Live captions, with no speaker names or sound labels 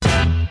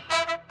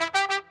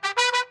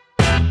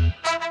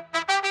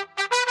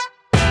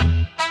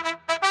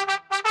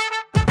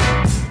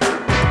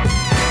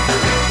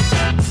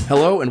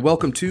Hello and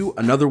welcome to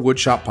another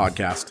Woodshop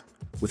podcast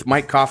with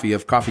Mike Coffey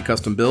of Coffey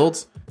Custom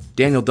Builds,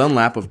 Daniel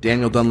Dunlap of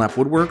Daniel Dunlap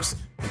Woodworks,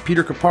 and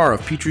Peter Kapar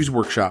of Petrie's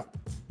Workshop.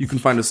 You can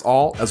find us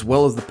all, as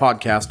well as the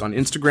podcast, on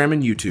Instagram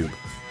and YouTube.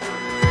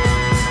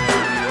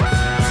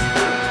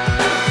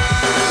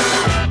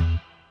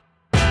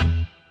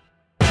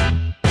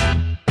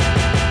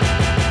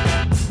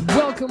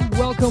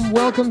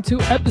 Welcome to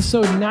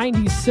episode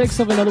 96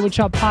 of another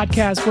Woodshop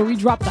podcast, where we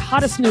drop the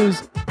hottest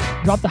news,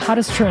 drop the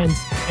hottest trends,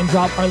 and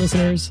drop our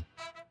listeners'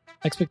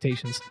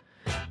 expectations.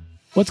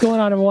 What's going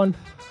on, everyone?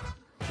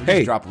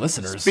 Hey, drop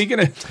listeners. Speaking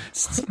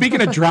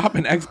of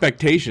dropping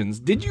expectations,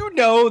 did you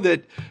know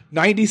that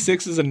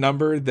 96 is a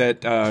number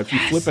that if you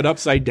flip it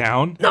upside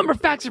down, Number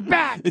facts are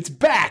back. It's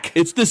back.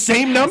 it's the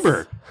same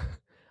number?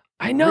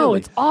 I know, Really?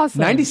 it's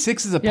awesome.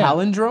 96 is a Yeah.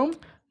 palindrome?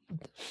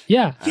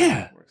 Yeah,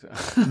 Yeah.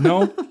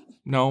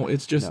 No,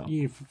 it's just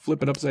you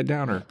flip it upside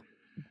down or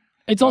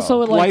it's also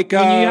like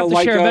when you have to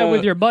like, share a bed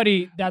with your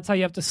buddy. That's how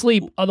you have to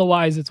sleep.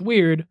 Otherwise, it's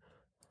weird.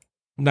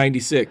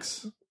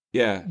 96.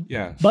 Yeah.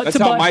 Butt That's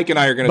to how butt. Mike and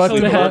I are going Butt to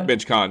sleep to at head.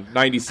 Workbench Con.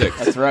 96.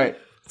 That's right.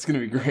 It's going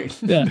to be great.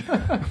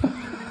 Yeah.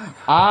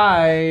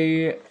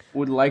 I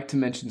would like to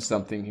mention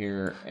something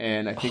here,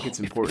 and I think it's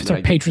important. It's that our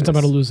I get patrons. I'm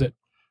this. going to lose it.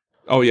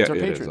 Oh yeah, our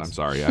it is. patrons. I'm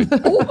sorry.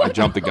 I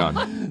jumped the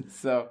gun.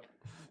 So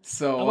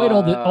I'll wait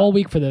all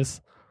week for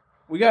this.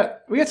 we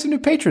got some new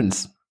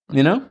patrons,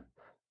 you know?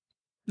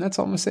 That's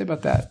all I'm going to say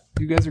about that.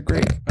 You guys are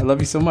great. I love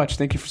you so much.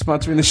 Thank you for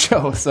sponsoring the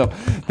show. So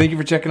thank you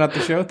for checking out the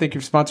show. Thank you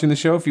for sponsoring the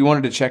show. If you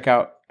wanted to check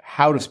out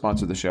how to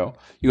sponsor the show,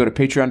 you go to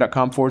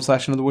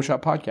patreon.com/Another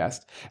Woodshop Podcast.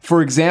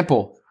 For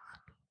example,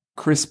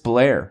 Chris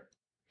Blair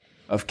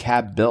of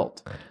Cab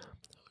Built.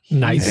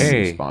 Nice. He's a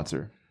Hey.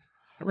 sponsor.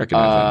 I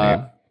recognize that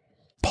name.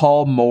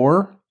 Paul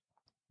Moore.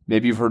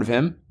 Maybe you've heard of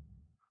him.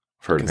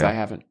 Heard of Because him. I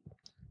haven't.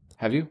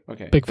 Have you?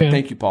 Okay. Big fan.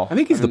 Thank you, Paul. I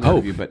think he's I've the never Pope. heard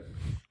of you, but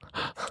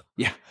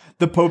yeah,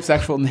 the Pope's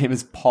actual name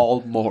is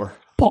Paul Moore.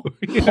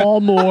 Paul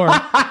Moore.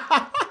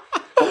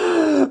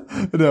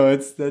 No,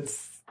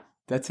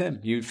 that's him.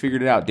 You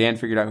figured it out. Dan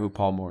figured out who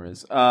Paul Moore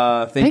is.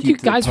 Thank you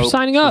to the guys for Pope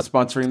signing up.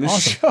 sponsoring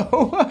this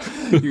show.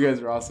 You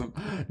guys are awesome.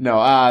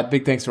 No,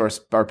 big thanks to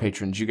our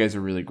patrons. You guys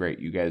are really great.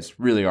 You guys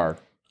really are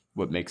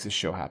what makes this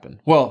show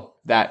happen. Well,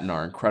 that and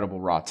our incredible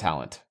raw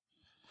talent.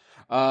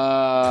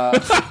 Whoa.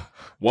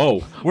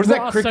 Where's Raw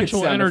that cricket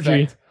sexual sound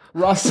energy. effect?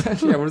 Raw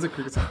yeah, where's the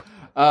cricket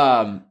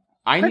sound?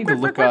 I need to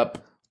look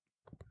up.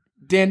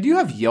 Dan, do you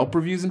have Yelp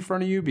reviews in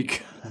front of you?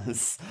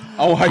 Because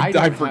I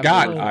don't have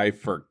forgot. those. I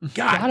Forgot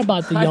forgot.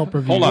 about the Yelp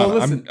review. Hold on. Well,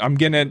 listen. I'm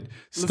getting it.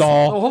 Listen,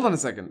 Stall. hold on a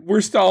second. We're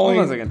stalling.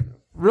 Hold on a second.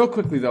 Real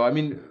quickly, though, I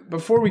mean,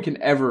 before we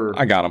can ever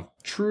I got him.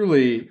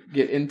 truly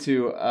get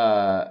into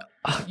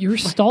You're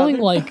stalling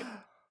like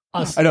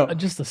I know.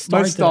 just the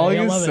start. my stalling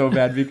today. I is love so it.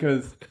 bad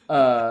because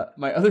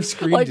my other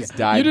screen Like, just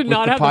died you did with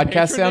not the have the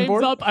podcast patron names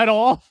soundboard. up at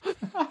all.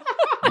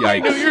 I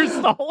know Yikes. you're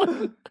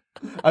stalling.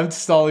 I'm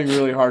stalling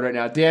really hard right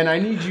now. Dan, I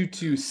need you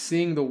to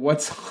sing the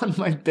What's on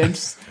My Bench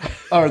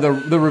or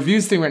the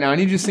reviews thing right now. I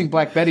need you to sing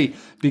Black Betty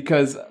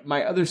because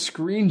my other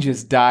screen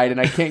just died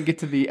and I can't get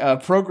to the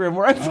program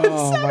where I put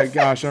Oh my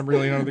gosh, I'm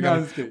really under the No, I'm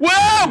gun. just kidding.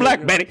 Whoa,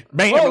 Black Betty.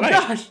 Bam, Oh bam.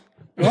 gosh.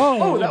 Whoa.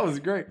 Oh, that was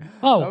great. That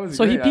Oh, was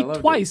so he great. I peaked loved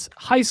it. twice.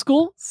 High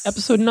school,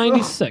 episode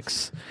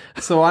 96.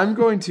 So I'm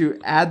going to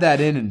add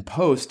that in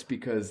post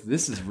because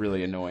this is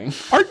really annoying.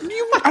 I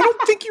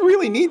don't think you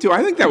really need to.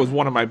 I think that was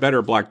one of my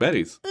better Black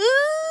Betties.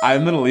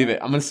 I'm going to leave it.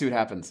 I'm going to see what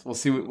happens. We'll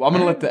see. I'm going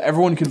to let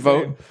everyone can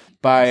vote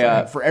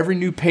by for every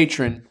new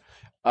patron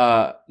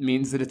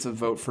means that it's a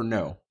vote for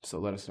no. So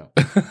let us know.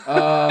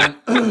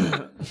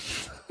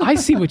 I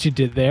see what you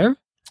did there.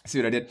 See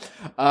what I did?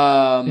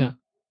 Yeah.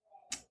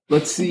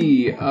 Let's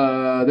see.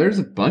 There's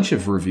a bunch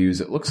of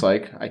reviews. It looks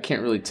like I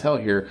can't really tell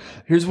here.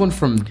 Here's one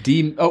from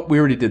D. Oh, we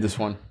already did this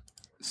one.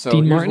 So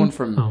Dean here's Martin? one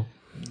from Oh.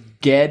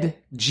 GED,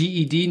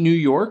 GED, New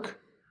York.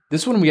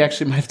 This one we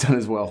actually might have done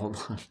as well. Hold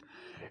on.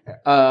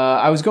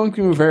 I was going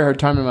through a very hard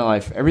time in my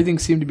life. Everything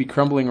seemed to be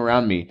crumbling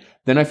around me.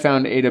 Then I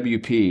found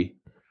AWP.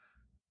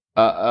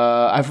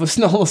 I've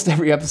listened to almost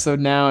every episode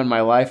now, and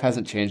my life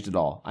hasn't changed at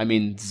all. I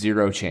mean,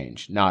 zero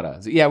change. Nada.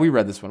 Yeah, we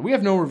read this one. We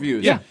have no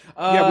reviews. Yeah.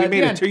 We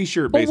made Dan, a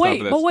T-shirt But based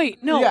off of wait,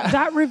 this. no, Yeah.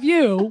 that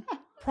review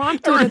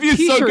prompted The a review's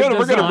t-shirt so good,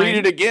 we're going to design. read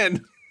it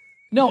again.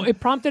 No, it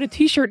prompted a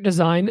t-shirt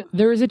design.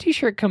 There is a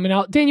t-shirt coming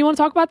out. Dan, you want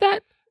to talk about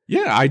that?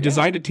 Yeah, I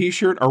designed a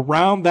T-shirt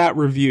around that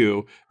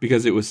review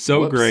because it was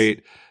so Whoops.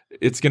 great.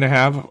 It's going to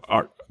have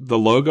the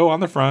logo on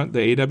the front, the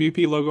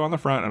AWP logo on the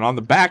front, and on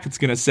the back it's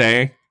going to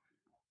say,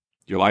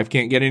 "Your life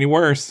can't get any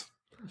worse."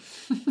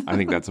 I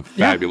think that's a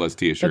fabulous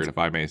T-shirt, if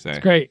I may say.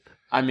 Great.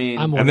 I mean,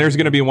 And there's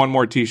going to be one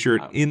more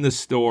T-shirt in the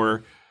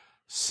store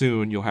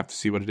soon. You'll have to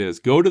see what it is.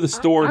 Go to the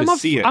store to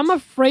see it. I'm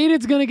afraid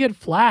it's going to get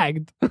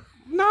flagged.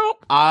 No.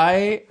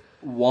 I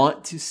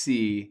want to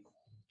see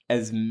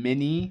as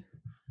many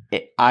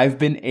I've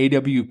been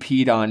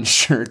AWP'd on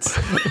shirts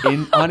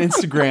on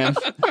Instagram.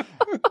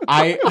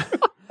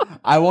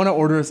 I want to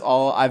order us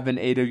all. I've been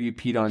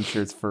AWP'd on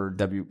shirts for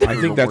W. I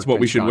think that's what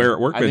we should wear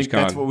at I think WorkbenchCon.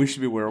 that's what we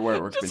should be wearing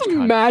at WorkbenchCon. Just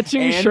some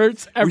matching And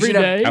shirts every should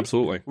have- day.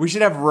 Absolutely. We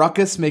should have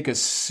Ruckus make us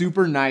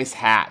super nice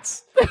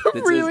hats.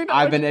 That Really says, nice.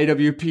 I've been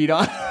AWP'd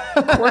on.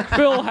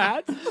 Workville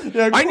hats.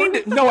 I need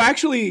to, no,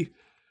 actually,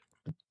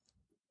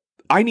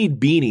 I need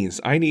beanies.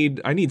 I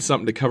need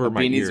something to cover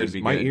my beanies would ears.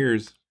 be My good.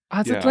 ears.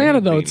 It's Yeah, I Atlanta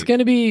need though. It's beanies.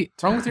 gonna be.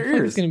 What's wrong with your I feel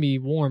like ears? It's gonna be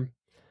warm.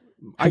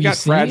 I Have you got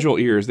seen fragile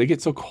ears. They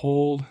get so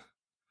cold.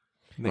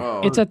 They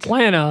Oh. It's hurt.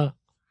 Atlanta.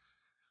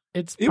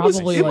 It's It was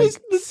probably it like was,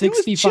 it was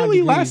 65 chilly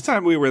degrees. last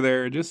time we were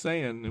there. Just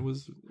saying, it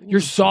was. You're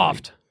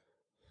soft.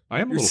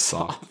 I am a You're little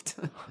soft.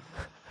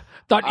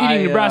 Thought eating I,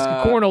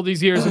 Nebraska corn all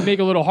these years would make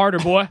it a little harder,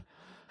 boy.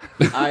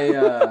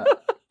 I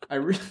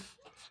really.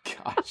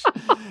 Gosh.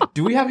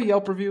 Do we have a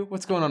Yelp review?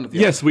 What's going on with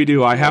Yelp? Yes, we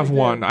do. I have we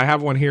one. do. I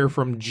have one here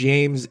from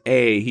James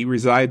A. He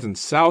resides in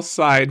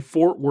Southside,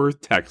 Fort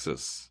Worth,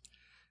 Texas.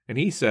 And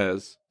he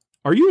says,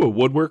 "Are you a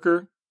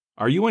woodworker?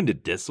 Are you into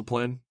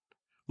discipline?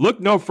 Look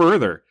no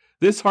further.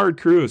 This hard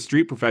crew of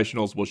street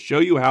professionals will show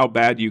you how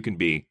bad you can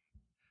be.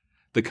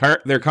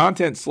 Their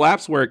content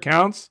slaps where it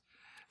counts.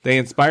 They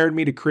inspired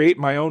me to create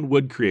my own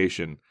wood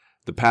creation,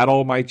 the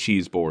paddle my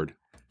cheese board.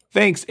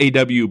 Thanks,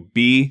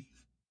 AWB.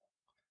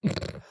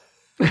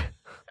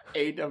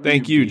 AWB.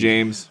 Thank you,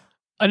 James."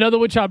 Another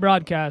Woodshop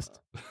broadcast.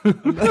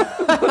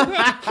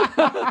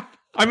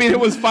 I mean, it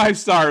was 5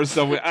 stars,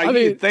 so I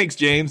mean- thanks,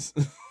 James.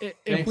 If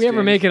Thanks, we ever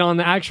James. make it on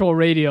the actual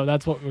radio,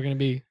 that's what we're gonna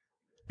be.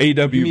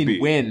 AWB. You mean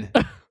when?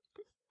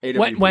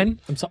 AWB. When?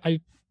 I'm sorry.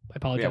 I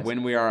apologize. Yeah,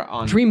 when we are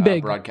on Dream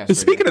big. broadcast. But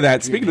speaking radio.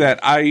 of that,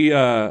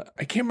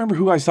 I can't remember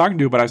who I was talking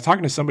to, but I was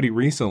talking to somebody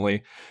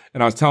recently,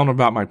 and I was telling them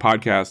about my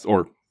podcast,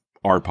 or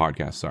our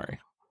podcast. Sorry,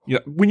 yeah.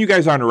 When you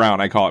guys aren't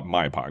around, I call it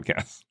my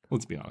podcast.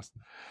 Let's be honest.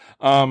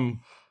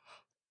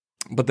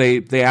 But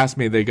they asked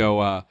me, they go,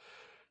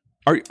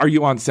 "Are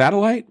you on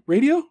satellite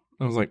radio?"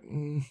 I was like,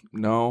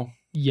 "No."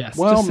 Yes.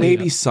 Well, just say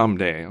maybe yes.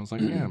 someday. I was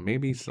like, "Yeah,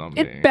 maybe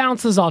someday." It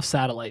bounces off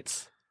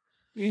satellites.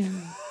 Yeah.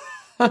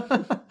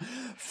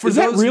 For Is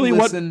that those really who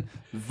what- listen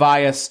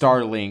via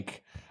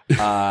Starlink,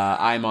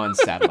 I'm on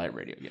satellite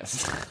radio.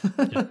 Yes.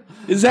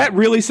 Is that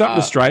really something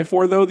to strive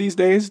for, though, these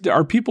days?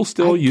 Are people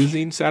still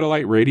using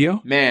satellite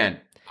radio? Man,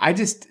 I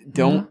just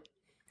don't.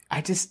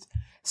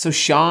 So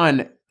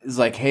Sean is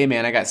like, "Hey,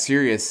 man, I got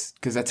Sirius,"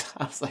 because I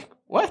was like,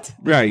 "What?"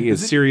 Right, he has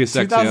Is it Sirius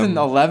XM.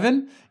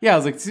 2011? Yeah, I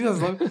was like,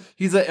 2011.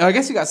 He's like, "I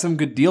guess you got some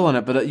good deal on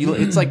it, but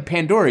it's like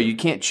Pandora. You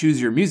can't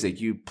choose your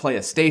music. You play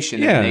a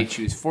station Yeah. and they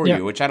choose for Yeah.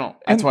 you, which I don't.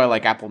 That's why I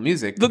like Apple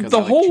Music. The because I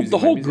like whole choosing the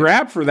my whole music.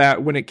 grab for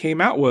that when it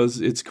came out was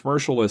it's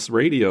commercialless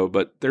radio,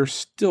 but there's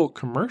still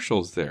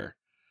commercials there.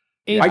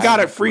 It's, I got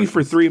I it like free for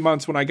commercials. 3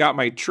 months when I got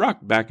my truck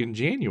back in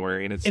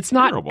January, and it's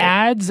terrible. not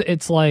ads.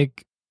 It's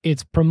like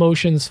it's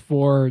promotions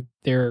for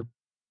their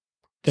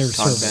Content.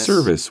 service.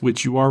 service,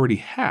 which you already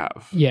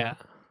have. Yeah.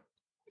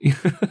 Real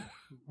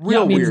Yeah,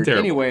 I mean, weird. terrible.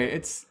 Anyway,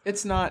 it's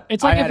not.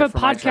 It's I like had if it a for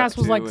my truck podcast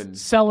was too, like and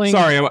selling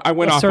Sorry, I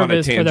went a off on a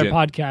service for tangent. their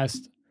podcast.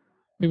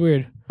 Be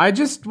weird. I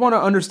just want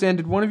to understand.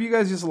 Did one of you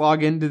guys just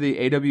log into the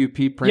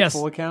AWP Printful Yes.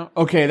 account?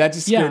 Okay, that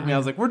just scared Yeah. me. I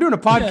was like, "We're doing a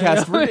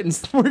podcast.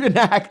 Yeah. We're gonna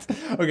act."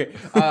 Okay.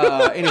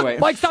 Anyway,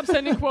 Mike, stop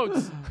sending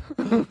quotes.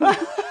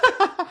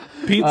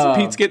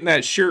 Pete's getting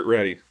that shirt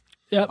ready.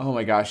 Yep. oh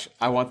my gosh,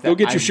 I want that. Go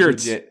get your I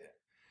shirts.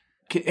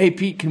 Hey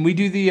Pete, can we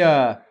do the?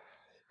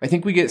 I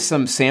think we get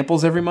some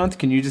samples every month.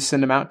 Can you just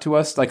send them out to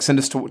us? Like send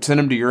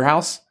them to your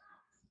house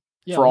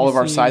Yeah, for let all me of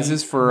our see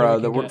sizes for what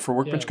we the can work get. for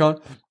Workbench Yeah.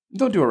 Con.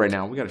 Don't do it right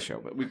now. We got a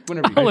show, but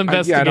whenever you I'll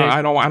guys- investigate.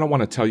 I don't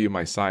want to tell you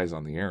my size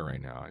on the air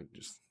right now. I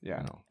just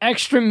Yeah.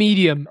 Extra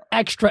medium.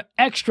 Extra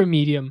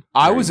medium.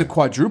 I was a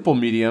quadruple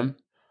medium.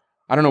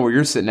 I don't know where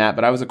you're sitting at,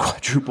 but I was a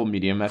quadruple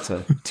medium. That's a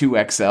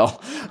 2XL.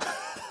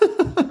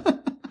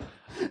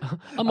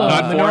 I'm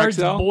Not a Menards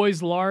 4XL?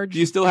 boys large. Do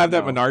you still have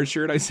that No. Menards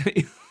shirt I sent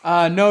you?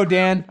 No,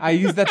 Dan. I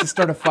used that to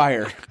start a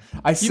fire.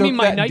 I mean soaked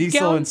my that in diesel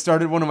nightgown? and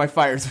started one of my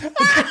fires.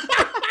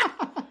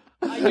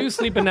 I do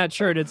sleep in that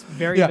shirt. It's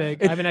very Yeah,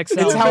 big. it- I have an it's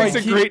XL. how I It's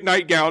a keep- great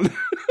nightgown.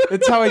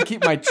 It's how I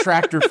keep my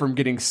tractor from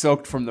getting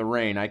soaked from the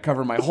rain. I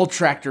cover my whole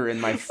tractor in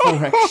my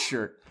 4X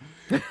shirt.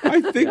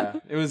 I think Yeah,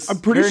 it was. I'm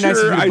pretty very nice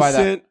of sure you to I buy that.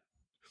 sent.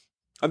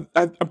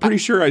 I'm pretty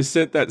sure I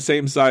sent that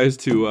same size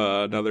to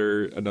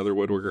another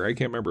woodworker. I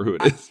can't remember who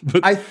it is,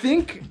 but I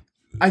think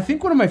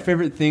one of my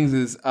favorite things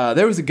is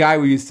there was a guy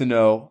we used to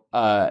know,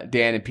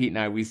 Dan and Pete and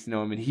I. We used to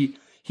know him, and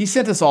he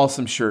sent us all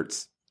some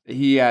shirts.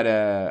 He had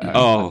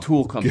a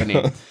tool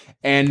company,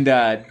 and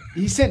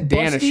he sent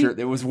Dan a Busty? shirt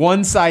that was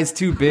one size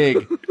too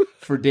big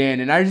for Dan.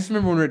 And I just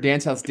remember when we were at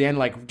Dan's house, Dan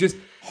like just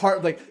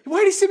hard like, why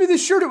did he send me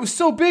this shirt? It was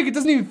so big, it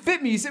doesn't even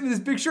fit me. He sent me this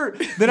big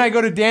shirt. Then I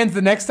go to Dan's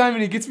the next time,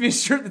 and he gets me a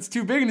shirt that's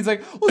too big, and he's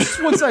like, well, it's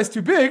just one size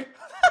too big.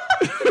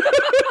 And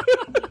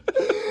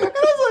I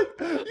was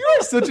like, you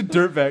are such a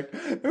dirtbag.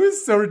 It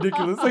was so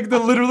ridiculous. Like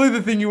literally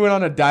the thing you went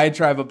on a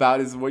diatribe about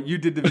is what you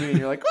did to me, and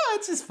you're like, oh,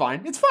 it's just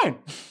fine. It's fine.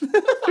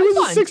 it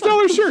was a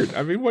 $6 shirt.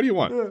 I mean, what do you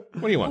want?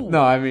 What do you want?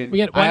 No, I mean, we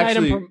get one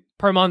item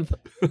per month.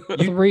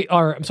 Three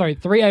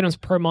items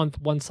per month,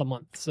 once a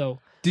month. So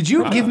Did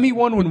you give me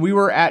one when we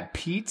were at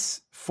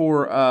Pete's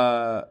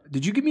for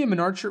did you give me a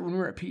Menard shirt when we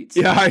were at Pete's?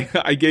 Yeah,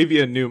 I gave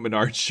you a new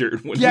Menard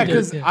shirt. Yeah,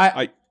 because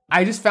Yeah.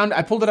 I just found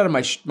I pulled it out of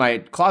my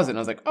closet and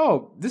I was like,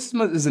 oh, this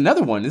is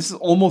another one. This is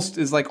almost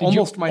Did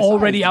almost you my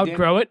already size.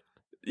 outgrow it?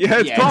 Yeah,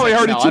 it's Yeah, probably it's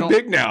already XL. too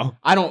big now.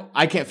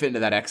 I can't fit into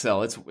that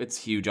XL. It's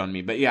huge on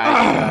me. But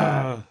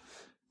yeah,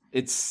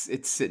 it's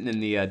sitting in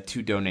the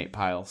to donate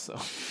pile. So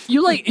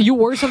You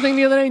wore something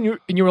the other day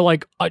and you were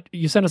like,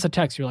 you sent us a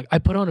text. You're like, I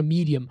put on a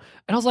medium.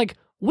 And I was like,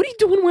 what are you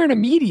doing wearing a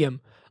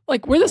medium?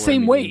 Like, we're the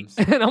same weight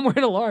and I'm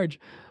wearing a large.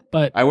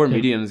 But I wear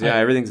mediums. Yeah,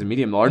 everything's a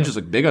medium. The larges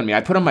look big on me.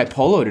 I put on my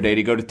polo today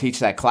to go to teach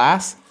that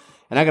class.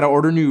 And I got to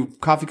order new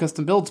Coffee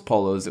Custom Builds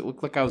polos. It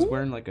looked like I was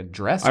wearing like a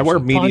dress. I wear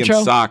medium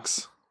Poncho?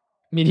 socks.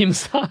 medium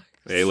size.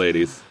 Hey,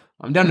 ladies.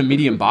 I'm down to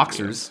medium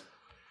boxers.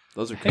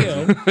 Those are crazy.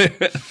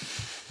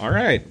 Heyo. All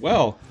right.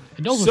 Well,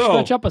 And those will So-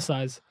 stretch up a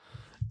size.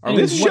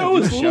 this What, show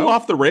is is this a little show?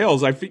 off the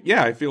rails. I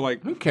feel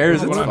like Who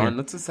cares? What's It's going on fun. here?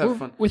 Let's just have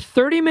fun. We're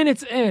 30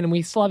 minutes in and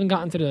we still haven't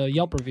gotten to the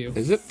Yelp review.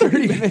 Is it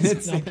 30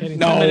 minutes. No, I'm kidding.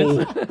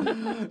 No.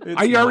 10 minutes.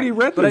 I already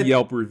read the But I-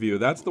 Yelp review.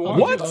 That's the one.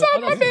 What's What's up,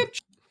 up, my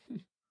bitch?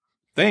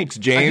 Thanks,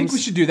 I James. think we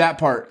should do that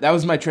part. That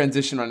was my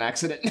transition on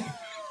accident.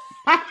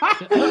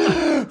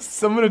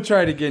 So I'm gonna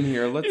try it again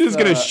here. Let's You're just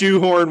gonna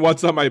shoehorn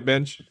what's on my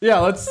bench. Yeah,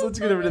 let's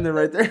get it in there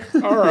right there.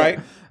 All right.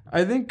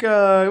 I think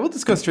we'll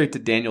just go straight to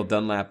Daniel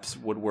Dunlap's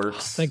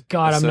Woodworks. Thank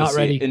God I'm not Associate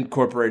ready.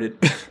 Incorporated.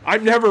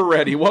 I'm never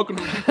ready. Welcome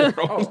to the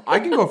world. I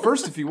can go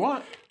first if you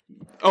want.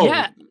 Oh,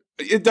 Yeah.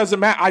 it doesn't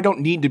matter. I don't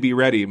need to be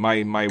ready.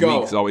 My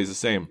Go. week's always the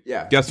same.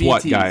 Yeah, Guess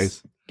what, BTs.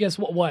 guys? Guess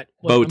what? What?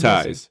 Bow I'm missing.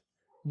 ties.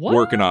 What?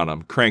 Working on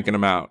them, cranking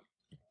them out,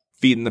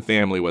 feeding the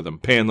family with them,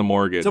 paying the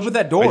mortgage. What's up with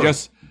that door? I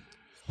just.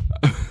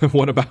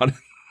 What about it?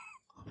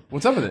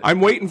 What's up with it?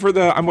 I'm waiting for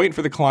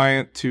the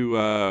client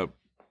to.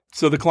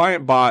 So the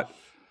client bought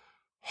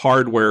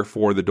hardware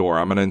for the door.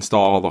 I'm going to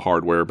install all the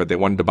hardware, but they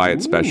wanted to buy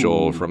it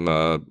special from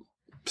a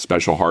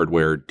special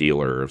hardware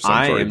dealer of some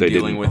I sort. am They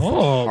dealing didn't. with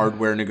Oh.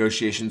 hardware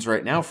negotiations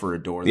right now for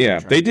a door. that Yeah, I'm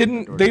trying they to get the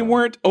didn't. door They done.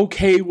 weren't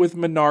okay with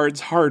Menard's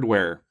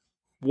hardware.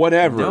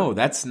 Whatever. No,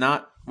 that's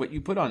not what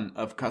you put on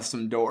a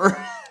custom door.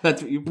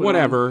 That's what you put.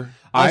 Whatever.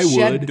 On a I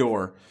shed would.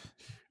 door.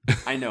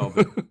 I know.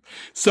 But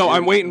So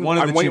I'm waiting. one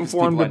of the I'm waiting cheapest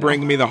for him people to I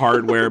bring know. me the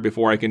hardware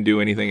before I can do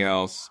anything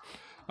else.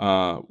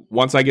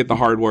 Once I get the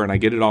hardware and I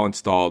get it all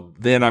installed,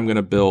 then I'm going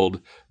to build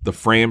the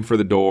frame for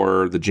the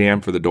door, the jamb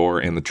for the door,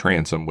 and the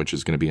transom, which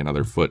is going to be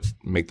another foot,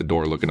 make the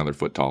door look another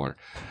foot taller.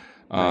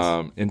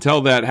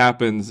 Until that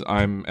happens,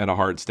 I'm at a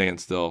hard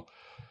standstill.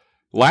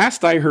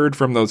 Last I heard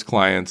from those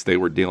clients, they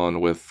were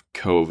dealing with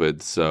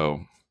COVID,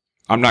 so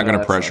I'm not going to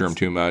that pressure them sucks.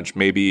 too much.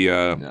 Maybe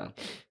no.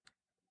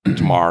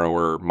 tomorrow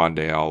or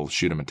Monday, I'll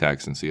shoot them a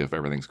text and see if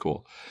everything's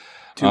cool.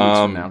 2 weeks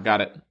from now.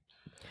 Got it.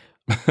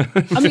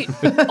 I mean,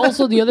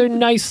 also the other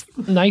nice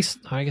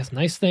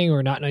thing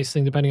or not nice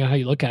thing, depending on how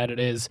you look at it,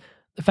 is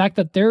the fact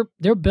that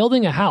they're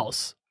building a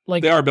house.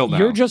 Like They are building a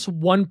You're house. just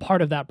one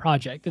part of that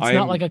project. It's I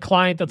not am- like a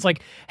client that's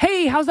like,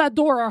 "Hey, how's that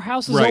door? Our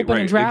house is open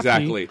and drafty."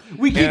 exactly.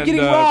 We keep And,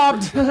 getting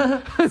robbed.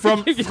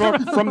 from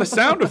the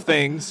sound of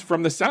things,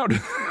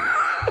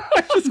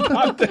 I just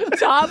got that.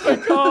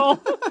 Topical.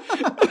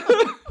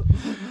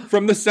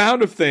 From the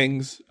sound of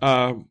things,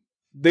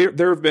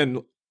 there have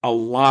been a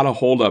lot of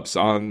holdups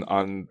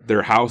on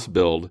their house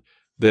build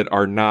that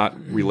are not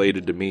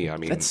related to me. I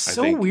mean, That's I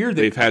so think weird.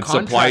 That they've had a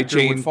supply contractor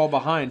chain would fall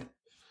behind.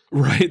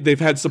 right. They've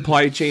had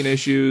supply chain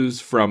issues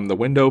from the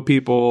window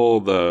people,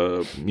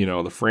 the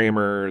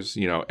framers,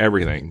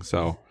 everything.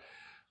 So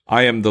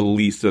I am the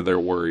least of their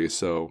worries.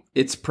 So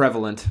It's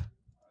prevalent.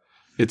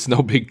 it's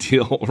no big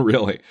deal,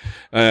 really.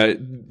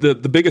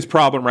 The biggest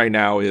problem right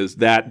now is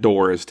that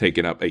door has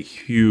taken up a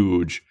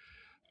huge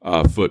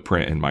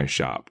footprint in my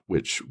shop,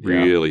 which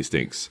really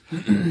stinks.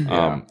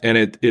 And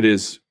it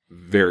is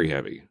very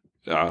heavy,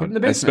 it in the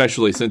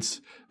basement.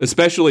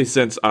 especially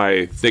since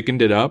I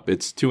thickened it up.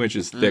 It's 2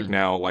 inches thick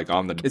now, like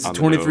on the. It's on the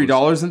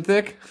 $23 in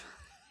thick.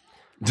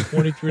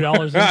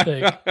 $23 in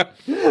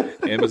thick. nose.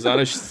 Amazon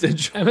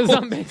Essentials.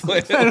 Amazon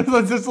basics. And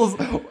it's just those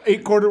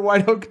 8-quarter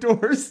white oak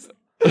doors.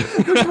 They're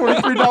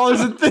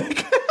 $23 in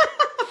thick.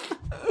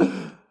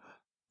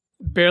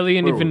 Barely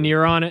any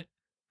veneer on it.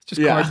 It's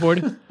just Yeah.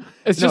 cardboard.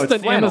 It's No, just it's an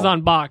flannel.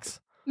 Amazon box.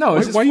 No,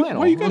 it's just Why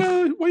flannel. you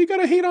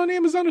gotta hate on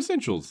Amazon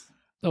Essentials?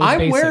 Those I'm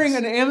basics. wearing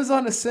an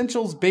Amazon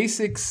Essentials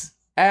Basics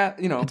at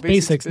It's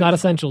basics, not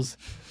essentials.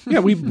 Yeah,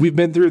 we've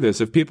been through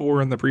this. If people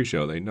were in the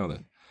pre-show, they know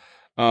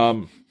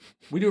that.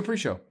 We do a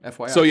pre-show,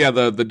 FYI. So yeah,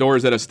 the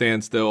door's at a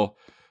standstill.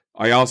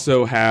 I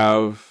also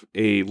have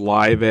a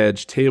live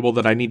edge table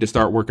that I need to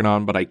start working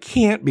on, but I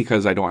can't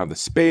because I don't have the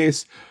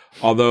space.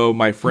 Although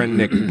my friend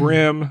Nick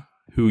Brim,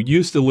 who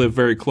used to live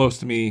very close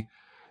to me,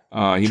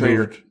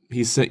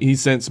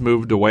 he's since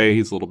moved away.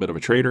 He's a little bit of a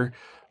traitor,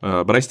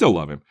 but I still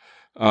love him.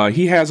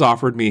 He has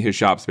offered me his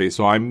shop space,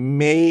 so I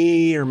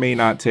may or may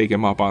not take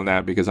him up on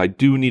that because I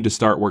do need to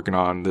start working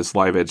on this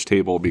live edge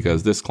table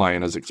because this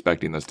client is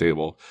expecting this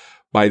table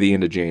by the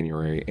end of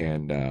January,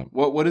 and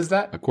what is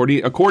that?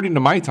 according to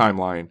my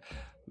timeline,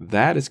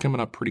 that is coming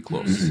up pretty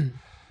close.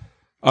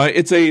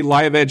 It's a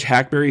live edge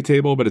hackberry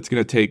table, but it's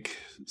going to take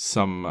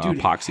some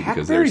epoxy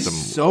because there's some.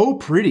 So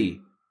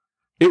pretty.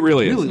 It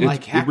really is. Really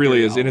like it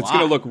really is, a and it's lot.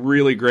 going to look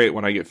really great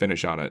when I get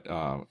finish on it.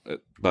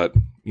 But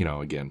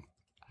again,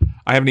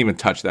 I haven't even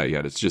touched that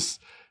yet. It's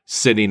just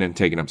sitting and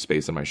taking up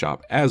space in my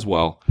shop as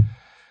well.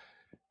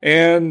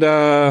 And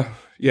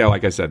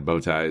like I said, bow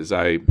ties.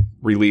 I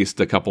released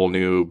a couple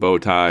new bow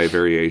tie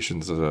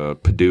variations of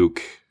Padauk.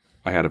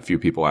 I had a few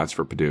people ask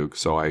for Padauk,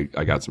 so I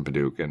got some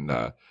Padauk, and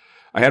I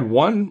had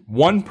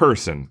one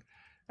person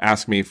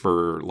ask me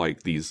for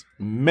like these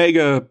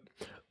mega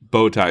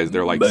bow ties.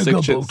 They're like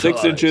 6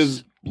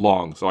 inches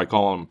long, so I'm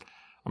calling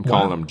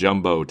them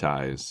jumbo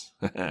ties.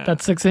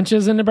 That's 6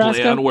 inches in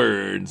Nebraska? Play on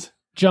words.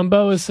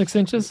 Jumbo is 6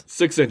 inches?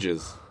 6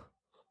 inches.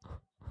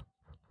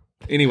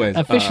 Anyways.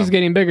 That fish is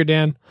getting bigger,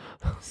 Dan.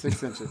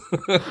 6 inches.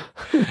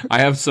 I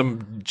have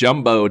some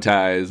jumbo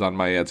ties on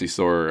my Etsy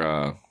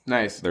store.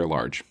 Nice. They're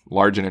large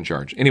and in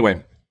charge.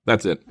 Anyway,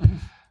 that's it.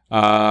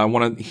 I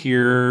want to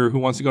hear who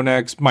wants to go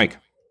next. Mike.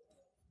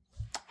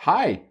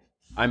 Hi,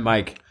 I'm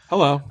Mike.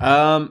 Hello.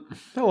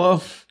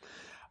 Hello.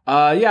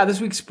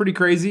 This week's pretty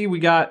crazy. We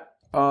got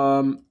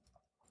some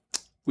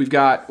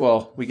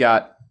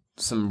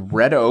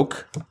red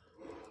oak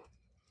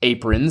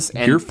aprons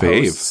and your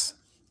posts.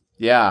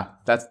 Yeah,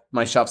 that's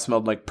my shop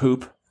smelled like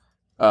poop.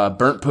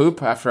 Burnt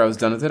poop after I was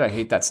done with it. I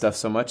hate that stuff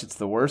so much. It's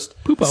the worst.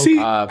 Poop oak. See,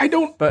 I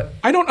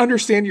don't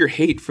understand your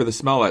hate for the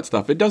smell of that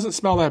stuff. It doesn't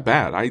smell that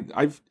bad. I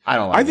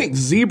don't like I think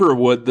zebra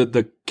wood,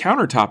 the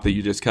countertop that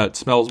you just cut,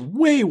 smells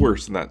way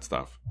worse than that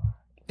stuff.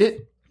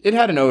 It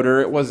had an odor.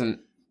 It wasn't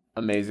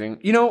amazing.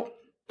 It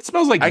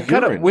smells like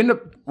urine.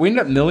 We ended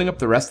up milling up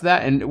the rest of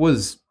that, and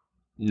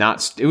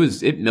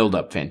it milled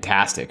up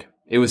fantastic.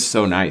 It was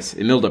so nice.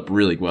 It milled up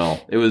really well.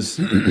 It was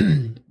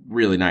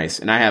really nice.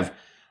 And I have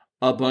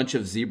a bunch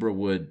of zebra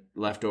wood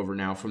left over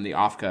now from the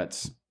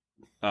offcuts.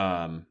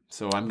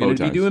 So I'm going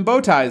to be doing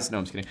bow ties. No,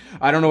 I'm just kidding.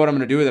 I don't know what I'm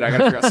going to do with it. I got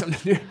to figure out something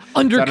to do.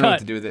 Undercut. I don't know what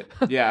to do with it.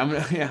 Yeah, I'm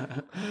going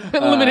to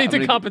eliminate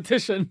the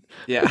competition.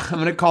 Yeah, I'm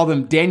going to call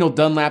them Daniel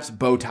Dunlap's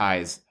bow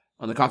ties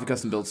on the Coffee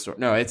Custom Build store.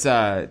 No, it's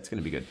going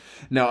to be good.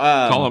 No,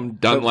 call them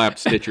Dunlap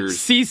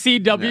Stitchers.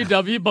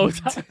 CCWW bow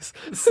ties.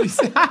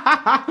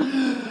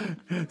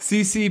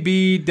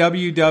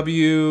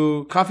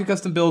 CCBWW Coffee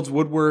Custom Builds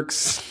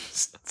Woodworks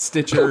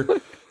Stitcher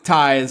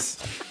ties.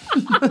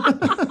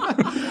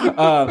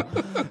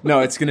 No,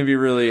 it's going to be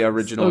really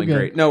original and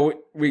great. No,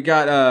 we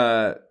got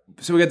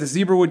the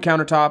zebra wood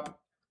countertop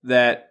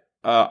that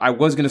I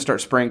was going to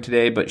start spraying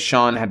today, but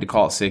Sean had to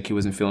call it sick. He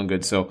wasn't feeling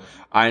good, so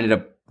I ended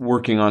up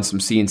working on some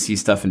CNC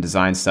stuff and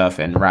design stuff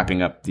and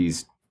wrapping up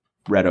these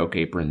red oak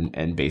apron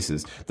and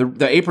bases.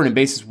 The apron and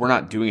bases, we're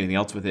not doing anything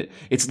else with it.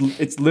 It's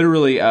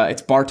literally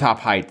it's bar top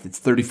height. It's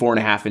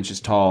 34.5 inches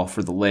tall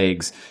for the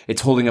legs.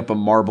 It's holding up a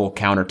marble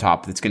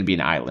countertop that's going to be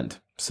an island.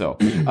 So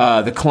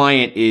the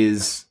client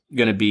is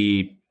going to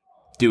be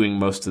doing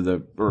most of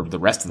the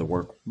rest of the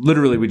work.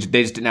 Literally,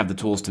 they just didn't have the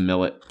tools to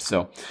mill it.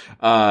 So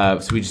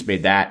we just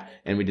made that,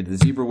 and we did the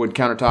zebra wood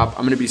countertop.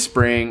 I'm going to be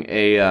spraying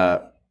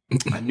a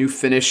new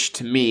finish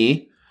to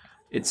me.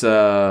 It's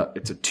a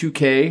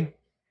 2K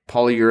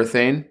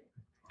polyurethane.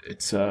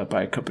 It's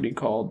by a company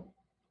called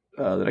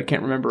that I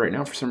can't remember right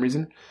now for some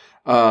reason.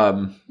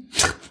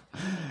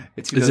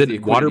 Is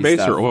it water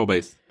based or oil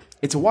based?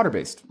 It's a water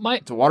based.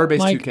 It's a water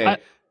based 2K.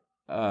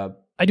 I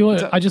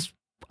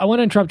want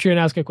to interrupt you and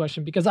ask a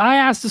question because I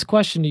asked this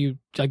question to you,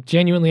 like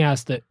genuinely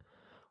asked it.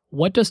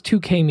 What does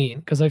 2K mean?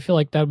 Because I feel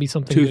like that would be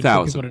something good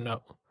for people to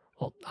know.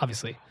 Well,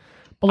 obviously.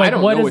 But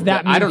like, what does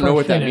that mean? I don't know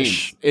what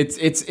finish? that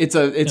means. It's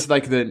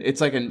like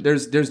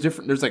there's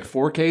different, there's like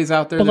 4Ks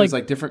out there. But there's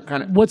like different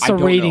kind of. What's the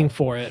rating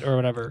for it or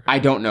whatever? I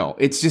don't know.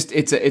 It's just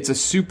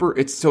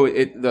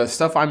the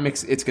stuff I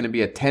mix. It's going to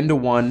be a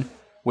 10-to-1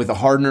 with a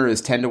hardener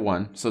is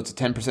 10-to-1, so it's a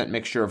 10%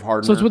 mixture of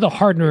hardener. So it's with a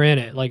hardener in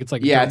it, like it's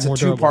like it's a 2-part.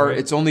 Durable, right?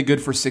 It's only good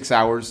for 6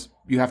 hours.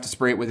 You have to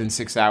spray it within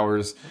 6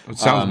 hours. It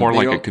sounds more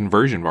like a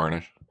conversion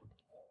varnish.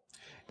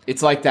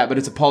 It's like that, but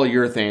it's a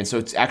polyurethane, so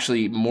it's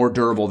actually more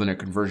durable than a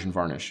conversion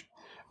varnish.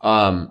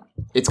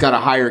 It's got a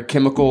higher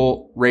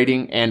chemical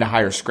rating and a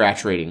higher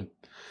scratch rating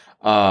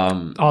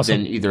than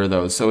either of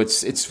those. So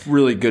it's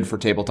really good for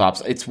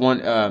tabletops. It's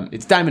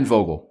Diamond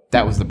Vogel.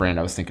 That was the brand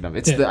I was thinking of. I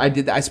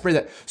sprayed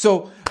that.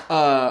 So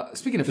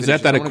speaking of is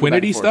finishes, that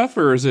Equinity stuff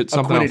or is it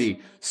something Equinity.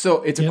 else?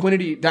 So it's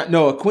Equinity.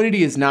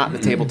 Equinity is not the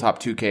tabletop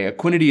 2K.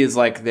 Equinity is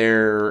like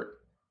their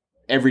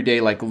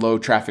everyday like low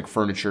traffic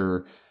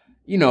furniture.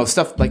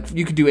 Stuff like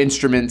you could do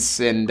instruments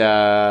and,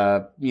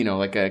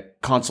 like a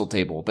console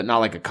table, but not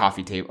like a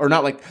coffee table or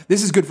not like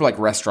this is good for like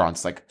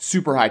restaurants, like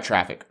super high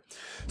traffic.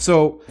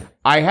 So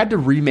I had to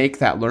remake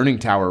that learning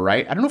tower,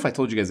 right? I don't know if I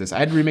told you guys this. I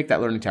had to remake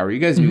that learning tower. You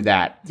guys knew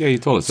that. Yeah, you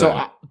told us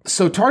that.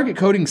 So Target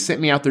Coating sent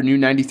me out their new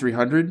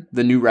 9300,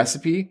 the new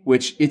recipe,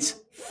 which it's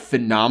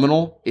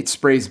phenomenal. It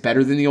sprays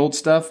better than the old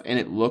stuff and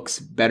it looks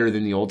better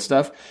than the old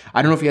stuff.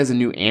 I don't know if he has a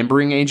new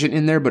ambering agent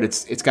in there, but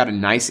it's got a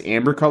nice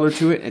amber color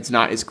to it. It's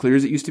not as clear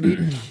as it used to be.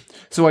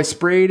 So I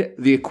sprayed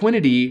the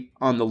Equinity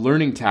on the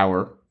learning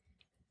tower,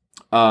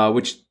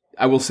 which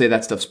I will say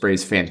that stuff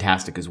sprays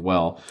fantastic as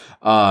well.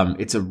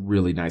 It's a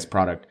really nice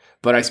product.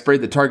 But I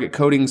sprayed the Target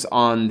coatings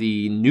on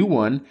the new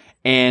one,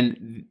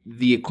 and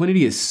the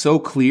Equinity is so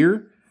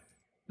clear.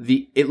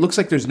 It looks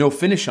like there's no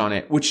finish on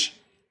it, which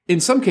in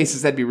some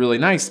cases that'd be really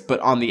nice. But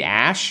on the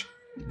ash,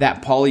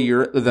 that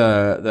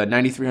the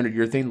 9300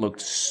 urethane looked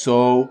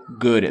so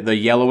good. The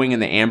yellowing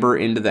and the amber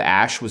into the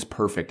ash was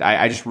perfect.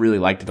 I just really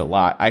liked it a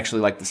lot. I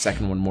actually liked the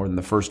second one more than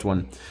the first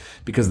one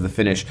because of the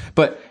finish.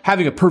 But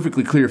having a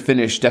perfectly clear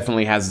finish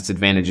definitely has its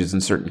advantages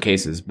in certain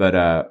cases. But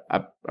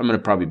I'm going to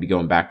probably be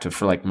going back to,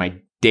 for like my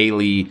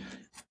daily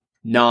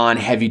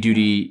non-heavy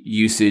duty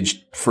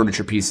usage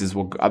furniture pieces,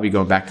 I'll be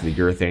going back to the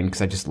urethane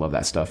because I just love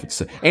that stuff.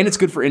 And it's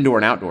good for indoor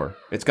and outdoor.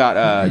 It's got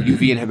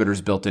UV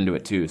inhibitors built into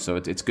it too, so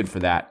it's good for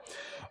that.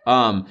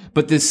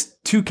 But this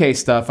Thiccc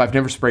stuff I've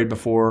never sprayed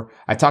before.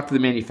 I talked to the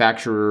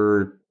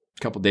manufacturer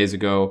a couple days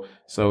ago,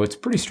 so it's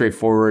pretty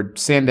straightforward.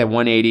 Sand at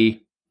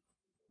 180,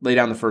 lay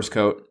down the first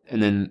coat,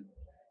 and then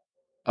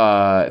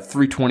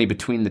 320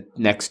 between the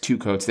next two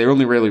coats. They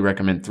only rarely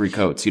recommend 3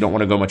 coats. You don't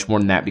want to go much more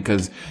than that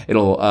because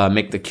it'll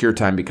make the cure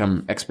time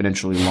become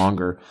exponentially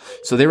longer.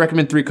 So they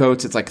recommend 3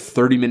 coats. It's like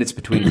 30 minutes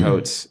between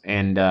coats.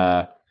 And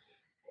I'm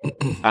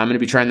going to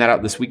be trying that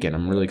out this weekend.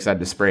 I'm really excited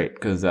to spray it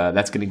because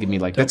that's going to give me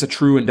that's a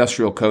true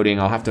industrial coating.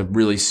 I'll have to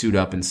really suit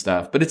up and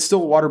stuff, but it's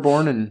still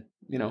waterborne and,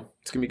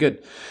 it's going to be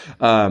good.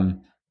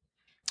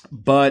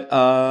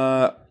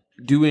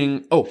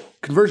 Doing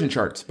conversion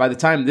charts. By the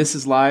time this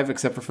is live,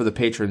 except for the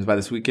patrons by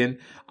this weekend,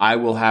 I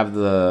will have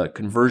the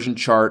conversion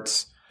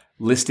charts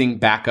listing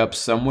back up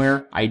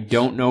somewhere. I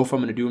don't know if I'm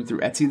going to do them through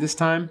Etsy this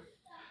time.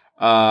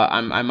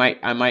 I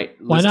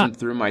might list them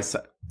through my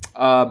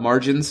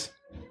margins.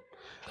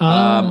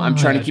 I'm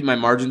trying to keep my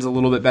margins a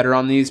little bit better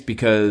on these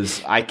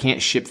because I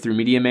can't ship through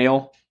media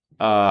mail.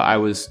 I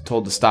was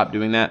told to stop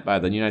doing that by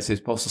the United States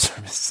Postal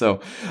Service.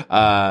 So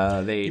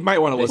you might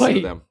want to listen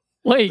to them.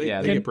 Wait,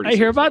 can I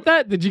hear about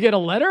that? Did you get a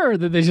letter, or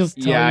did they just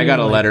tell you? I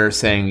got a letter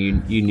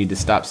saying you need to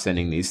stop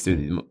sending these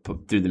through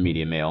the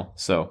media mail.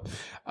 So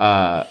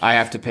I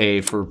have to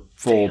pay for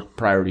full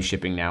priority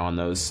shipping now on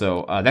those.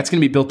 So that's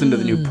going to be built into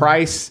the new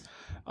price.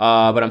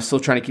 But I'm still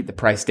trying to keep the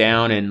price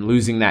down, and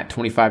losing that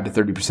 25 to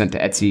 30% to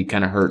Etsy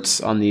kind of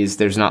hurts on these.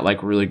 There's not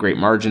like really great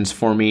margins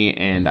for me,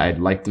 and I'd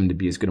like them to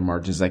be as good a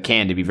margins as I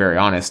can, to be very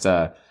honest.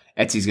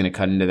 Etsy's going to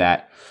cut into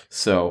that.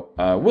 So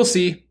we'll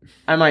see.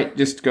 I might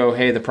just go,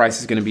 hey, the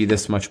price is going to be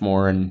this much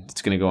more, and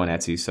it's going to go on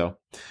Etsy. So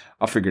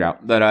I'll figure it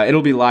out. But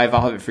it'll be live.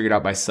 I'll have it figured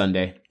out by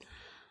Sunday.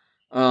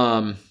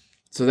 So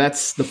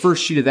that's the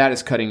first sheet of that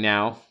is cutting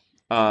now.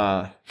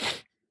 I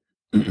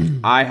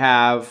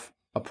have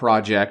a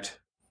project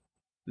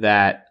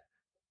that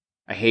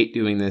I hate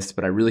doing this,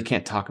 but I really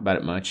can't talk about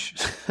it much.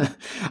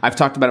 I've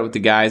talked about it with the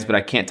guys, but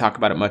I can't talk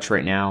about it much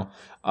right now.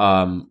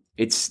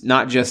 It's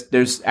not just,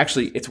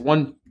 it's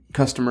one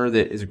customer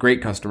that is a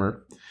great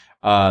customer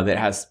that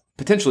has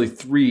potentially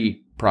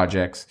 3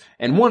 projects,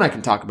 and one I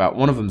can talk about.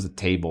 One of them is a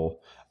table,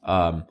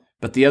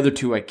 but the other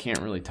 2 I can't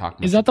really talk much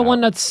about. Is that the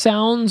one that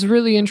sounds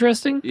really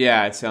interesting?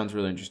 Yeah, it sounds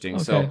really interesting.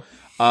 Okay.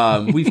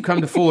 So we've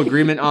come to full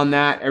agreement on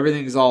that.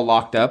 Everything is all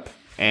locked up,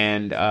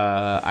 and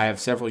I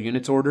have several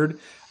units ordered.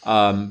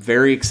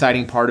 Very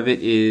exciting part of it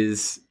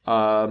is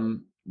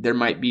there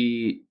might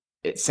be,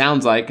 it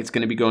sounds like it's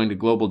going to be going to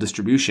global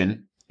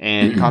distribution,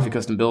 and Coffee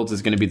Custom Builds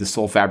is going to be the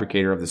sole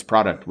fabricator of this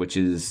product, which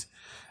is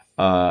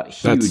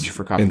huge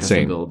for Coffee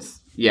Custom Builds.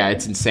 Yeah,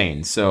 it's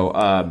insane.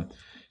 So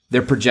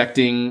they're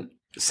projecting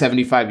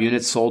 75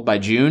 units sold by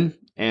June,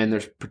 and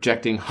they're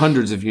projecting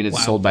hundreds of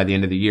units sold by the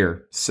end of the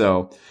year.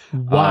 So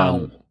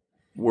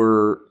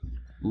we're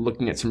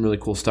looking at some really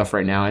cool stuff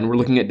right now, and we're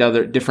looking at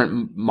other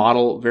different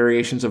model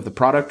variations of the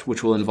product,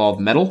 which will involve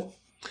metal.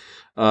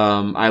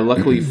 I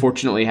luckily,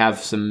 fortunately,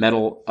 have a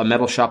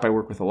metal shop I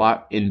work with a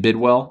lot in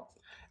Bidwell,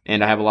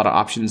 and I have a lot of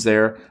options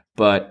there.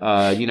 But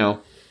probably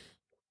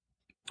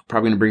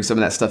going to bring some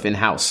of that stuff in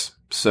house.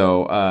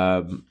 So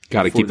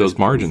got to keep those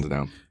margins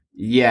down.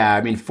 Yeah,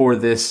 I mean, for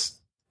this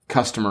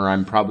customer,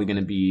 I'm probably going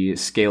to be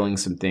scaling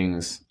some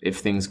things if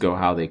things go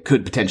how they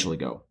could potentially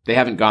go. They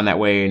haven't gone that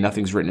way.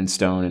 Nothing's written in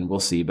stone, and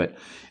we'll see. But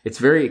it's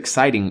a very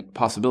exciting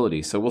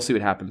possibility. So we'll see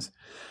what happens.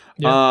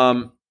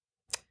 Yeah.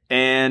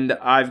 And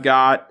I've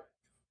got,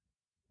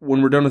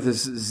 when we're done with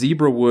this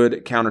zebra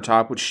wood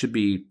countertop, which should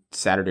be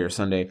Saturday or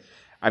Sunday,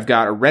 I've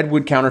got a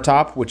redwood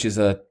countertop, which is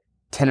a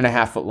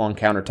 10.5 foot long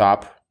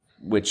countertop,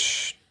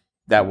 which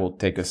that will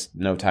take us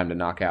no time to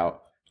knock out.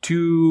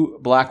 2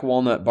 black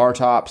walnut bar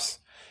tops,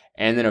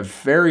 and then a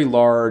very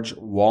large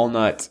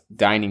walnut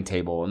dining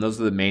table. And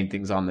those are the main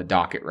things on the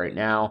docket right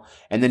now.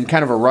 And then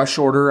kind of a rush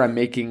order, I'm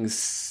making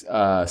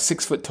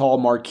 6 foot tall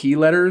marquee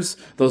letters.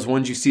 Those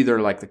ones you see, they're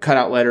like the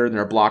cutout letter, and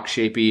they're block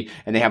shapey,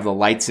 and they have the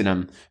lights in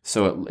them.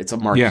 So it's a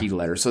marquee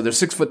letter. So they're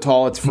 6 foot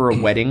tall. It's for a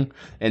wedding,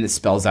 and it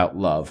spells out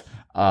love.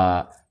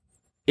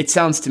 It's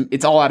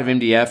all out of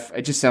MDF.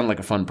 It just sounded like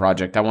a fun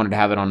project. I wanted to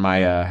have it on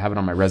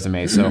my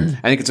resume. So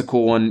I think it's a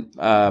cool one.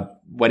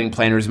 Wedding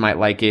planners might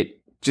like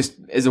it, just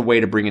as a way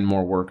to bring in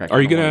more work. Are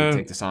you gonna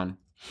take this on?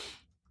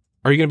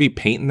 Are you going to be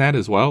painting that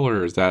as well,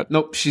 or is that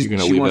nope? She's going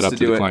to leave it up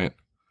to the client?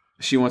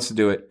 She wants to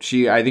do it.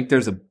 I think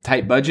there's a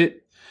tight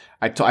budget.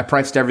 I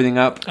priced everything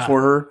up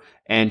for her,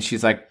 and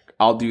she's like,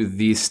 "I'll do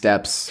these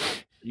steps.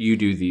 You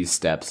do these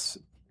steps."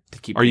 To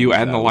keep. Are you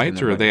adding the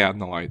lights, or are they adding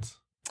the lights?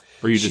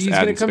 Or are you just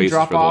adding spaces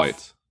for the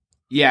lights?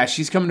 Yeah,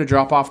 she's coming to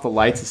drop off the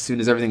lights as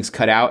soon as everything's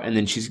cut out, and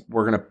then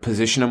we're going to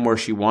position them where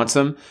she wants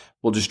them.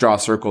 We'll just draw a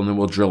circle, and then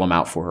we'll drill them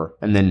out for her,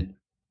 and then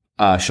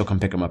she'll come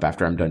pick them up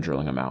after I'm done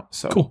drilling them out.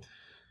 So cool.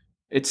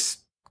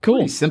 It's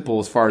pretty simple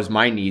as far as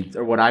my needs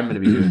or what I'm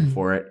going to be doing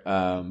for it.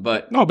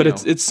 But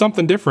it's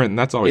something different, and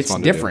that's always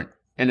fun. It's different,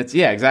 and it's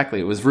exactly.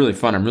 It was really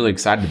fun. I'm really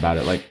excited about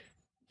it. Like,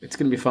 it's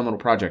going to be a fun little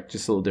project,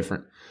 just a little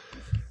different.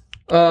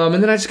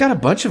 And then I just got a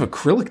bunch of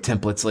acrylic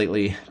templates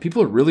lately.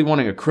 People are really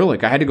wanting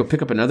acrylic. I had to go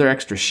pick up another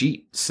extra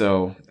sheet.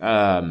 So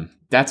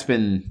that's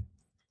been...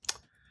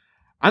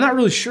 I'm not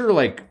really sure,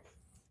 like...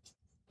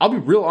 I'll be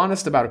real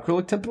honest about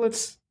acrylic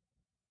templates.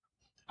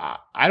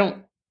 I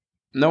don't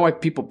know why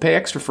people pay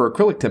extra for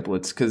acrylic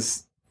templates,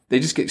 because they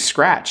just get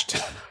scratched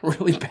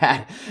really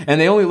bad. And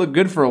they only look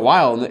good for a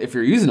while if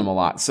you're using them a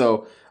lot.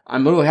 So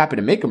I'm really happy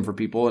to make them for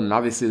people. And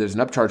obviously there's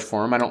an upcharge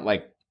for them.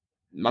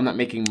 I'm not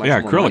making much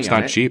more money acrylic's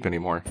not cheap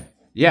anymore.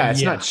 Yeah,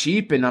 it's not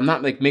cheap, and I'm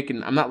not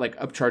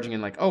upcharging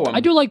and like, I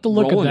do like the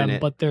look of them,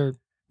 but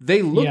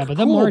they look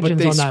cool, but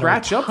they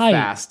scratch up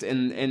fast,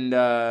 and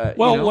a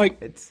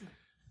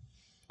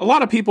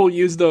lot of people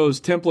use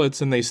those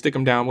templates and they stick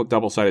them down with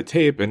double-sided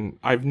tape, and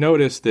I've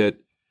noticed that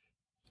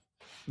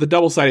the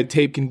double-sided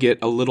tape can get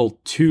a little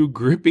too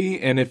grippy,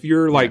 and if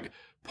you're like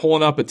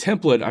pulling up a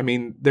template, I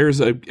mean, there's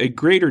a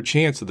greater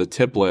chance of the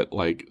template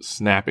like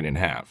snapping in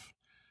half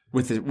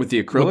with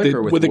the acrylic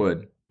or with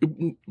wood.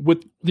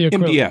 With the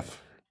acrylic. MDF.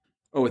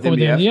 Oh, with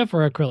MDF? The MDF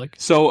or acrylic?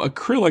 So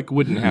acrylic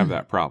wouldn't have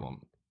that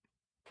problem.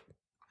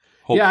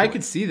 Hopefully. Yeah, I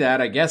could see that.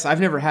 I guess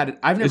I've never had it.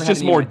 It's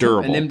just more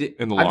durable in the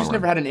long run. I've just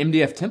never had an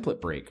MDF template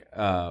break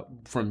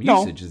from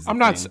usage. I'm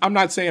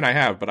not saying I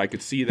have, but I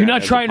could see that. You're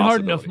not trying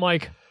hard enough,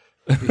 Mike.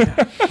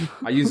 Yeah.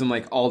 I use them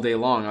like all day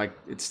long. Like,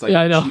 it's like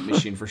a cheat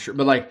machine for sure.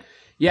 But like,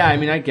 yeah, I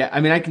mean, I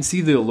can see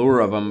the allure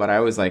of them, but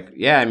I was like,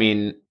 yeah, I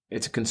mean,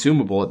 it's a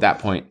consumable at that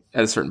point,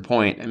 at a certain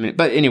point. I mean,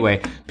 but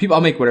anyway,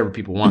 I'll make whatever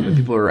people want, but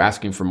people are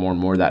asking for more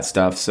and more of that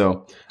stuff.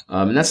 So,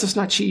 and that's just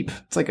not cheap.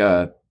 It's like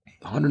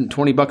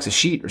 $120 a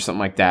sheet or something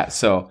like that.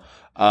 So,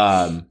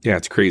 yeah,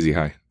 it's crazy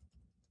high.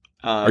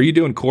 Are you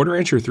doing 1/4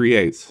 inch or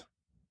 3/8?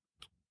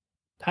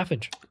 Half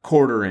inch.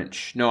 1/4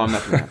 inch. No, I'm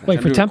not doing half inch.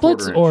 Wait, for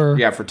templates or?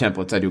 Yeah, for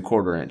templates, I do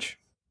 1/4 inch.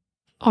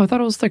 Oh, I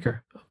thought it was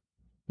thicker.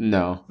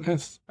 No.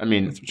 That's what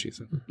she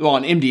said. Well,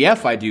 on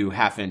MDF, I do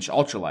 1/2 inch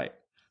ultralight.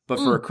 But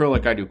for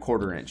acrylic, I do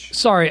 1/4 inch.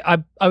 Sorry, I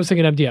was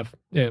thinking MDF.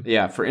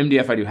 Yeah, for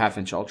MDF, I do 1/2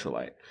 inch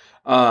ultralight.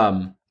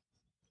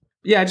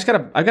 Yeah,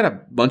 I got a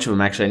bunch of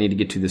them actually I need to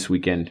get to this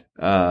weekend.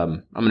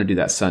 I'm going to do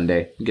that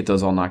Sunday and get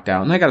those all knocked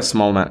out. And I got a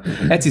small amount.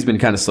 Etsy's been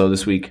kind of slow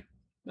this week.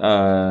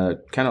 Kind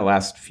of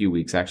last few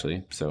weeks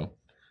actually. So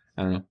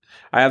I don't know.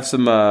 I have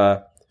some,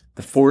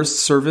 the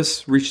Forest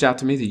Service reached out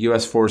to me. The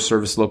U.S. Forest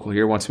Service local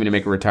here wants me to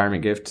make a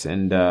retirement gift.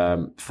 And,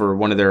 for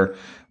one of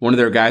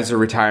their guys are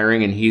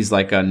retiring, and he's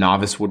like a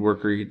novice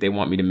woodworker. They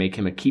want me to make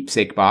him a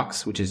keepsake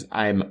box, which is,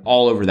 I'm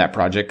all over that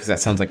project because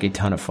that sounds like a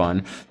ton of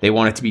fun. They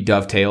want it to be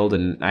dovetailed,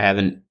 and I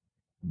haven't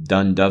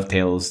done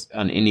dovetails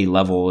on any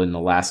level in the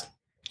last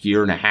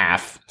year and a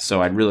half.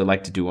 So I'd really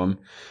like to do them.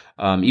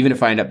 Even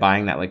if I end up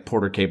buying that like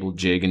Porter cable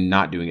jig and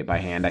not doing it by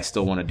hand, I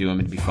still want to do them.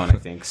 It'd be fun, I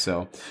think.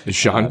 So is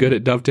Sean good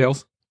at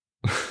dovetails?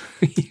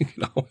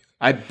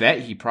 I bet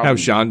he probably have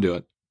Sean do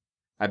it.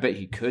 I bet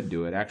he could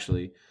do it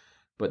actually,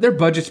 but their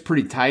budget's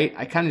pretty tight.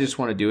 I kind of just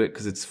want to do it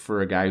because it's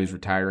for a guy who's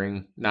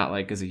retiring, not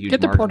like as a huge. Get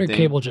the Porter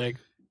cable jig.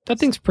 That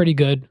thing's pretty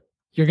good.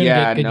 You're gonna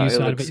get good use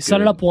out of it. You set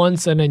it up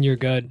once and then you're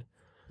good.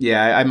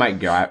 Yeah, I might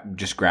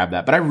just grab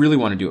that, but I really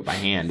want to do it by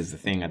hand. Is the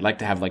thing. I'd like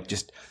to have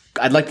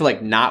I'd like to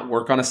like not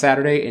work on a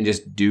Saturday and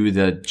just do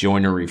the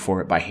joinery for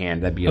it by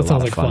hand. That'd be a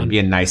lot of fun. It'd be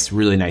a nice,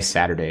 really nice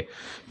Saturday.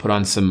 Put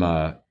on some.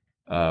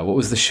 What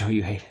was the show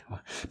you hate?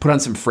 Put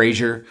on some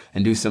Frasier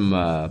and do some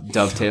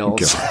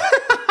dovetails.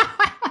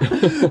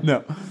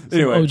 No.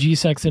 Anyway. OG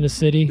Sex in the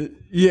City.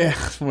 Yeah,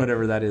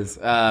 whatever that is.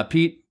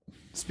 Pete,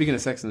 speaking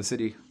of Sex in the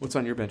City, what's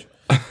on your bench?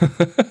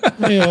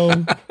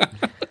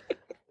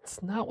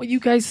 It's not what you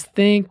guys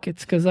think.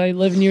 It's because I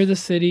live near the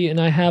city and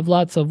I have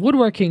lots of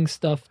woodworking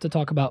stuff to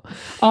talk about.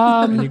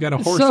 And you got a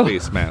horse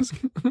face mask.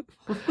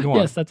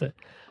 Yes, that's it.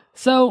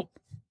 So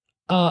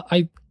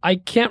I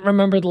can't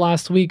remember the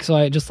last week, so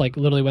I just like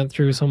literally went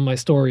through some of my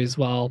stories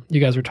while you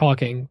guys were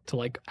talking to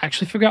like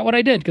actually figure out what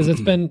I did, because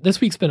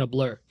this week's been a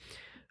blur.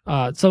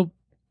 So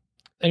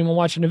anyone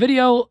watching the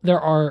video, there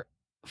are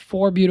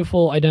 4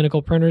 beautiful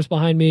identical printers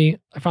behind me.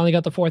 I finally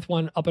got the 4th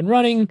one up and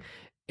running.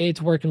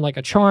 It's working like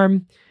a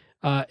charm.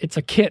 It's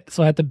a kit,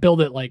 so I had to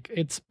build it like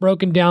it's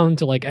broken down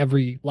to like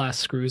every last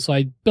screw. So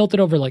I built it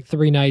over like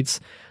 3 nights,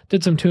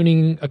 did some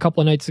tuning a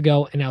couple of nights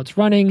ago, and now it's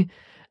running.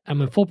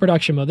 I'm in full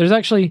production mode. There's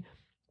actually,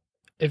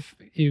 if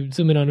you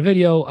zoom in on a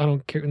video, I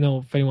don't know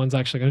if anyone's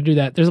actually going to do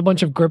that. There's a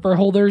bunch of gripper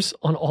holders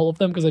on all of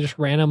them because I just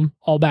ran them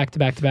all back to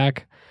back to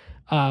back.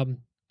 So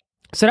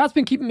that's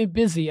been keeping me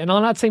busy. And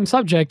on that same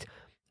subject,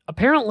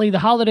 apparently the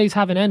holidays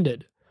haven't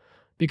ended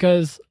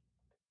because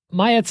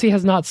my Etsy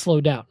has not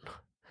slowed down.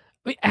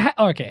 I mean,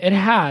 okay, it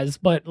has,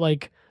 but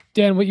like,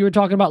 Dan, what you were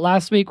talking about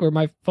last week where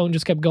my phone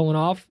just kept going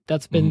off,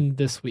 that's been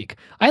this week.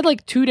 I had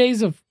like 2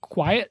 days of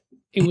quiet.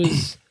 It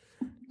was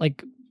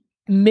like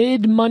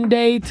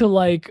mid-Monday to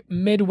like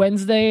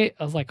mid-Wednesday.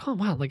 I was like, oh,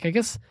 wow, like I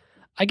guess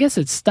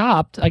it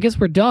stopped. I guess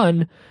we're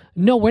done.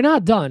 No, we're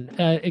not done.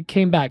 It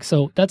came back.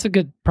 So that's a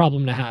good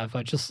problem to have.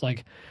 I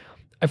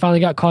finally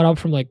got caught up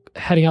from like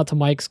heading out to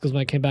Mike's because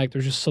when I came back,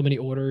 there's just so many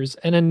orders.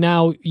 And then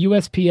now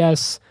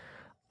USPS,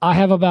 I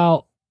have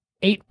about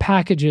 8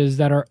 packages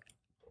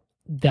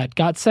that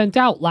got sent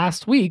out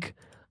last week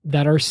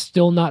that are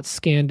still not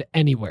scanned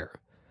anywhere.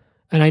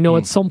 And I know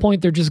at some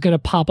point they're just going to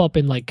pop up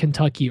in like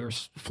Kentucky or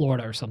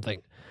Florida or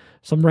something,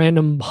 some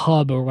random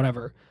hub or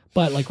whatever.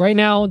 But like right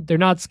now they're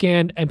not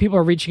scanned and people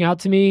are reaching out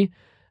to me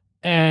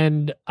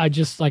and I'm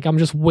just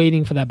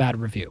waiting for that bad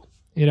review.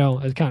 You know,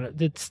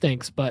 it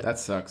stinks, but that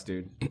sucks,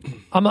 dude.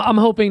 I'm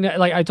hoping that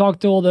like I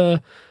talked to all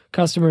the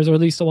customers or at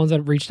least the ones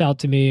that reached out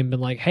to me and been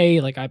like,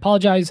 hey, like I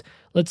apologize.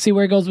 Let's see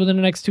where it goes within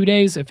the next 2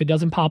 days. If it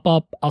doesn't pop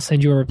up, I'll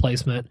send you a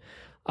replacement.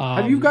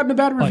 Have you gotten a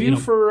bad review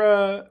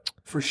for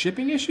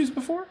shipping issues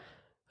before?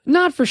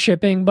 Not for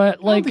shipping,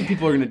 but like I don't think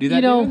people are going to do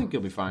that. I think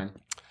you'll be fine.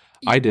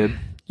 I did.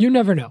 You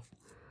never know.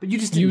 But you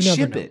just didn't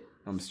ship it.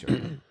 I'm just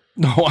joking.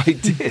 No, I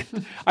did.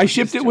 I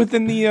shipped it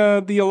within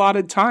the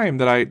allotted time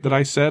that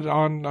I said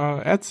on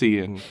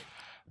Etsy, and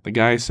the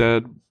guy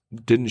said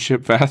didn't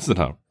ship fast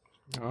enough.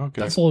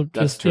 Okay,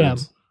 that's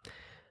terms.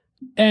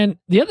 And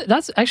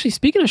that's actually,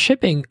 speaking of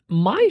shipping,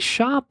 my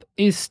shop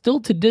is still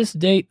to this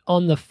date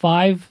on the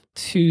 5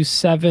 to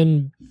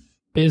 7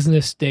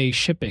 business day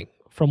shipping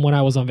from when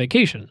I was on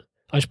vacation.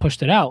 I just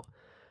pushed it out.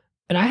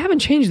 And I haven't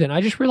changed it.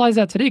 I just realized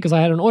that today because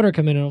I had an order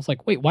come in and I was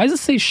like, wait, why does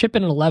it say ship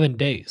in 11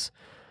 days?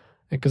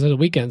 Because of the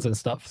weekends and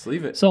stuff. Just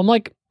leave it. So I'm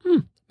like,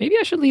 maybe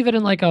I should leave it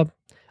in like I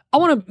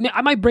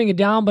might bring it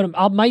down, but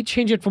I might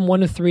change it from 1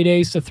 to 3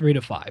 days to 3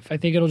 to 5. I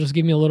think it'll just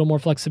give me a little more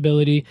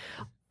flexibility.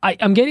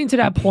 I'm getting to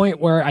that point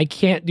where I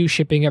can't do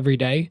shipping every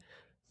day.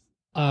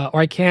 Or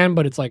I can,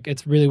 but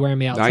it's really wearing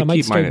me out. So I might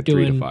keep mine at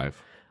 3 to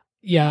 5.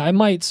 Yeah, I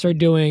might start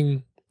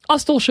doing, I'll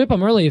still ship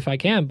them early if I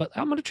can, but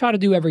I'm going to try to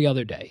do every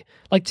other day.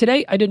 Like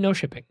today, I did no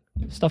shipping.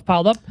 Stuff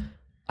piled up.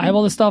 I have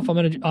all this stuff. I'm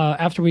going to,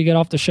 after we get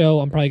off the show,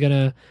 I'm probably going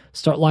to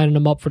start lining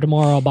them up for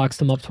tomorrow. I'll box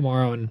them up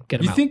tomorrow and get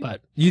them out.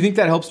 You think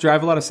that helps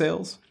drive a lot of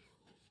sales?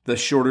 The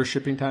shorter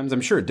shipping times?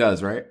 I'm sure it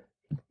does, right?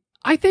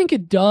 I think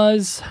it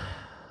does.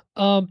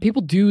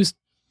 People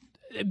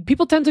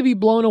tend to be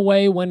blown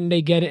away when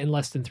they get it in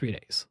less than 3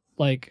 days.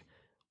 Like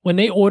when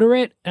they order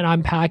it and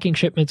I'm packing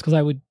shipments because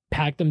I would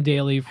pack them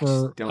daily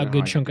for a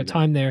good chunk of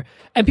time there.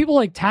 And people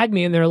like tag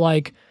me and they're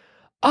like,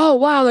 oh,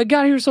 wow, they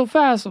got here so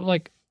fast. I'm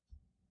like,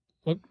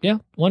 well, yeah,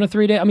 1 to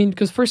 3 days. I mean,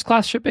 because first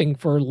class shipping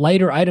for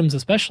lighter items,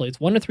 especially, it's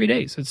 1 to 3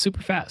 days. It's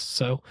super fast.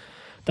 So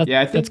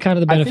that's kind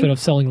of the benefit of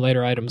selling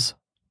lighter items.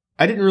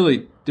 I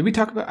didn't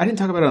talk about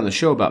it on the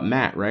show about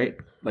Matt, right?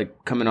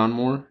 Like coming on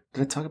more.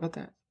 Did I talk about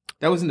that?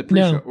 That was in the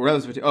pre-show. No. Or that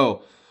was, I think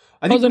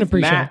it was in a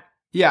pre-show. Matt,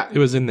 yeah. It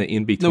was in the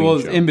in-between show. No, it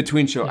was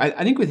in-between show.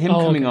 I think with him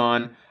coming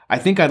on, I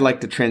think I'd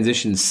like to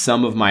transition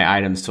some of my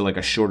items to like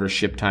a shorter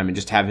ship time and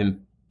just have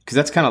him, because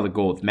that's kind of the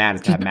goal with Matt,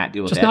 is to have Matt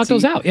deal with just Etsy. Knock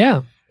those out,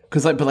 yeah.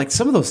 But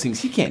some of those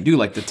things he can't do,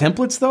 like the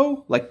templates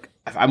though. Like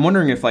I'm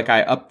wondering if like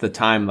I up the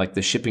time, like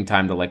the shipping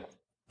time to like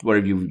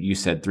whatever you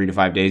said, 3 to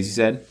 5 days. You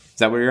said, is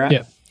that where you're at?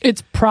 Yeah,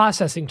 it's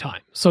processing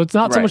time. So it's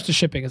not so much the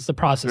shipping; it's the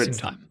processing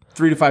time.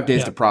 3 to 5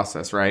 days to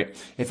process, right?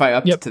 If I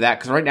upped to that,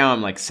 because right now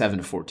I'm like 7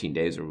 to 14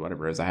 days or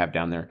whatever as I have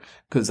down there,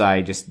 because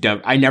I just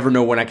don't. I never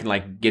know when I can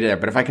like get it there.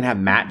 But if I can have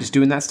Matt just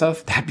doing that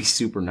stuff, that'd be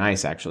super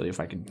nice actually. If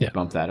I could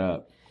bump that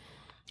up,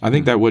 I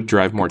think that would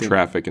drive more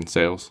traffic and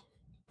sales.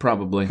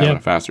 Probably having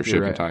a faster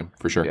shipping time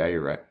for sure. Yeah,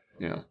 you're right.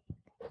 Yeah.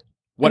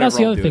 And that's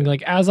the other thing.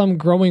 Like as I'm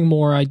growing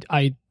more,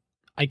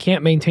 I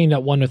can't maintain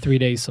that 1 to 3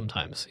 days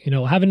sometimes. You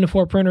know, having the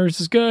 4 printers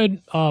is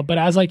good, but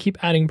as I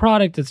keep adding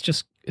product,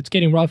 it's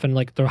getting rough. And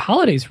like the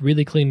holidays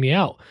really clean me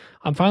out.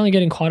 I'm finally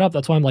getting caught up.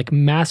 That's why I'm like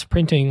mass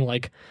printing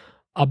like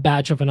a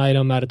batch of an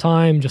item at a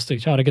time just to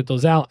try to get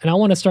those out. And I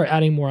want to start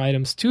adding more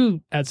items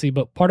to Etsy,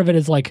 but part of it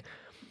is like,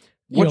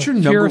 what's your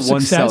number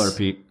one seller,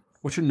 Pete?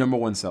 What's your number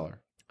one seller?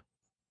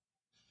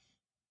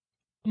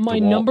 My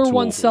number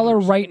one seller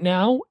right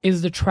now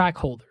is the track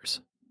holders.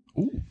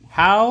 Ooh.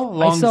 How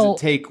long does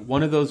it take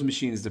one of those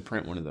machines to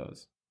print one of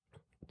those?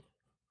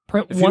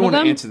 Print if you don't want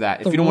to answer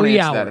that,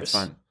 it's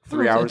fine.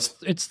 3 hours.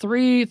 It's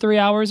 3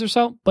 hours or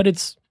so, but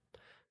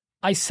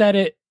I set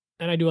it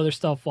and I do other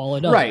stuff while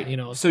it does. Right. You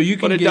know, so you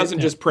can. But it doesn't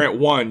just print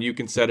one. You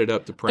can set it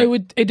up to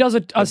print. It does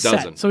a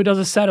set. So it does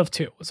a set of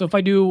 2. So if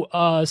I do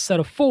a set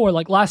of 4,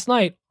 like last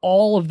night,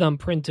 all of them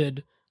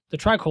printed the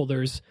track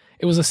holders.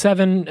 It was a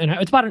 7, and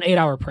it's about an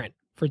 8-hour print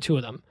for 2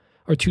 of them,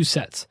 or 2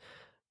 sets.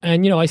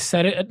 And, I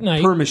set it at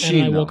night. Per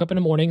machine, and I woke up in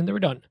the morning and they were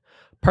done.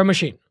 Per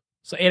machine.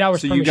 So 8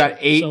 hours per machine. So you got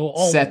 8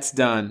 sets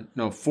done.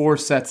 No, 4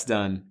 sets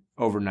done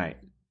overnight.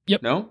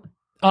 Yep. No?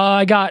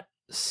 I got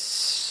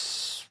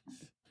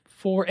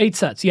 4, 8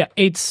 sets. Yeah,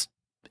 eight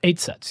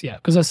sets. Yeah,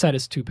 because a set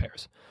is 2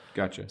 pairs.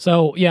 Gotcha.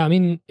 So yeah, I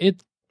mean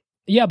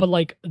yeah, but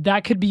like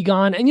that could be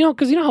gone. And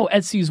because you know how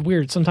Etsy is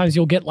weird. Sometimes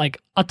you'll get like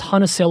a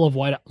ton of sale of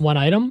one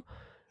item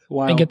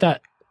and get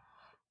that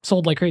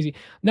sold like crazy.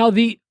 Now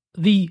the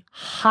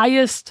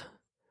highest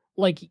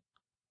like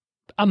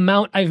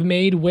amount I've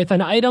made with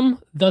an item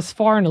thus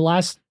far in the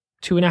last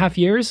 2.5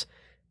 years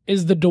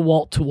is the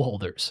DeWalt tool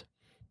holders.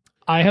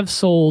 I have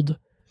sold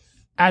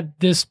at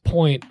this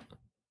point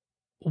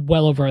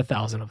well over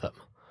 1,000 of them.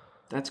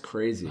 That's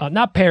crazy.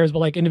 Not pairs, but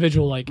like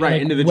individual,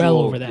 individual. Well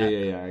over that.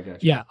 Yeah, I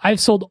got you. Yeah, I've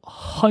sold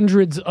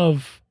hundreds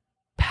of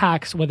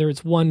packs, whether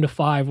it's 1 to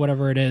 5,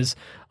 whatever it is,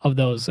 of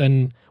those,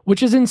 and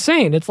which is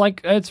insane.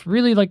 It's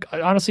really like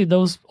honestly,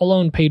 those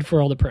alone paid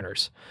for all the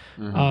printers.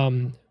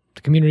 Mm-hmm.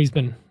 The community's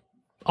been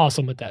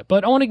awesome with that,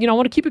 but I want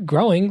to keep it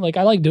growing. Like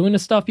I like doing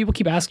this stuff. People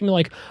keep asking me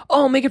like,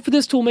 "Oh, make it for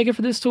this tool, make it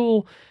for this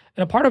tool."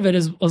 And a part of it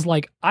was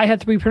like I had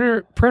 3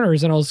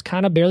 printers and I was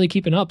kind of barely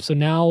keeping up. So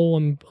now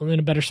I'm in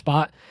a better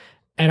spot.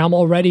 And I'm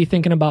already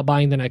thinking about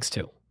buying the next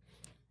 2.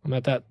 I'm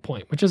at that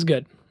point, which is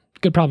good.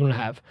 Good problem to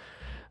have.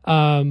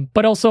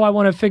 But also I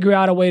want to figure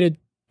out a way to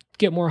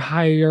get more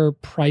higher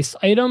price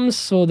items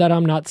so that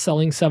I'm not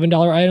selling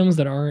 $7 items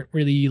that aren't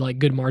really like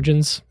good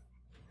margins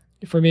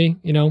for me,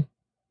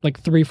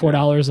 like $3,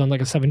 $4 on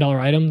like a $7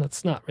 item.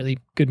 That's not really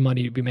good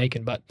money to be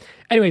making. But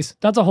anyways,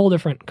 that's a whole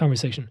different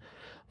conversation.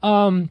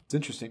 It's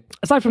interesting.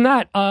 Aside from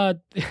that,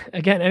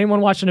 again,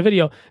 anyone watching a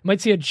video might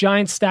see a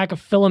giant stack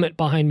of filament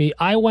behind me.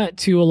 I went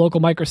to a local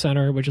Micro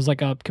Center, which is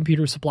like a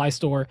computer supply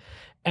store,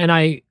 and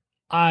I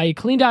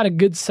cleaned out a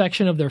good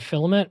section of their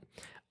filament.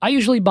 I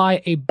usually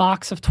buy a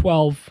box of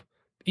 12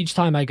 each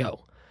time I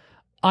go.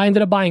 I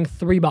ended up buying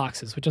 3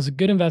 boxes, which is a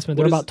good investment.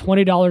 They're about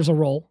 $20 a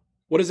roll.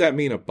 What does that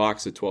mean, a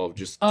box of 12?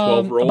 Just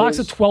 12 rolls? A box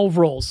of 12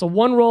 rolls. So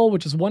 1 roll,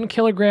 which is 1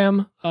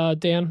 kilogram,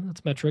 Dan,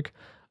 that's metric,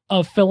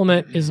 of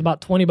filament is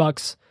about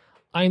 $20.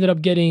 I ended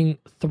up getting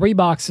 3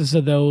 boxes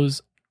of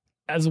those,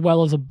 as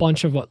well as a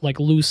bunch of like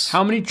loose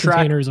How many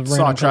containers of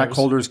random track colors.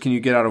 holders can you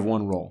get out of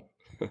 1 roll?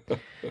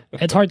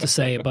 It's hard to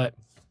say, but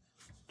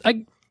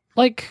I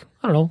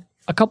don't know,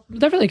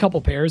 definitely a couple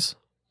pairs.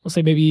 Let's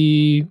say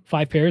maybe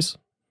 5 pairs,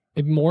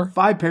 maybe more.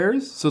 5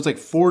 pairs? So it's like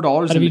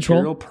 $4 in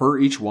material per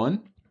each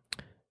one?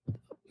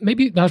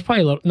 Maybe that's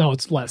probably a little. No,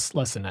 it's less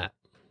than that.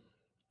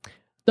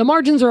 The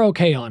margins are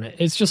okay on it.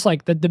 It's just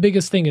like the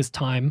biggest thing is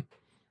time.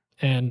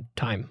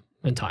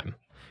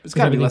 It's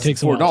got to be less than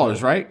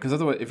 $4, right? Because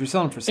otherwise, if you're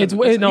selling for $7, it's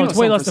way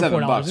less than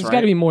 $4. It's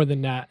got to be more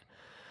than that.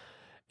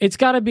 It's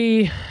got to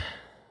be.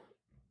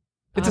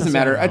 It doesn't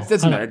matter. It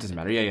doesn't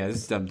matter. Yeah.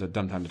 This is a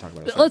dumb time to talk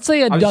about it. Let's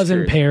say a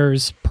dozen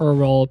pairs per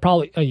roll.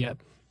 Probably.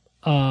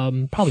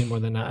 Probably more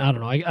than that. I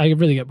don't know. I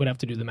really would have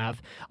to do the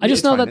math. I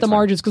just know that the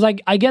margins, because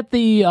I get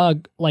the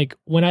like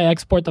when I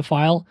export the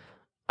file,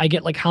 I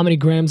get like how many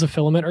grams of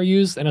filament are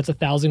used, and it's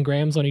 1,000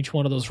 grams on each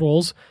one of those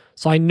rolls.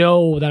 So I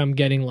know that I'm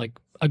getting like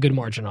a good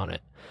margin on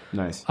it.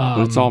 Nice.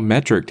 But it's all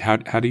metric. How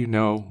do you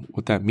know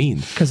what that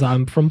means? Because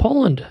I'm from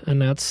Poland,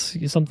 and that's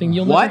something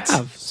you'll never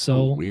have.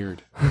 So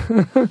weird.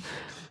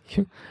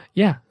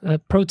 Yeah.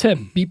 Pro tip: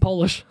 be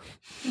Polish.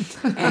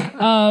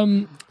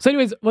 So,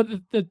 anyways, what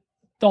the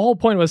whole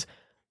point was,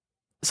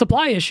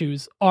 supply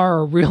issues are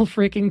a real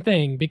freaking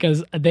thing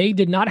because they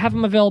did not have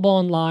them available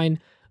online.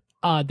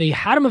 They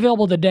had them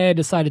available the day I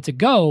decided to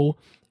go,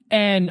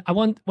 and I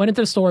went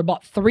into the store,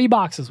 bought 3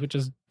 boxes, which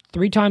is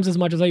 3 times as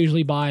much as I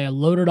usually buy. I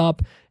loaded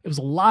up. It was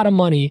a lot of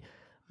money.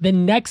 The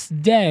next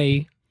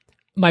day,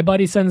 my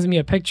buddy sends me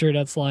a picture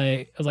that's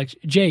like, I was like,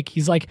 Jake,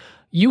 he's like,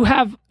 you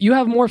have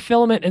more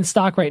filament in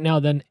stock right now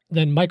than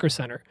Micro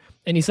Center.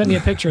 And he sent me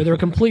a picture. They're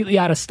completely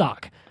out of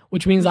stock,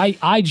 which means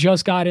I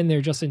just got in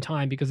there just in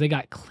time because they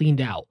got cleaned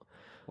out.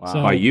 Wow.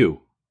 So, by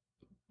you?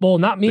 Well,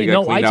 not me.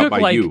 No,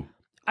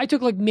 I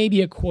took like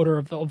maybe a quarter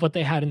of what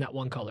they had in that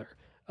one color.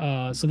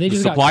 So they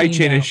just supply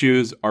chain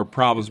issues are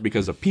problems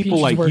because of people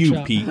like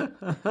you, Pete.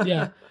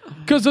 Yeah,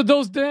 because of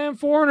those damn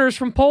foreigners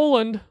from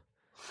Poland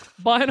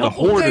buying up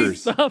all that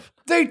stuff.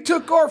 They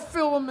took our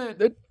filament.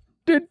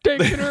 They're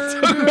taking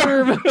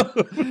our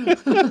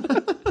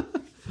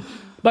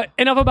But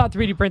enough about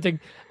 3D printing.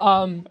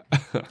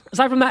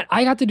 Aside from that,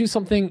 I got to do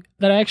something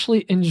that I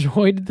actually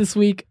enjoyed this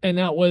week, and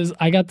that was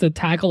I got to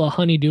tackle a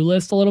honey-do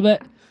list a little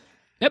bit.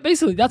 Yeah,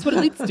 basically, that's what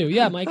it leads to.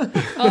 Yeah, Mike.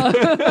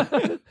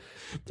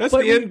 That's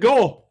the end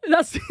goal.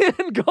 That's the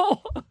end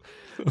goal.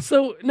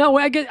 So no,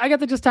 I got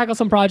to just tackle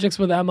some projects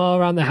with Emma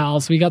around the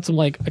house. We got some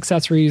like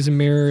accessories and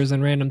mirrors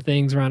and random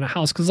things around the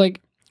house because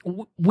like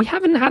we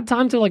haven't had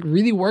time to like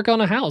really work on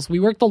a house. We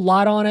worked a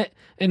lot on it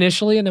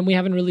initially, and then we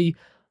haven't really.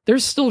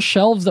 There's still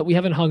shelves that we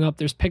haven't hung up.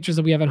 There's pictures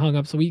that we haven't hung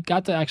up. So we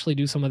got to actually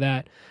do some of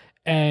that,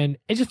 and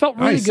it just felt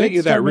really good. I sent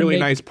you that really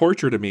nice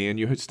portrait of me, and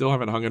you still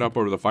haven't hung it up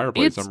over the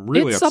fireplace. I'm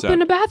really upset. It's up in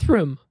the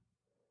bathroom.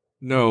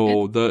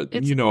 No,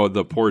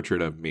 the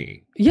portrait of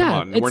me.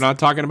 Yeah. Come on. We're not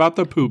talking about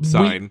the poop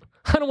sign.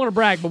 I don't want to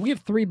brag, but we have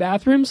 3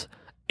 bathrooms.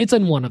 It's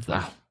in one of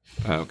them.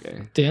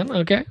 Okay. Dan,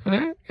 okay.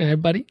 All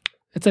right, buddy.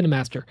 It's in a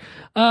master.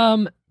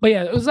 But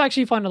yeah, it was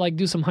actually fun to like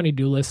do some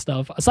honey-do list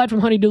stuff. Aside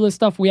from honey-do list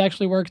stuff, we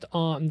actually worked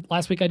on,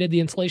 last week I did the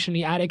installation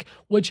in the attic,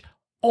 which,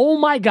 oh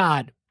my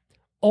God,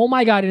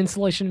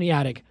 installation in the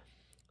attic.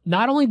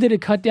 Not only did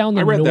it cut down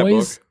the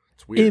noise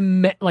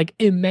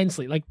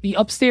immensely, like the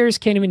upstairs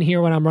can't even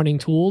hear when I'm running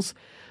tools,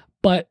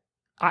 but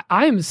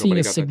I am seeing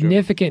a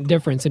significant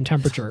difference in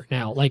temperature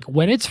now. Like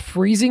when it's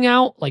freezing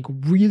out, like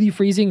really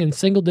freezing in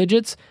single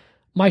digits,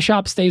 my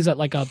shop stays at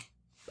like a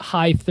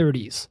high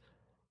 30s,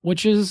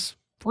 which is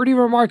pretty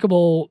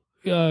remarkable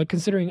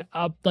considering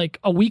like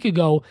a week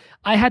ago,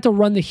 I had to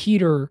run the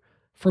heater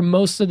for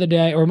most of the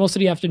day or most of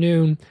the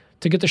afternoon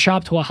to get the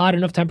shop to a hot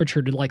enough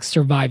temperature to like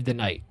survive the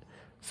night.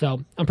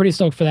 So I'm pretty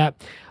stoked for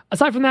that.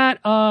 Aside from that,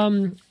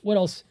 what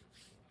else?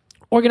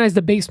 Organized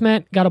the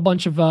basement, got a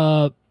bunch of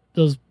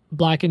those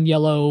black and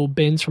yellow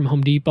bins from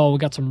Home Depot. We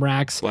got some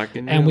racks,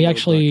 and we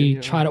actually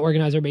try to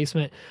organize our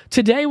basement.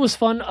 Today was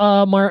fun.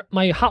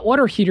 My hot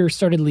water heater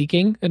started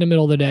leaking in the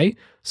middle of the day,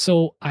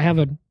 so I have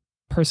a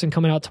person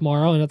coming out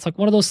tomorrow, and it's like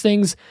one of those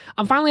things.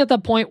 I'm finally at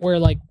that point where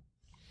like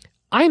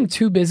I am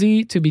too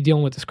busy to be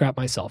dealing with this crap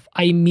myself.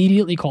 I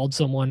immediately called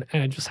someone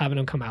and I'm just having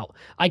them come out.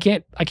 I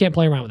can't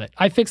play around with it.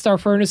 I fixed our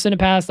furnace in the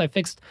past. I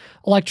fixed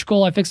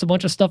electrical. I fixed a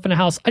bunch of stuff in the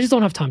house. I just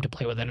don't have time to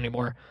play with it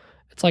anymore.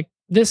 It's like,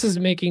 this is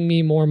making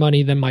me more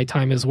money than my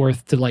time is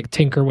worth to like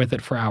tinker with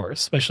it for hours,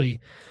 especially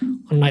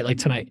on a night like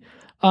tonight.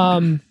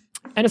 And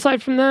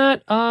aside from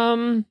that,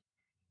 I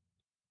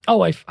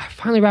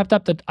finally wrapped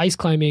up the ice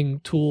climbing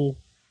tool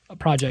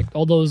project.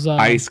 All those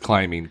ice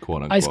climbing,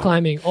 quote unquote. Ice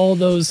climbing, all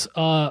those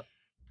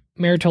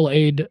marital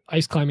aid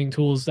ice climbing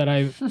tools that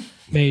I've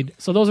made.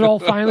 So those are all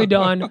finally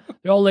done.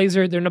 They're all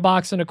lasered. They're in a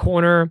box in a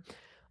corner.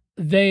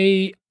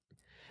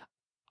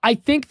 I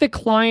think the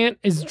client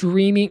is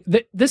dreaming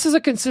that this is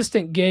a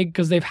consistent gig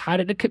because they've had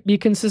it to be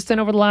consistent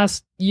over the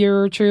last year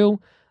or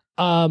two.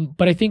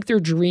 But I think they're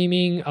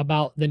dreaming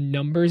about the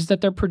numbers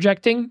that they're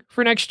projecting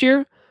for next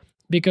year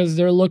because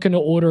they're looking to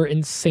order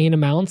insane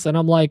amounts. And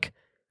I'm like,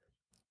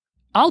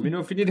 let me know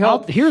if you need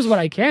help. Here's what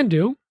I can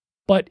do,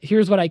 but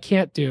here's what I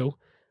can't do.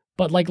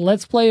 But like,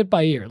 let's play it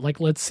by ear.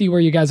 Like, let's see where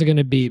you guys are going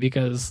to be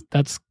because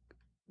that's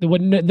the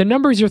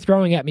numbers you're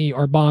throwing at me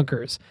are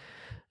bonkers,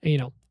 you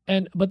know.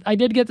 But I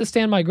did get to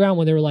stand my ground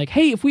when they were like,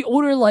 hey, if we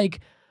order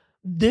like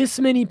this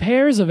many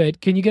pairs of it,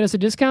 can you get us a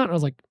discount? And I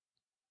was like,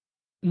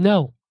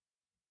 no,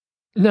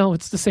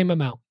 it's the same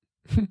amount.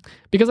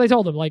 Because I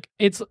told them like,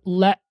 now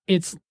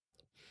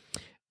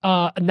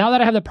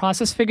that I have the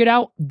process figured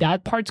out,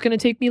 that part's going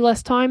to take me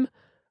less time,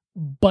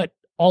 but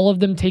all of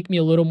them take me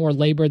a little more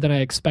labor than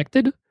I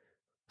expected.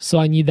 So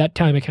I need that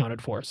time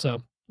accounted for.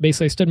 So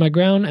basically I stood my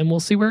ground and we'll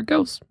see where it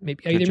goes.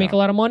 Maybe I either make a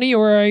lot of money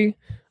or I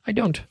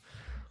don't.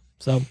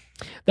 So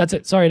that's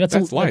it. Sorry,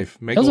 that's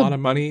life. Make a lot of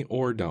money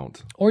or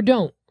don't.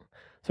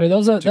 Sorry,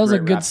 that was a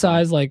good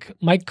size like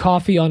Mike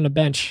Coffee on the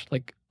bench,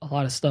 like a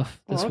lot of stuff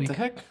this week. What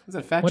the heck? Is that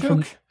a fat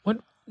joke?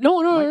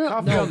 No.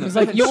 It's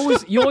like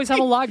you always have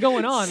a lot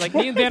going on. Like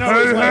me and Dan are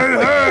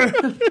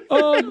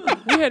always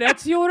we had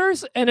Etsy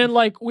orders, and then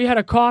like we had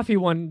a coffee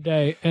one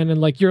day, and then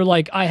like you're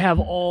like, I have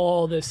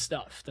all this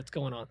stuff that's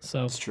going on.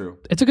 So it's true.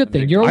 It's a good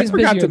thing. You're always I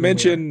forgot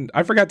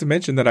to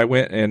mention that I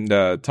went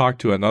and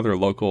talked to another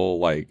local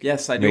like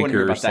yes, I do want to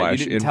hear about that.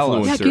 You didn't tell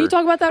us. Yeah, can you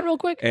talk about that real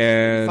quick?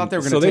 And I thought they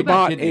were so they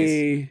bought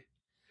they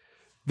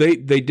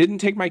didn't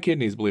take my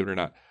kidneys, believe it or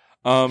not.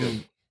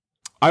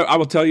 I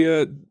will tell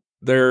you.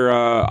 Their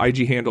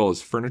IG handle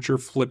is Furniture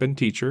Flippin'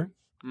 Teacher.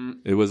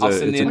 It was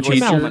a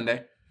teacher.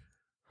 Monday.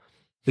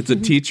 It's a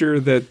teacher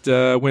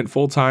that went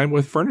full time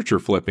with furniture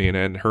flipping,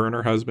 and her and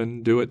her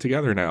husband do it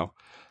together now.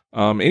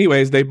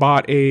 Anyways, they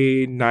bought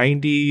a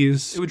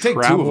 '90s. It would take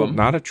two of them,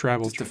 not a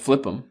travel, just to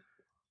flip them.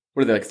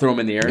 What do they like? Throw them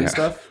in the air and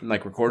stuff, and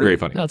like record it. Very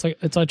funny. No,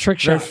 it's a trick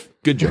shot.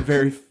 Good job.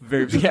 Very,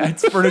 very. Yeah,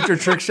 it's furniture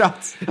trick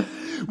shots.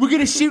 We're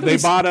gonna shoot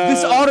this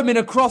ottoman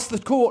across the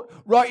court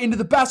right into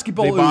the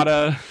basketball. They bought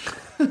a.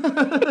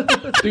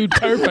 Dude,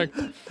 perfect.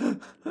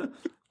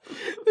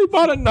 They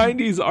bought a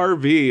 '90s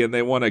RV and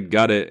they want to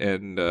gut it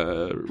and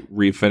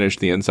refinish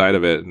the inside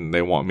of it, and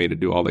they want me to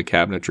do all the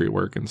cabinetry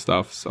work and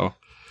stuff. So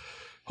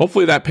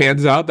hopefully that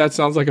pans out. That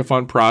sounds like a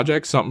fun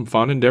project, something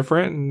fun and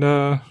different, and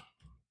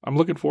I'm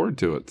looking forward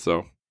to it.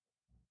 So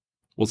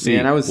we'll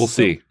see. We'll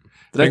see.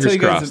 Fingers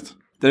crossed.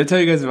 Did I tell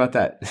you guys about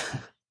that?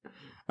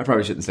 I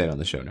probably shouldn't say it on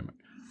the show, never mind.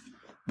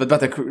 But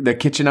about the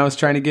kitchen I was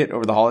trying to get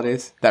over the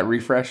holidays, that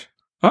refresh.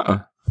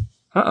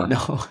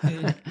 No,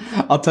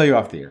 I'll tell you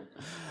off the air.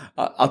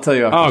 I'll tell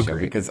you off the show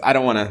because I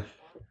don't want to.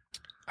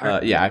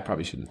 I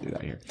probably shouldn't do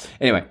that here.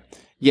 Anyway,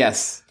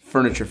 yes,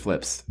 furniture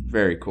flips,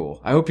 very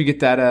cool. I hope you get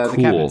that the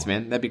cabinets,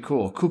 man. That'd be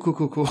cool.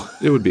 Cool.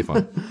 It would be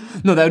fun.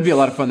 No, that would be a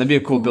lot of fun. That'd be a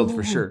cool build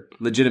for sure.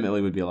 Legitimately,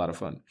 would be a lot of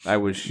fun. I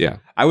wish I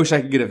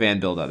could get a van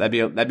build out.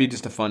 That'd be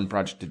just a fun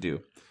project to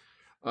do.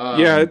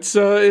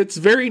 It's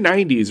very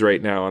 90s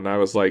right now, and I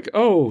was like,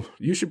 oh,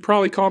 you should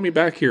probably call me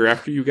back here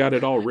after you got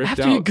it all ripped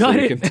after out. You got so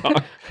it. We can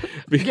talk.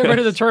 Get rid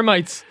of the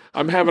termites.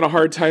 I'm having a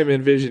hard time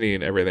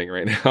envisioning everything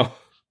right now.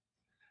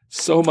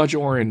 So much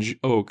orange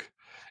oak.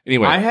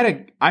 Anyway, I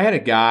had a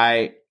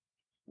guy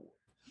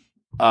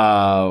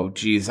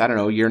geez, I don't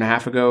know, a year and a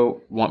half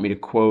ago, want me to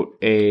quote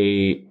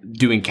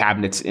doing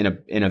cabinets in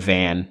a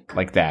van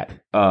like that.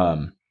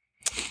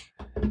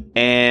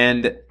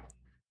 And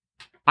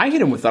I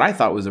hit him with what I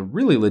thought was a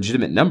really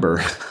legitimate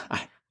number.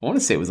 I want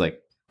to say it was like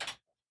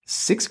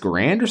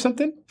 $6,000 or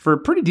something for a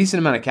pretty decent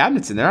amount of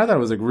cabinets in there. I thought it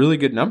was like a really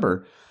good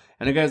number.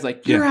 And the guy's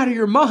like, "You're out of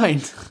your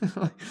mind."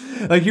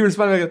 Like he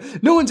responded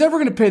like, "No one's ever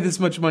going to pay this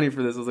much money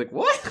for this." I was like,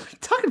 "What are you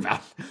talking about?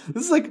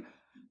 This is like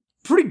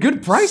pretty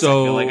good price."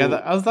 So, I feel like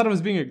I thought it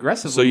was being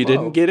aggressive. So you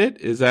didn't get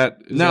it? You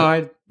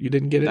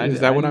didn't get it?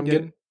 Is that what I'm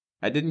getting?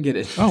 I didn't get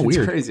it. Oh, it's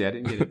weird. Crazy. I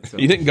didn't get it. So.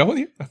 You didn't go with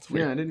you? That's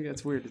weird. Yeah, I didn't.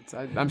 That's weird.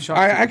 I'm shocked.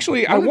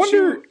 I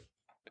wonder,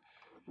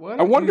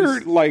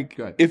 like,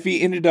 if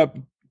he ended up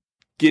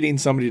getting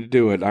somebody to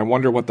do it. I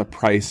wonder what the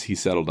price he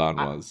settled on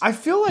was. I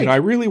feel like I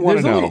really want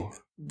to know.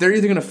 They're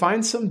either going to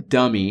find some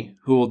dummy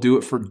who will do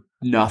it for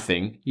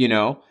nothing,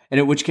 and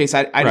in which case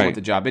I don't want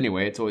the job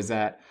anyway. It's always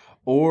that.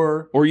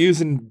 Or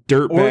using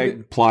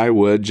dirtbag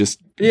plywood, just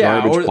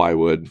garbage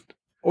plywood.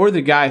 Or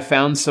the guy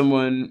found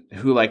someone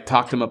who like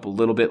talked him up a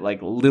little bit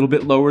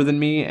lower than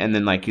me, and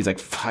then like he's like,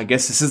 I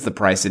guess this is the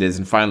price it is,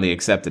 and finally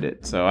accepted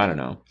it. So I don't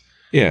know.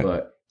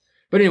 Yeah.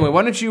 But anyway,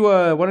 why don't you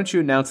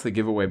announce the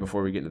giveaway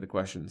before we get into the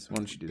questions? Why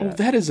don't you do that? Oh,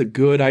 that is a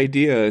good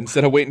idea.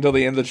 Instead of waiting until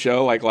the end of the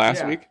show like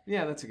last week.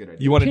 Yeah, that's a good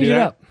idea. You want to do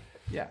that?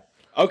 Yeah.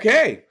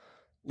 Okay,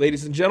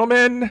 ladies and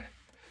gentlemen.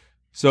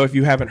 So if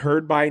you haven't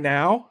heard by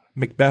now,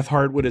 Macbeth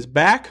Hardwood is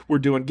back. We're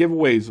doing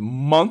giveaways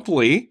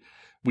monthly.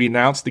 We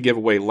announced the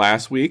giveaway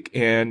last week,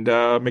 and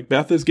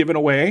Macbeth is giving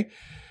away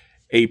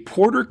a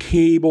Porter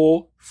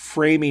Cable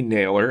framing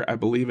nailer. I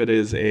believe it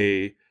is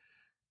a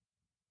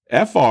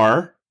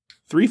FR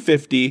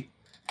 350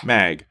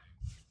 mag.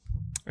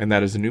 And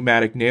that is a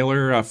pneumatic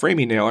nailer,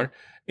 framing nailer.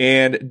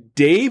 And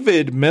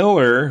David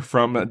Miller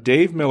from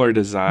Dave Miller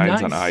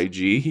Designs on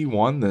IG, he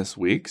won this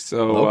week.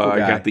 So I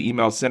got the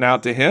email sent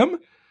out to him.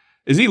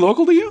 Is he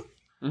local to you?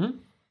 Mm-hmm.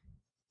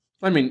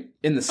 I mean,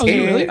 in the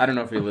state. Really? I don't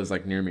know if he lives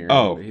like near me or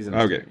not, but he's in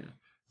the state.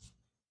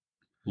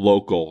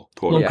 Local,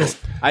 quote unquote.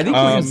 I think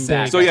he's in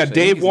Sac, so yeah,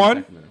 Dave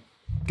won.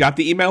 Got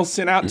the email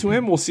sent out to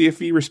him. We'll see if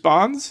he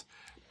responds.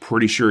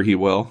 Pretty sure he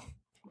will.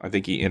 I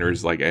think he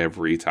enters like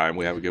every time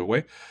we have a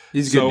giveaway.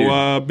 He's a good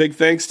dude. Big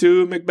thanks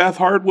to Macbeth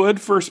Hardwood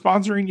for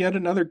sponsoring yet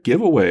another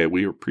giveaway.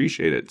 We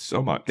appreciate it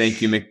so much.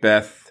 Thank you,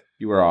 Macbeth.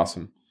 You are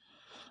awesome.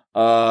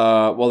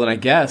 Well, then I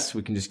guess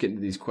we can just get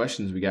into these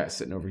questions we got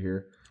sitting over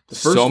here.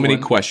 So many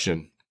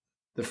questions.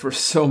 The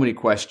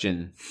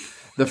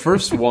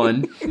first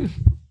one,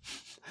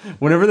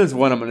 whenever there's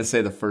one, I'm going to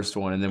say the first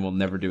one, and then we'll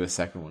never do a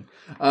second one.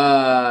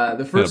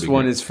 The first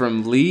one is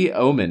from Lee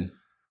Oman.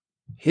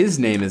 His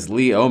name is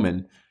Lee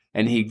Oman,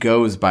 and he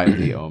goes by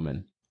Lee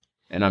Oman.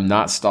 And I'm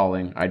not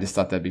stalling. I just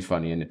thought that'd be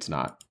funny, and it's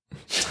not.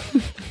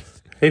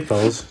 Hey,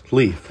 fellas.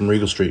 Lee from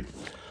Regal Street.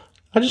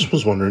 I just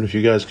was wondering if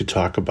you guys could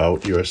talk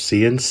about your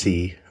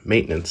CNC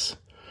maintenance.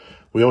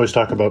 We always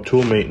talk about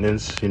tool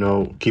maintenance,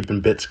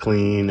 keeping bits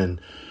clean and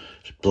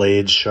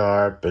blades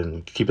sharp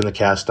and keeping the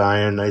cast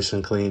iron nice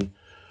and clean.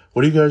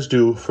 What do you guys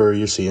do for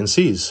your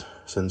CNCs?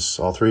 Since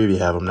all three of you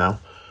have them now,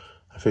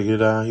 I figured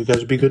you guys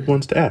would be good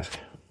ones to ask.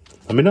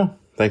 Let me know.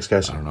 Thanks,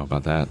 guys. I don't know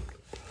about that.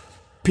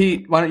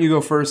 Pete, why don't you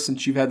go first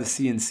since you've had the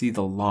CNC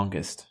the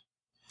longest?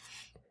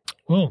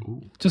 Well,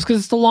 just because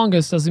it's the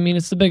longest doesn't mean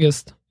it's the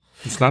biggest.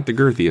 It's not the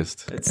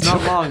girthiest. It's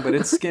not long, but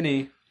it's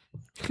skinny.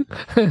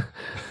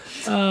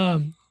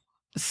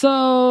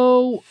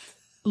 So,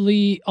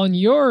 Lee, on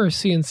your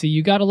CNC,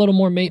 you got a little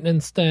more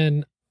maintenance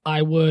than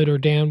I would or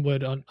Dan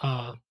would on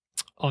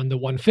the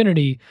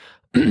Onefinity.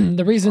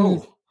 The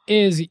reason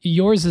is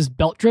yours is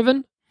belt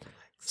driven.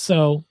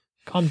 So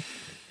calm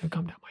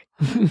down,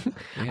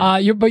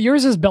 Mike. But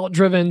yours is belt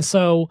driven,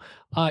 so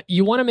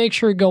you want to make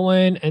sure to go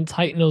in and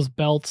tighten those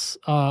belts,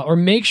 or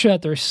make sure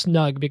that they're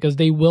snug because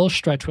they will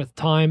stretch with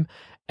time.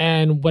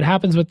 And what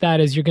happens with that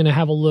is you're going to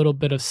have a little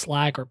bit of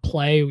slack or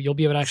play. You'll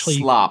be able to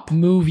actually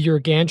move your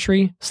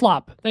gantry.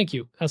 Slop. Thank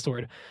you. That's the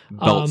word.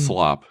 Belt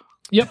slop.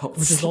 Yep.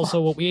 Which is also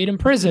what we ate in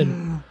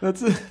prison.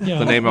 That's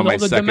the name of my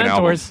second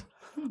album.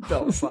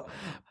 Belt slop.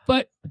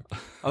 But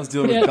I was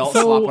dealing with belt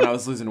slop when I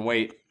was losing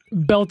weight.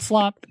 Belt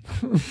slop.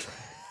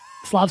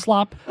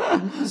 Slop.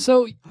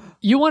 So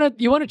you want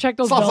to check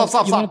those belts.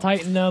 You want to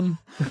tighten them.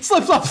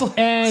 Slip.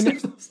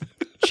 And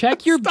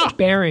check your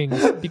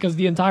bearings because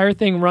the entire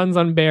thing runs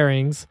on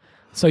bearings.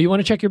 So you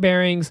want to check your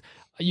bearings.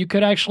 You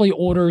could actually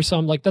order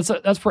some, like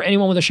that's for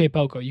anyone with a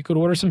Shapeoko. You could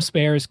order some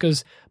spares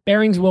because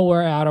bearings will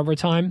wear out over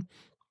time.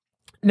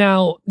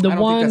 Now, the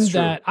one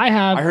that I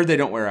have, I heard they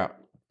don't wear out.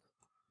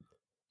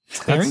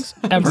 Bearings?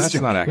 Ever? That's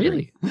not accurate.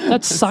 Really?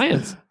 That's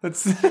science.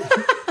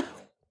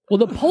 Well,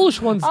 the Polish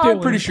ones do.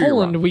 I'm pretty sure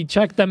Poland, we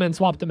checked them and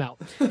swapped them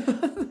out.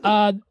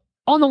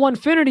 On the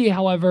Onefinity,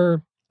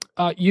 however,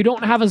 you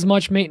don't have as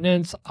much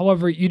maintenance.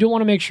 However, you do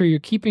want to make sure you're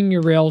keeping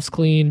your rails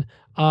clean.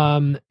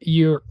 One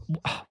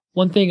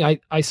thing,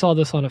 I saw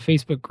this on a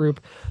Facebook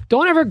group.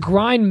 Don't ever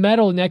grind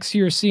metal next to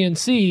your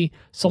CNC.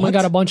 Someone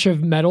got a bunch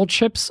of metal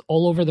chips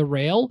all over the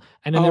rail,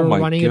 and then they were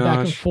running it back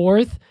and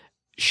forth.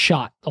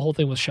 Shot. The whole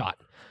thing was shot.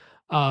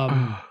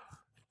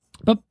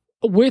 But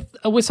with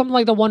something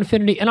like the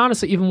Onefinity, and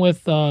honestly, even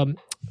with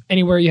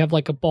anywhere you have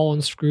like a ball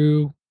and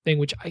screw thing,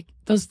 which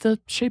does the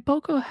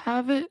Shapeoko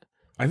have it?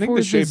 I think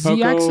the Shapeoko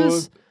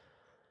Z-axis.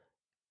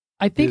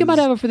 I think it might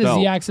have it for the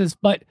Z-axis,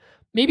 but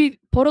maybe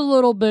put a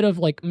little bit of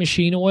like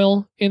machine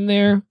oil in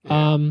there.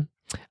 Yeah.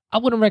 I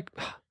wouldn't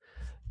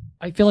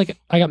I feel like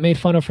I got made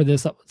fun of for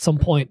this at some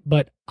point,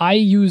 but I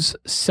use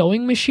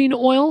sewing machine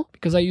oil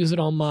because I use it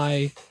on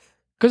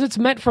because it's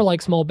meant for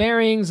like small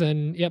bearings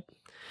and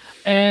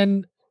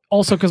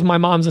also because my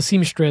mom's a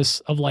seamstress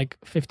of like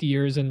 50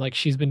 years and like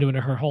she's been doing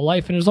it her whole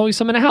life and there's always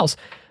some in the house.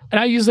 And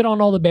I use it on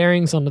all the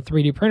bearings on the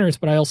 3D printers,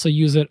 but I also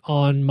use it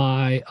on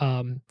my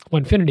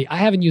Onefinity. I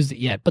haven't used it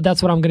yet, but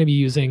that's what I'm going to be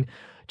using.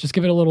 Just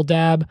give it a little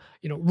dab,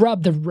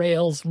 rub the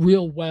rails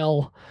real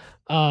well.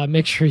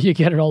 Make sure you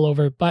get it all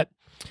over. But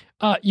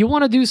you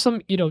want to do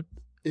some, if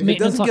it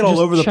doesn't get all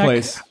over the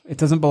place, it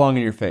doesn't belong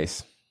in your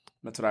face.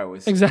 That's what I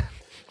always say. Exactly.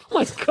 Oh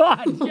my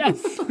God.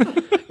 Yes.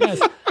 Yes.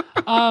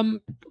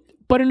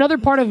 But another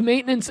part of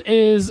maintenance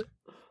is,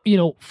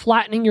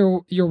 flattening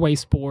your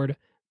wasteboard.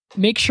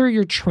 Make sure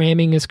your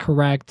tramming is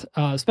correct,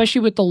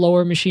 especially with the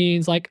lower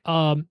machines. Like,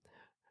 come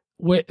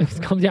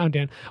down,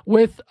 Dan.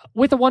 With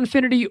a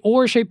Onefinity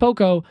or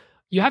Shapeoko,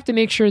 you have to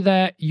make sure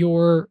that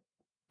your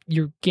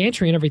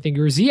gantry and everything,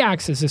 your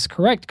Z-axis is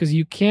correct because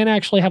you can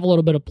actually have a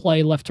little bit of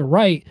play left to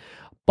right,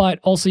 but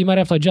also you might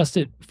have to adjust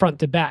it front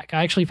to back.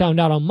 I actually found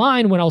out on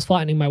mine when I was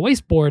flattening my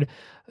wasteboard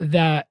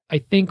that I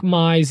think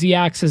my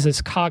Z-axis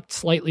is cocked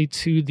slightly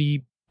to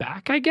the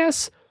back, I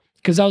guess,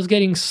 because I was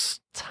getting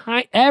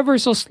ever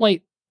so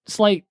slight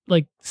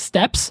like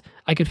steps.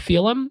 I could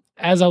feel them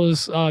as I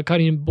was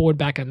cutting board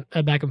back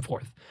and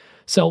forth.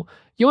 So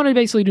you want to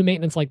basically do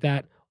maintenance like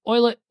that.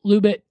 Oil it,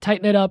 lube it,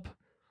 tighten it up,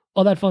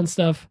 all that fun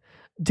stuff.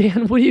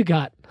 Dan, what do you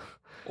got?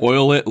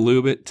 Oil it,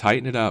 lube it,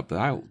 tighten it up.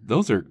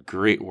 Those are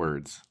great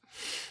words.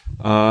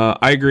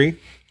 I agree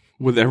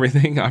with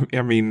everything.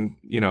 I mean,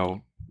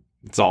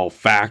 it's all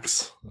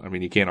facts. I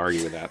mean, you can't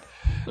argue with that.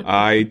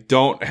 I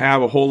don't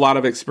have a whole lot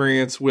of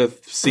experience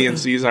with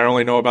CNCs. I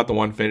only know about the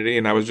Onefinity,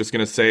 and I was just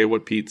going to say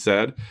what Pete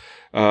said.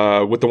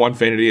 With the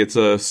Onefinity, it's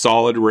a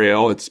solid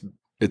rail. It's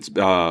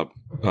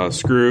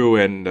screw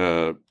and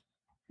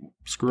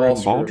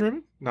ball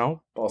driven?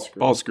 No, ball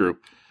screw.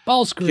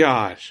 Ball screw.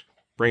 Gosh,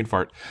 brain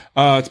fart.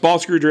 It's ball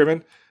screw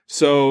driven.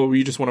 So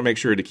you just want to make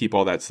sure to keep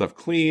all that stuff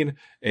clean.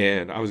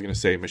 And I was going to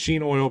say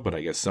machine oil, but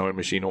I guess sewing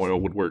machine oil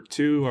would work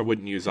too. I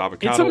wouldn't use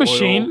avocado oil. It's a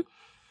machine.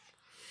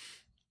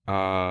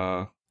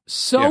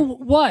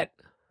 What?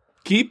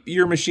 Keep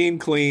your machine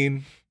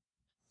clean.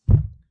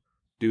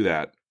 Do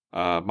that.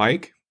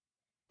 Mike?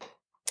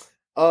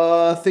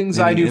 Things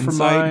I do for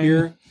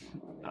mine.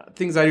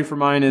 Things I do for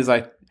mine is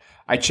I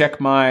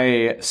check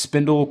my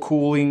spindle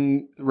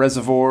cooling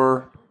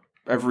reservoir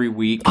every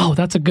week. Oh,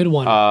 that's a good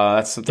one.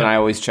 That's something I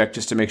always check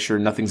just to make sure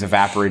nothing's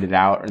evaporated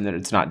out and that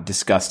it's not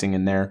disgusting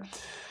in there.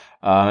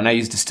 And I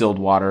use distilled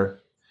water.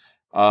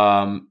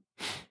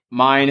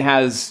 Mine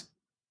has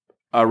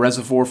a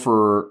reservoir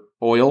for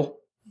oil.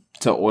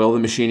 To oil the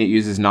machine, it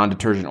uses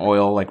non-detergent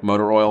oil, like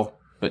motor oil,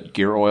 but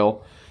gear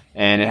oil.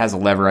 And it has a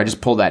lever. I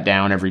just pull that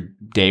down every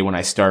day when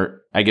I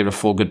start. I give it a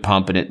full good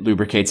pump, and it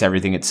lubricates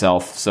everything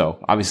itself. So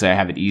obviously I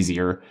have it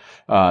easier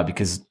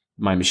because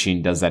my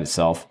machine does that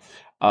itself.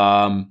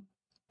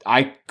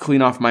 I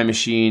clean off my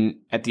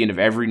machine at the end of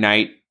every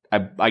night.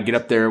 I get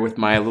up there with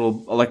my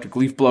little electric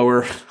leaf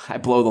blower. I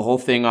blow the whole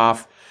thing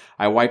off.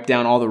 I wipe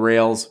down all the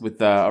rails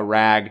with a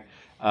rag.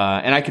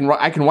 And I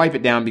can wipe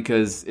it down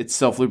because it's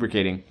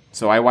self-lubricating.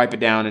 So I wipe it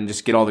down and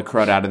just get all the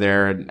crud out of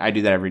there. And I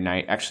do that every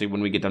night. Actually,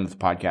 when we get done with the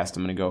podcast,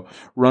 I'm going to go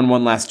run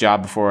one last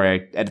job before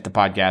I edit the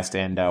podcast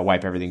and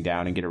wipe everything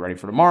down and get it ready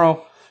for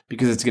tomorrow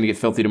because it's going to get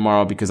filthy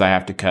tomorrow because I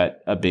have to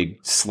cut a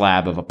big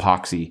slab of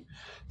epoxy.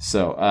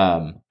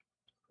 So,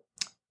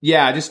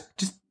 yeah, just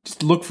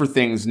look for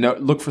things.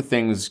 Look for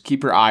things.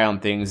 Keep your eye on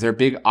things. They're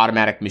big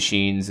automatic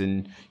machines,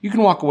 and you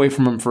can walk away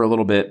from them for a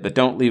little bit, but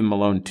don't leave them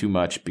alone too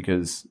much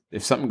because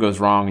if something goes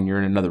wrong and you're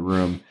in another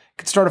room, it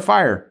could start a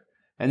fire,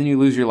 and then you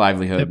lose your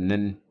livelihood, and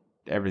then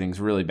everything's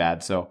really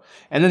bad. So,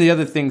 and then the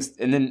other things,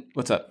 and then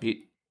what's up,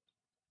 Pete?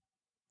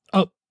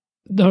 Oh,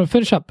 no,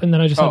 finish up, and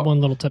then I just have one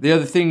little tip. The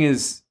other thing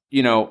is,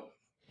 you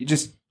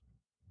just.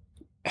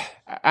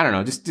 I don't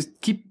know. Just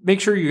make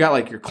sure you got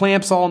like your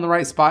clamps all in the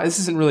right spot. This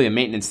isn't really a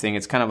maintenance thing.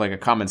 It's kind of like a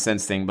common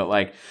sense thing. But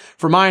like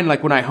for mine,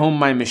 like when I home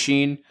my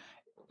machine,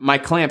 my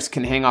clamps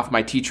can hang off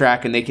my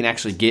T-track and they can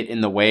actually get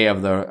in the way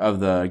of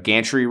the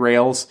gantry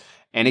rails,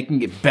 and it can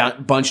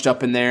get bunched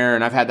up in there.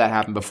 And I've had that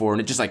happen before. And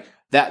it's just like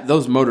that.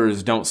 Those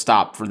motors don't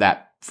stop for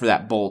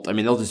that bolt. I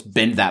mean, they'll just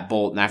bend that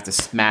bolt, and I have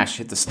to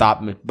hit the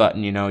stop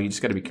button. You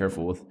just got to be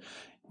careful with.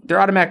 They're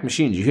automatic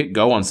machines. You hit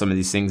go on some of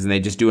these things and they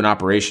just do an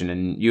operation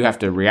and you have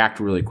to react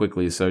really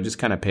quickly. So just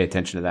kind of pay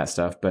attention to that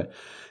stuff. But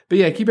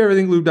yeah, keep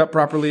everything lubed up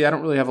properly. I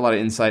don't really have a lot of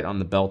insight on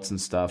the belts and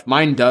stuff.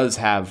 Mine does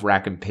have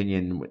rack and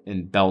pinion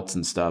and belts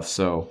and stuff.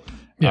 So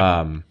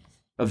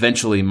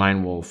eventually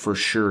mine will for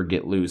sure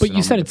get loose. But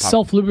you said it's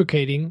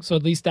self-lubricating. So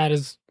at least that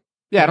is...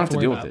 Yeah, I don't have to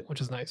deal with it.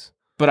 Which is nice.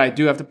 But I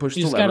do have to push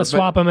the lever. You just got to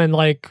swap them and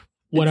like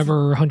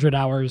whatever 100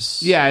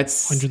 hours. Yeah,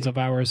 it's hundreds of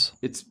hours.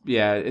 It's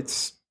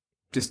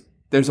just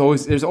there's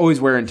always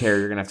wear and tear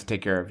you're gonna have to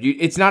take care of.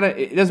 It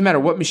doesn't matter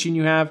what machine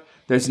you have.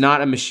 There's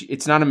not a machine.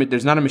 There's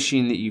not a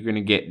machine that you're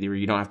gonna get where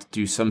you don't have to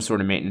do some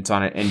sort of maintenance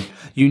on it. And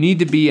you need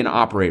to be an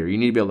operator. You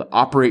need to be able to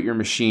operate your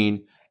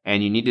machine,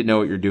 and you need to know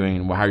what you're doing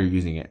and how you're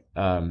using it.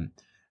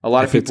 A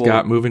lot of people, if it's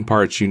got moving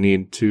parts, you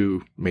need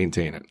to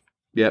maintain it.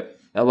 Yep.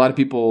 A lot of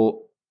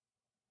people,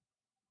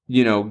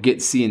 get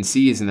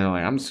CNCs and they're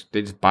like,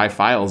 they just buy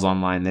files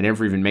online. They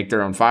never even make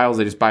their own files.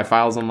 They just buy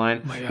files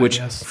online,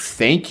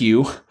 Thank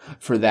you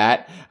for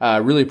that.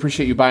 Really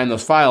appreciate you buying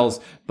those files,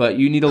 but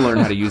you need to learn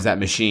how to use that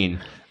machine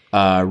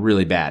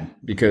really bad,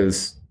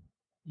 because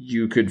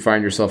you could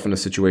find yourself in a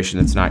situation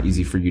that's not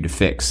easy for you to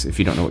fix if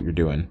you don't know what you're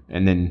doing.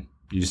 And then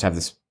you just have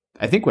this.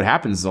 I think what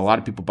happens is a lot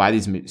of people buy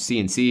these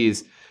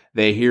CNCs.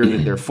 They hear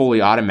that they're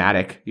fully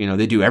automatic.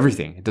 They do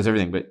everything. It does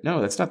everything. But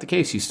no, that's not the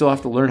case. You still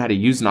have to learn how to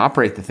use and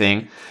operate the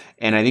thing.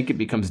 And I think it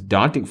becomes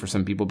daunting for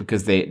some people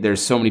because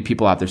there's so many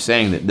people out there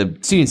saying that the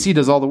CNC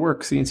does all the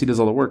work. CNC does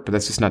all the work, but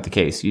that's just not the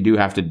case. You do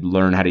have to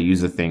learn how to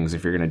use the things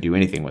if you're going to do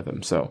anything with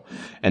them. So,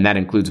 and that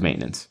includes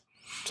maintenance.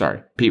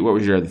 Sorry, Pete, what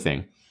was your other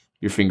thing?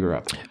 Your finger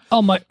up.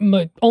 Oh, my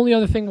only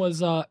other thing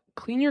was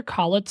clean your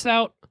collets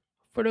out.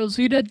 For those of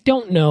you that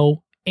don't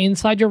know,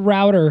 inside your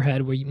router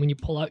head, when you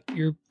pull out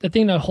the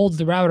thing that holds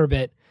the router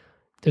bit,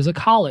 there's a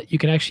collet. You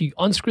can actually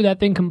unscrew that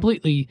thing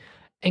completely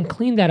and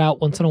clean that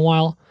out once in a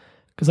while.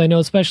 Because I know,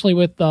 especially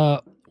with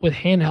handheld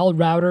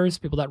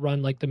routers, people that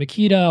run like the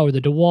Makita or the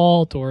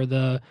DeWalt or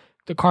the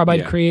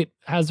Carbide Create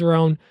has their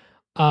own,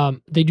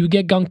 they do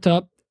get gunked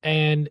up.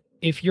 And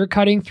if you're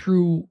cutting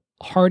through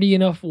hard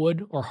enough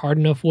wood,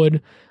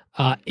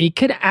 it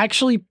could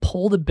actually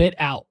pull the bit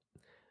out.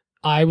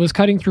 I was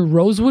cutting through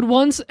rosewood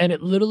once, and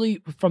it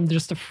literally, from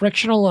just the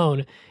friction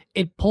alone,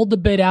 it pulled the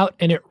bit out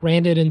and it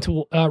rammed it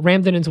into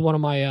one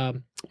of my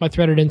my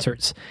threaded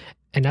inserts,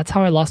 and that's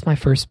how I lost my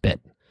first bit.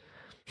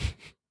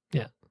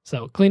 Yeah,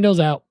 so clean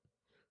those out.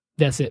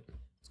 That's it.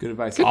 Good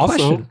advice. Good also,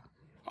 question.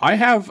 I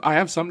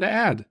have something to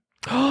add.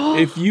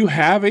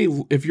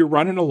 if you're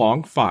running a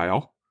long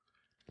file,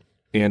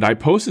 and I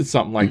posted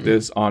something like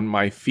this on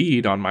my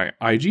feed, on my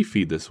IG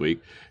feed this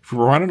week. If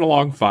you're running a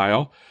long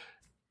file,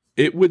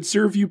 it would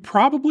serve you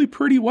probably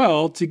pretty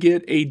well to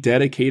get a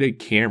dedicated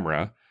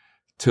camera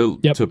to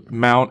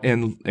mount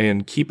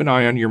and keep an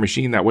eye on your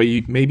machine. That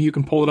way, maybe you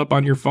can pull it up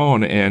on your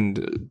phone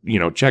and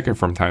check it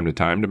from time to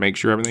time to make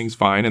sure everything's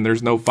fine and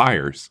there's no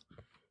fires.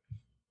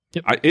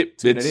 Yep.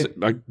 It's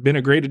been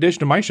a great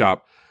addition to my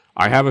shop.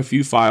 I have a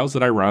few files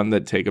that I run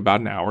that take about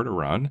an hour to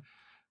run,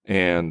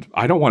 and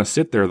I don't want to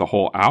sit there the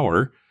whole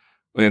hour.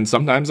 And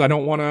sometimes I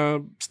don't want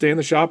to stay in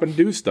the shop and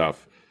do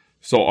stuff.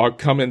 So I'll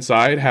come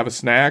inside, have a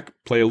snack,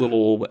 play a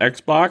little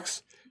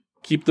Xbox,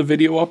 keep the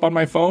video up on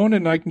my phone,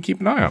 and I can keep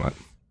an eye on it.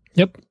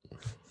 Yep.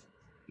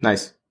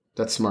 Nice.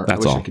 That's smart.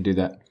 That's I wish all. I could do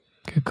that.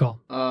 Good call.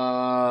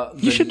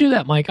 You should do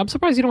that, Mike. I'm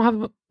surprised you don't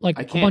have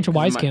a bunch of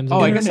Wise cams.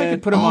 I guess I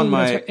could put them on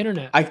my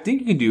internet. I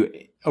think you can do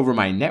over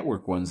my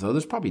network ones though.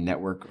 There's probably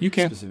network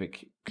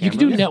specific. You can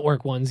do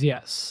network ones,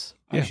 yes.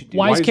 Yeah.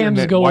 Wise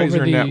cams go over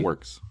the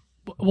networks.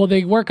 Well,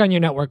 they work on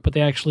your network, but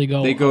they actually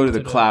go. They go to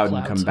the cloud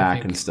and come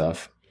back and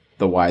stuff.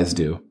 The Wise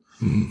do.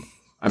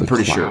 I'm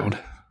pretty sure.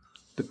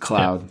 The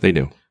cloud. Yeah, they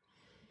do.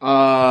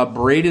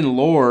 Braden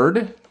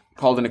Lord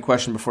called in a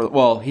question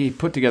he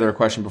put together a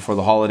question before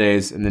the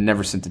holidays and then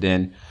never sent it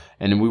in.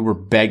 And we were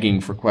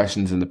begging for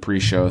questions in the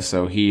pre-show,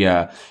 so he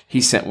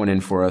sent one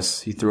in for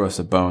us. He threw us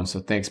a bone. So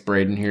thanks,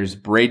 Braden. Here's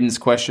Braden's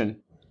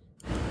question.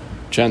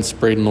 Gents,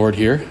 Braden Lord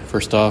here.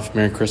 First off,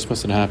 Merry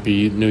Christmas and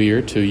Happy New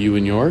Year to you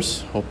and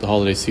yours. Hope the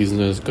holiday season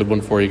is a good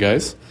one for you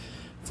guys.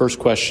 First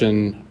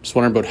question, just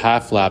wondering about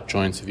half lap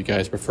joints, if you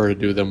guys prefer to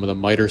do them with a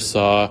miter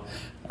saw,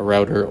 a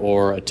router,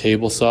 or a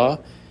table saw.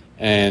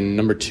 And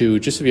number two,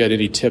 just if you had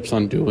any tips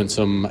on doing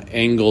some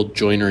angled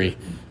joinery.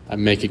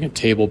 I'm making a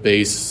table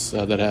base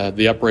that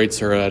the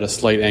uprights are at a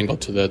slight angle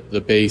to the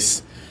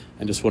base,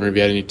 and just wondering if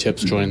you had any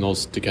tips joining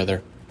those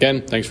together.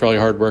 Again, thanks for all your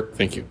hard work.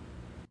 Thank you.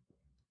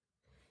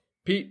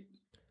 Pete?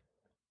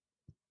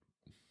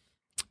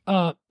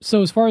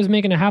 So as far as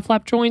making a half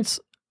lap joints,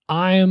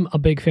 I'm a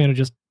big fan of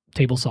just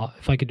table saw,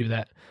 if I could do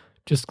that.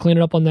 Just clean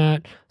it up on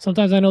that.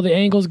 Sometimes I know the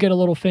angles get a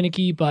little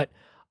finicky, but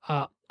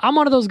I'm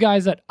one of those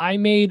guys that I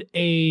made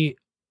a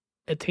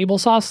table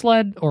saw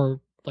sled or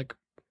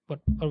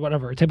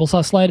whatever, a table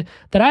saw sled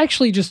that I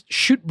actually just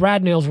shoot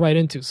brad nails right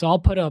into. So I'll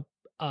put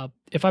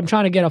if I'm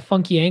trying to get a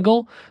funky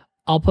angle,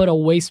 I'll put a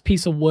waste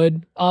piece of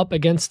wood up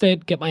against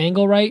it, get my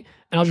angle right,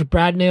 and I'll just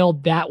brad nail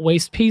that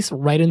waste piece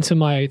right into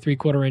my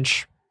 3/4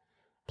 inch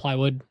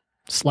plywood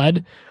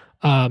sled.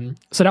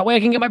 So that way I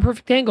can get my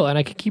perfect angle and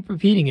I can keep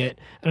repeating it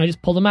and I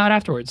just pull them out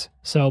afterwards.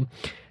 So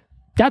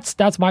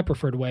that's my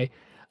preferred way.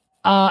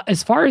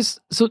 As far as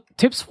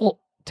tips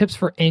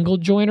for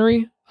angled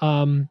joinery,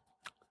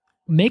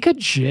 make a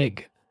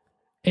jig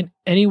in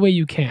any way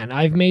you can.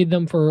 I've made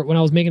them for when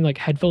I was making like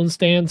headphone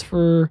stands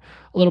for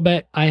a little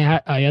bit. I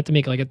had to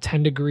make like a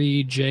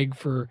 10-degree jig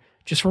for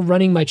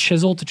running my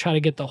chisel to try to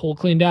get the hole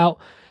cleaned out.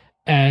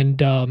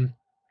 And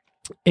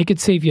it could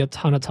save you a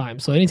ton of time.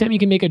 So anytime you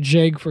can make a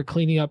jig for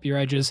cleaning up your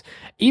edges,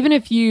 even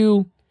if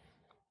you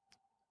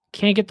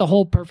can't get the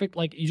hole perfect,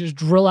 like you just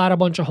drill out a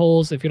bunch of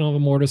holes if you don't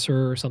have a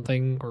mortiser or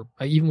something, or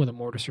even with a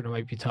mortiser, it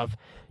might be tough.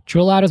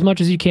 Drill out as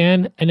much as you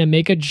can and then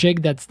make a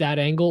jig that's that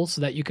angle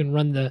so that you can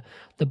run the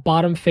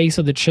bottom face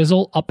of the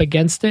chisel up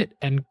against it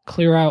and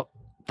clear out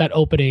that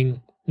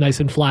opening nice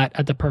and flat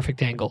at the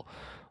perfect angle.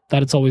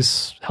 That it's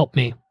always helped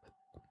me.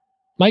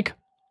 Mike?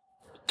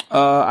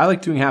 I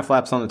like doing half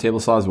laps on the table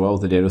saw as well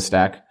with the dado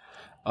stack.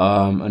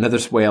 Another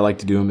way I like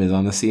to do them is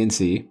on the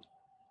CNC,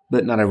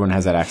 but not everyone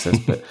has that access.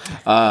 But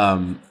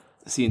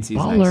CNC is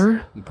Baller.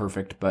 nice and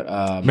perfect. But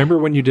remember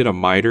when you did a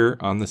miter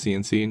on the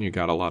CNC and you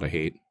got a lot of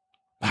hate?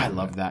 I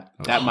love that.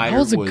 That miter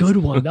was a good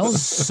one. That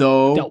was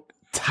so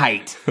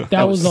tight.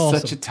 That was awesome.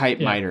 Such a tight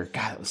miter.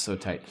 God, it was so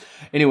tight.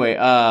 Anyway,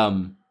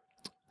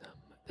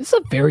 this is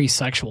a very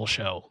sexual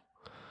show.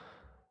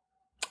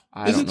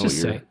 I don't know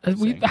just what you're saying.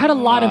 We've saying. had a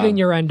lot of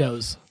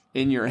innuendos.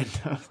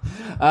 Innuendos.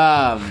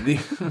 But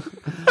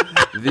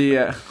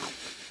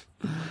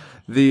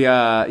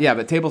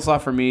table saw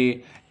for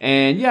me,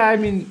 and yeah, I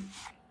mean,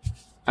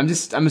 I'm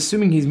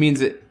assuming he means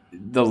that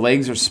the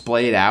legs are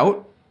splayed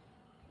out,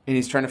 and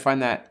he's trying to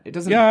find that. It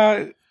doesn't.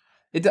 Yeah.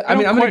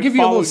 I'm going to give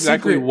you a little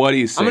exactly secret. What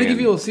he's saying. I'm going to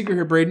give you a little secret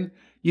here, Braden.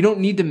 You don't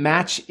need to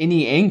match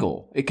any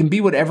angle. It can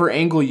be whatever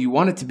angle you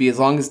want it to be, as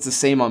long as it's the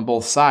same on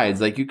both sides.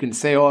 Like you can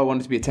say, "Oh, I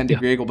want it to be a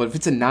 10-degree angle," but if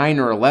it's a 9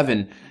 or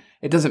 11,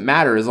 it doesn't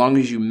matter as long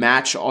as you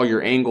match all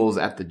your angles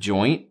at the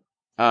joint.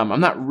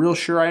 I'm not real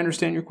sure I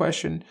understand your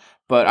question,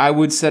 but I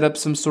would set up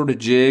some sort of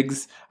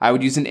jigs. I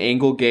would use an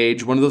angle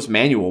gauge, one of those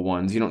manual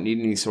ones. You don't need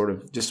any sort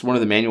of, just one of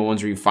the manual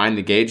ones where you find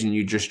the gauge and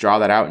you just draw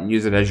that out and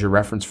use it as your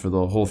reference for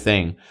the whole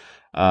thing.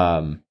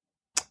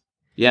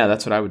 Yeah,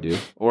 that's what I would do.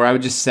 Or I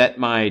would just set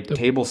my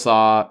table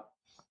saw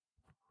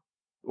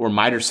or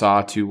miter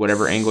saw to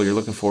whatever angle you're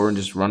looking for and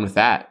just run with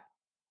that.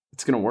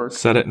 It's going to work.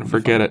 Set it and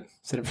forget it.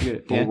 Set it and forget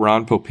it. Dan?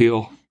 Ron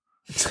Popeil.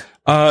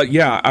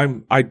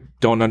 I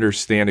don't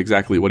understand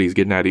exactly what he's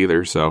getting at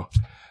either, so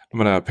I'm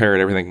going to parrot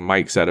everything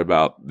Mike said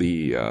about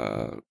the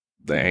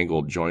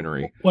angled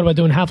joinery. What about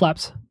doing half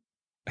laps?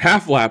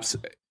 Half laps,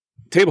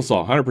 table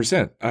saw,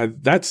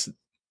 100%. That's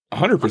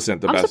 100% the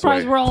best way. I'm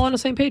surprised we're all on the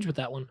same page with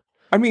that one.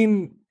 I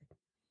mean,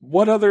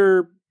 what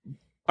other?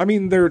 I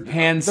mean, there are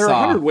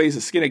 100 ways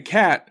to skin a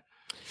cat.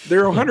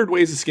 There are 100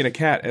 ways to skin a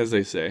cat, as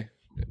they say.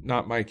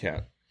 Not my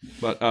cat,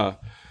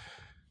 but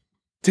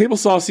table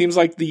saw seems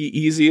like the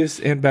easiest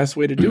and best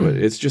way to do it.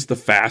 It's just the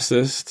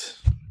fastest.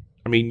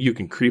 I mean, you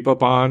can creep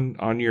up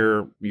on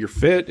your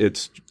fit.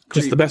 It's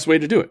just the best way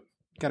to do it.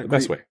 The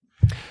best way.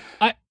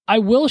 I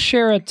will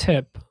share a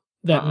tip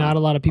that not a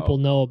lot of people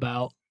know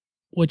about,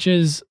 which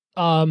is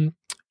on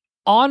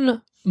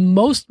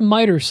most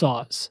miter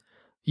saws,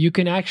 you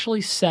can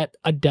actually set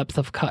a depth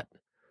of cut.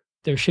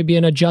 There should be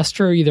an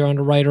adjuster either on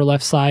the right or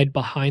left side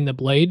behind the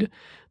blade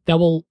that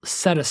will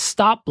set a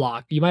stop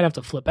block. You might have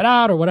to flip it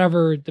out or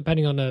whatever,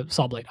 depending on the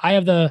saw blade. I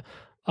have the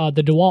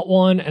DeWalt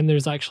one, and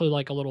there's actually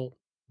like a little...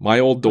 My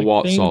old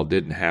DeWalt saw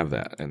didn't have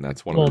that, and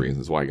that's one of the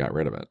reasons why I got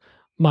rid of it.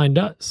 Mine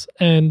does.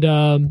 And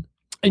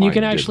you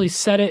can actually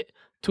set it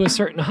to a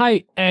certain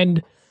height.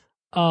 And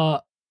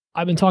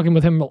I've been talking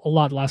with him a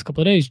lot the last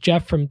couple of days.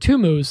 Jeff from Two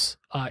Moose,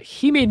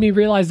 he made me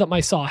realize that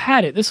my saw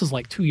had it. This was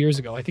like 2 years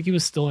ago. I think he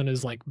was still in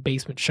his like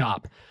basement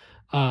shop.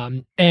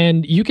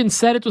 And you can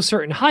set it to a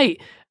certain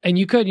height, and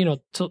you could,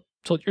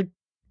 tilt your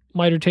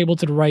miter table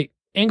to the right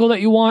angle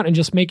that you want and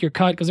just make your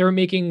cut, because they were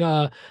making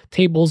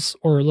tables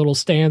or little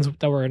stands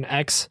that were an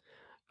X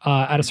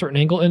at a certain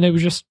angle, and they were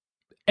just,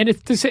 and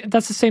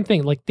that's the same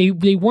thing. Like they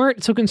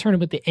weren't so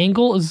concerned with the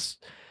angle as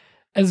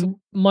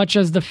much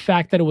as the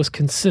fact that it was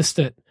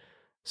consistent.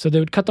 So they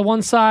would cut the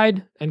one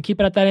side and keep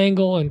it at that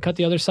angle and cut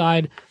the other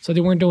side. So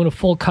they weren't doing a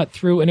full cut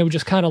through, and it would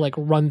just kind of like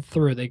run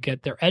through. They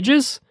get their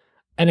edges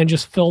and then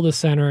just fill the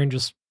center and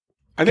just.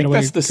 I think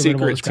that's the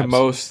secret to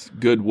most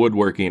good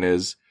woodworking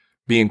is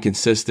being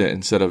consistent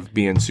instead of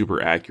being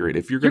super accurate.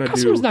 If you're going to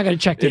do, not going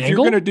to check the if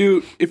angle.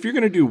 If you're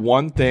going to do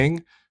one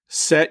thing,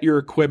 set your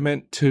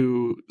equipment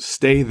to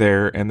stay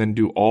there, and then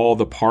do all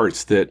the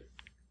parts that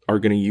are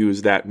going to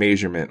use that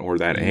measurement or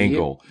that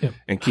angle,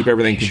 and keep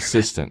everything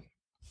consistent.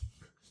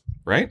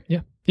 Right?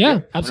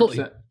 Yeah,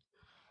 absolutely.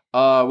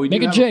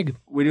 Make a jig.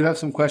 We do have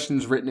some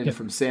questions written in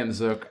from Sam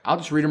Zook. I'll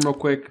just read them real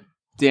quick,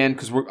 Dan,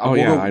 because we're.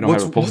 I don't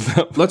have it pulled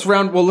up. Let's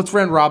round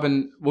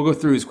Robin. We'll go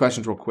through his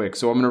questions real quick.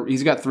 So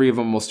he's got 3 of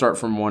them. We'll start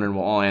from one, and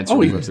we'll all answer.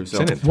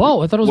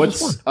 Whoa, I thought it was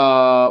just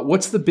one.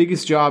 What's the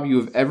biggest job you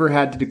have ever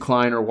had to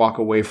decline or walk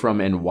away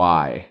from, and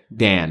why,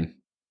 Dan?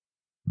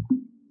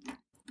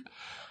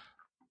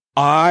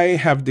 I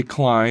have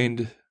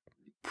declined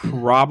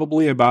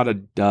probably about a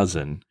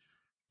dozen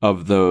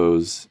of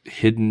those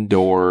hidden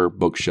door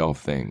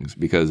bookshelf things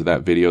because of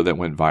that video that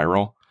went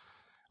viral.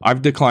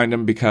 I've declined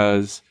them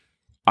because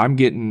I'm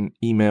getting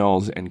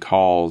emails and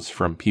calls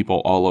from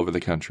people all over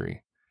the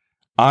country.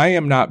 I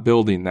am not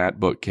building that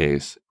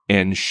bookcase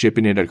and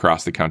shipping it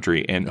across the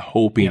country and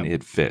hoping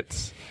it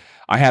fits.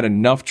 I had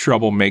enough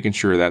trouble making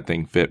sure that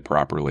thing fit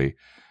properly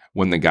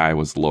when the guy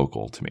was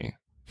local to me.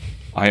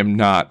 I'm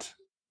not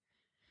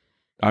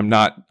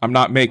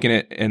making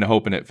it and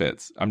hoping it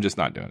fits. I'm just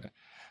not doing it.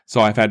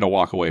 So I've had to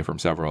walk away from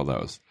several of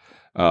those.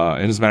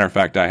 And as a matter of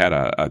fact, I had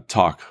a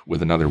talk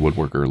with another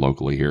woodworker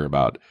locally here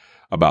about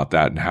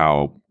that and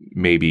how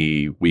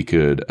maybe we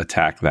could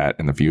attack that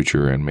in the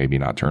future and maybe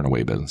not turn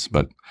away business.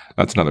 But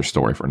that's another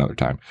story for another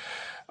time.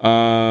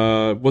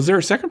 Was there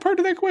a second part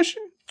to that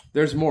question?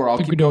 There's more. I'll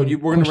keep going.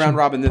 We're going to round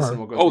robin this, and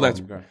we'll go. Oh, that's.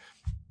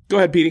 Go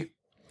ahead, Petey.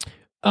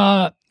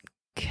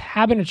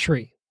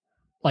 Cabinetry,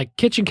 like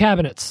kitchen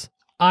cabinets.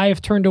 I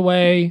have turned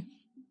away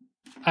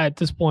at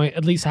this point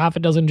at least half a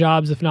dozen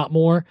jobs, if not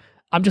more.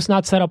 I'm just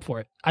not set up for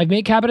it. I've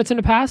made cabinets in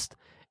the past.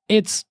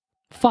 It's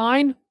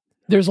fine.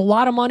 There's a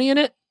lot of money in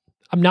it.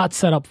 I'm not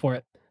set up for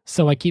it,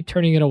 so I keep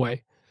turning it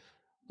away.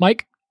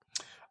 Mike?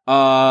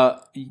 A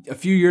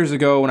few years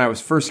ago when I was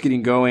first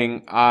getting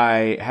going,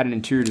 I had an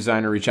interior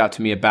designer reach out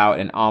to me about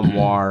an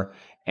armoire,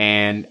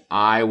 and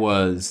I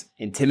was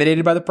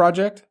intimidated by the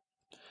project.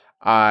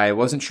 I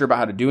wasn't sure about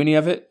how to do any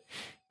of it.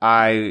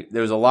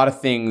 There was a lot of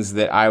things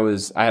that I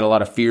had a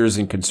lot of fears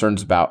and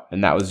concerns about,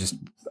 and that was just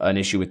an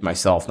issue with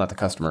myself, not the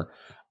customer.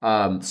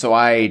 So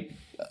I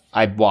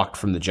walked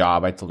from the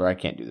job. I told her I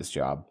can't do this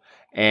job.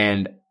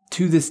 And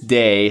to this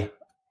day,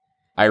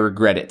 I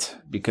regret it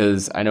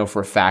because I know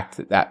for a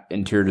fact that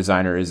interior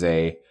designer is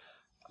a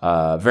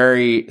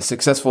very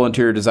successful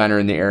interior designer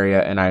in the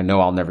area, and I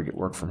know I'll never get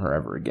work from her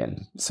ever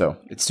again. So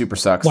it super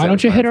sucks. Why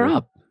don't you hit her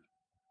up?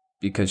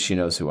 Because she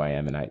knows who I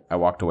am, and I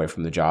walked away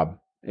from the job.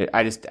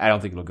 I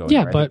don't think it'll go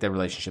anywhere. I think the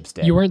relationship's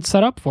dead. You weren't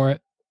set up for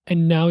it,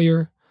 and now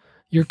you're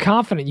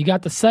confident. You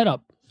got the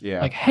setup.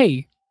 Yeah. Like,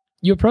 hey,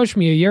 you approached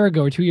me a year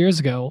ago or 2 years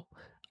ago.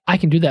 I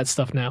can do that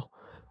stuff now.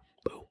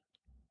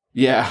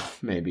 Yeah,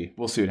 maybe.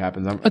 We'll see what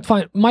happens. That's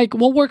fine. Mike,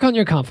 we'll work on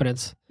your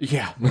confidence.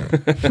 Yeah. We'll do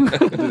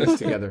this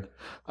together.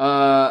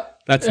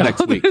 That's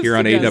next week here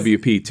on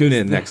AWP. Tune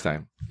in next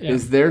time. Yeah.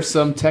 Is there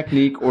some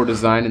technique or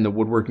design in the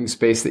woodworking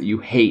space that you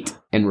hate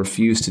and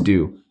refuse to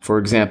do? For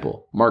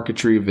example,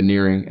 marquetry,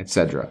 veneering,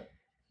 etc.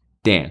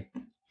 Dan.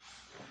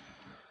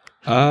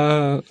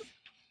 I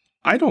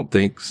don't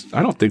think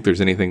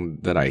there's anything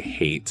that I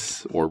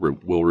hate or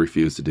will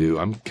refuse to do.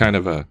 I'm kind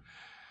of a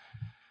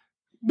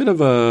bit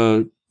of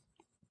a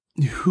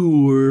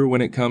hooer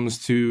when it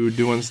comes to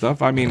doing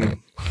stuff. I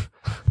mean,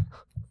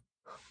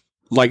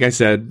 like I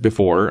said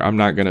before, I'm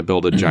not going to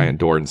build a giant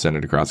door and send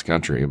it across the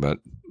country, but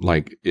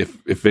like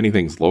if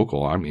anything's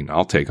local, I mean,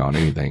 I'll take on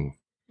anything.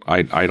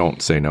 I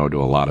don't say no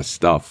to a lot of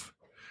stuff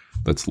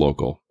that's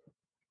local.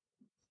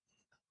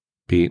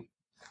 Pete?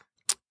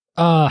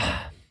 I'm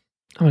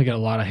going to get a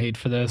lot of hate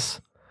for this.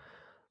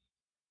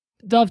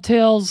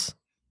 Dovetails,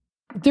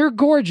 they're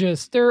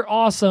gorgeous. They're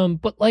awesome,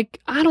 but like,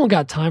 I don't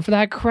got time for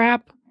that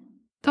crap.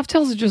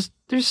 Dovetails are just,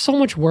 there's so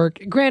much work.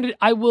 Granted,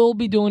 I will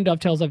be doing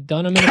dovetails. I've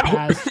done them in the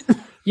past.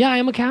 Yeah, I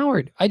am a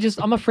coward.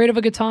 I'm afraid of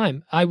a good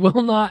time. I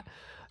will not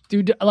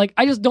do,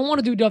 I just don't want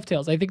to do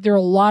dovetails. I think they're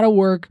a lot of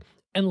work,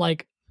 and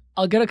like,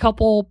 I'll get a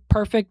couple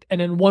perfect,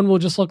 and then one will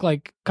just look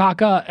like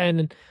caca,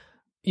 and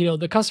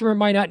the customer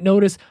might not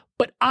notice,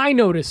 but I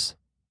notice.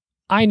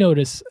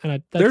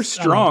 And they're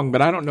strong,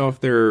 but I don't know if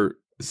they're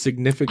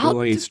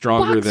significantly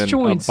stronger than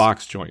a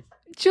box joint.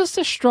 Just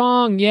as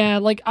strong, yeah.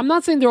 Like, I'm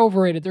not saying they're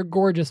overrated. They're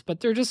gorgeous, but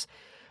they're just,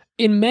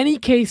 in many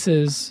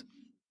cases,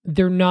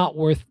 they're not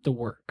worth the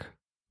work.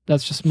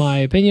 That's just my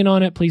opinion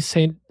on it. Please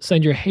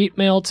send your hate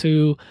mail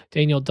to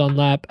Daniel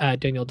Dunlap at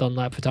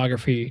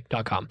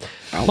danieldunlapphotography.com.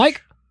 Ouch.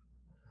 Mike?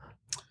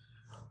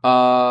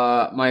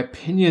 My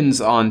opinions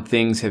on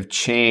things have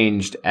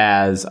changed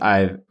as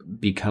I've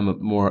become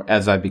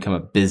a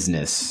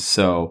business.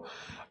 So,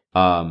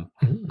 I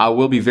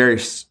will be very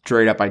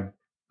straight up. I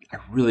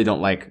really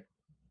don't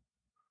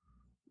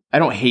I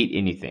don't hate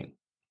anything.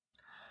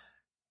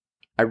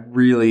 I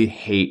really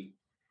hate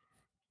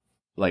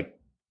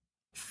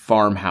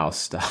farmhouse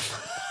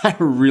stuff. I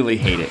really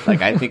hate it.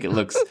 I think it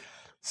looks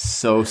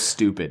so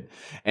stupid,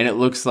 and it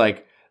looks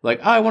like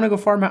I want to go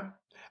farmhouse.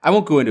 I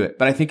won't go into it,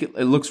 but I think it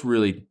looks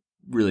really,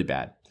 really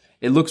bad.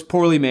 It looks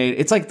poorly made.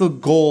 It's like the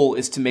goal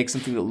is to make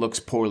something that looks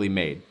poorly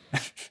made.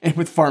 And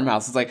with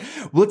farmhouse, it's like,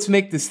 let's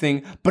make this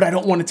thing, but I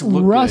don't want it to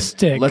look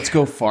rustic. Good. Let's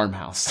go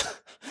farmhouse.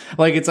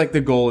 It's like the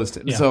goal is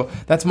to. Yeah. So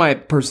that's my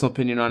personal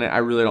opinion on it. I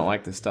really don't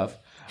like this stuff.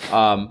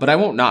 But I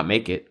won't not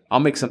make it. I'll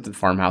make something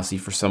farmhousey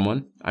for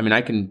someone. I mean,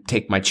 I can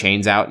take my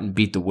chains out and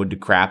beat the wood to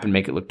crap and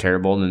make it look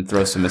terrible and then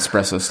throw some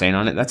espresso stain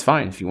on it. That's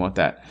fine if you want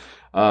that.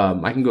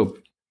 I can go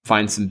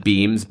find some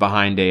beams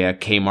behind a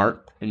Kmart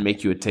and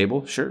make you a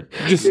table. Sure.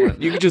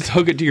 You could just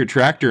hook it to your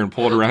tractor and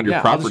pull it around your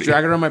property. I'll just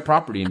drag it around my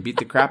property and beat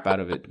the crap out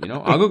of it.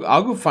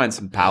 I'll go find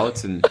some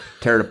pallets and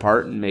tear it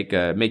apart and make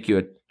you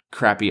a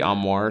crappy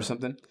armoire or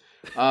something.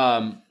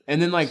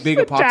 And then big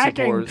epoxy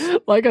pours.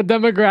 Like a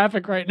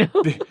demographic right now.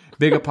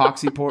 Big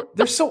epoxy pour.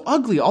 They're so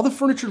ugly. All the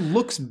furniture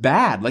looks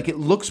bad. It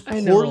looks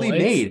poorly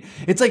made.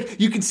 It's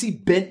like you can see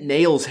bent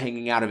nails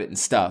hanging out of it and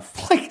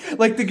stuff.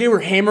 Like they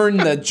were hammering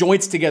the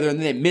joints together and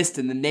then they missed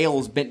and the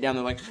nails bent down.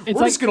 They're like, we're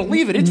just going to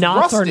leave it. It's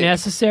knots rustic. are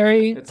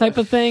necessary type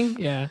of thing.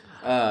 Yeah.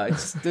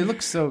 They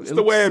look so. It's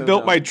the way I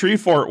built my tree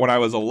fort when I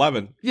was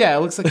 11. Yeah, it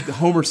looks like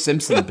Homer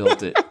Simpson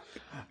built it.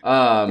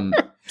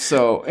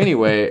 So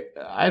anyway,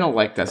 I don't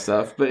like that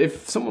stuff. But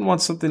if someone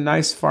wants something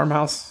nice,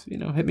 farmhouse,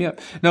 hit me up.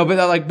 No, but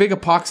like big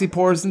epoxy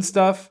pours and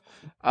stuff,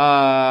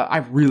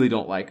 I really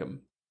don't like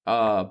them.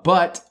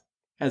 But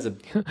as a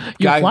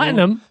guy,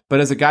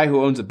 as a guy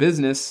who owns a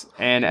business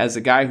and as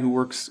a guy who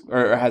works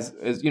or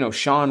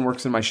Sean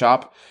works in my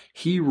shop,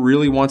 he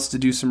really wants to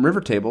do some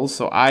river tables.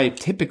 So I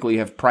typically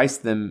have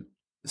priced them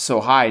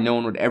so high, no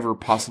one would ever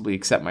possibly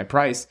accept my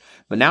price.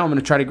 But now I'm going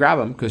to try to grab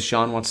them because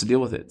Sean wants to deal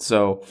with it.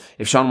 So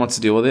if Sean wants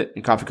to deal with it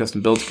and Coffee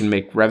Custom Builds can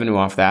make revenue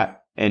off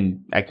that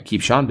and I can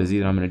keep Sean busy,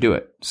 then I'm going to do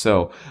it.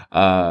 So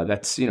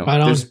that's,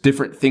 there's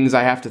different things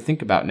I have to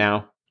think about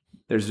now.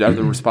 There's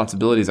other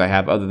responsibilities I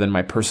have other than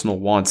my personal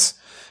wants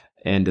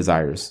and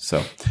desires.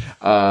 So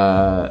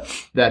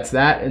that's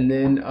that. And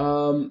then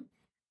on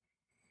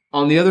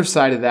the other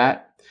side of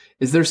that,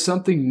 is there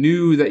something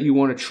new that you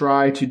want to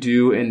try to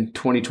do in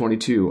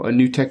 2022? A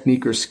new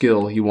technique or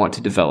skill you want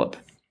to develop?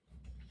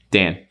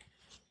 Dan.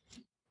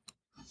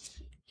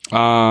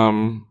 I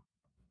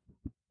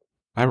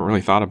haven't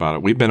really thought about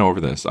it. We've been over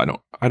this. I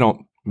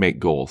don't make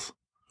goals.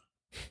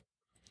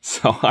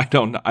 So I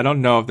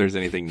don't know if there's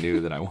anything new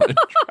that I want to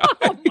try.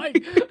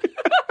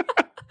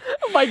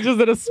 Mike just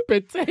did a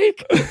spit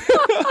take.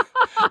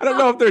 I don't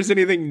know if there's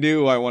anything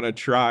new I want to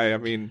try. I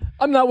mean,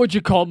 I'm not what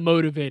you call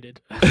motivated.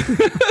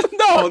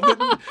 No,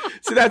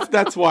 see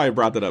that's why I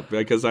brought that up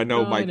because I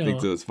know Mike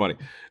thinks it's funny.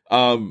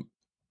 I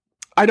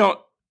don't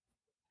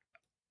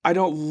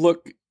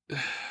look.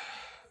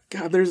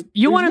 God,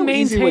 you want to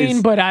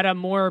maintain, but at a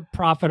more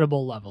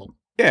profitable level.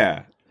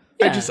 Yeah.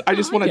 I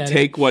just want to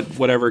take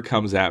whatever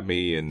comes at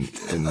me and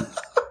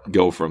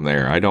go from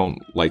there. I don't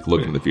like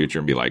look in the future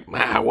and be like,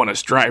 I want to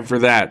strive for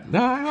that.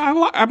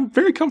 No, I'm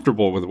very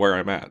comfortable with where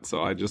I'm at.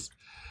 So I just,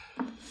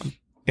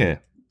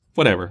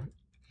 whatever.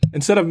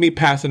 Instead of me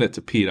passing it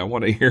to Pete, I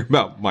want to hear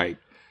about Mike.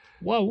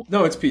 Whoa.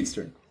 No, it's Pete's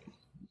turn.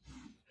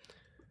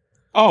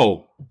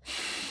 Oh.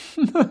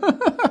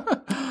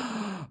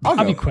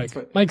 I'll be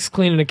quick. Mike's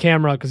cleaning the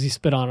camera because he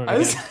spit on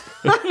it.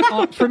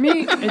 For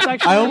me, it's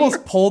actually... I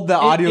almost pulled the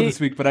audio this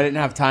week, but I didn't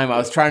have time. I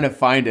was trying to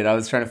find it. I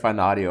was trying to find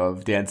the audio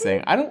of Dan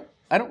saying, I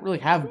don't really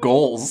have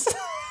goals.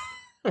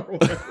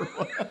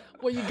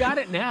 Well, you got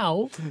it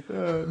now.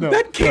 No,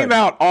 that came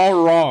out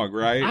all wrong,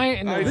 right?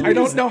 I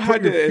don't know how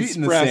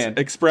to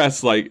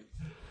express like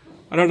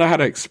I don't know how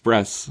to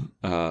express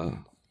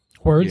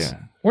words. Yeah.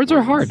 Words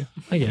are hard.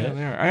 I get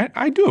it.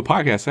 I do a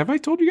podcast. Have I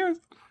told you guys?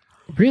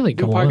 Really?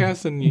 Go on.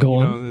 Podcast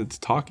and it's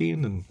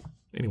talking and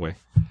anyway.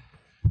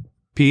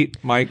 Pete,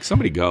 Mike,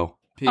 somebody go.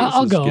 Pete,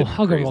 I'll go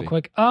real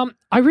quick.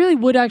 I really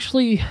would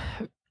actually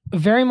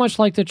very much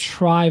like to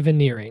try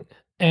veneering.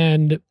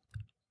 And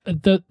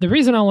the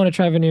reason I want to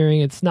try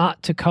veneering, it's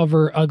not to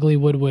cover ugly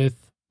wood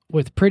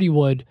with pretty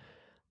wood.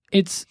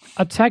 It's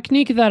a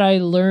technique that I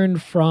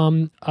learned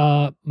from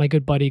my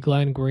good buddy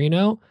Glenn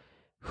Guarino,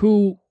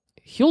 who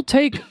he'll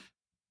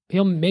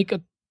make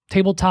a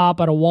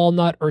tabletop out of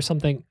walnut or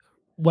something,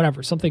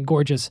 whatever, something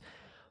gorgeous.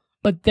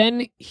 But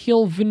then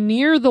he'll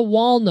veneer the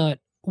walnut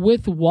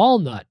with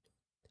walnut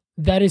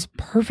that is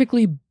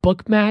perfectly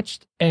book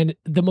matched and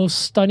the most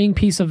stunning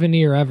piece of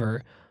veneer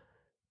ever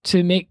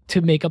to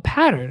make a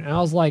pattern. And I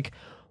was like,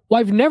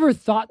 well, I've never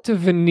thought to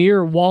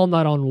veneer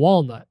walnut on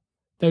walnut.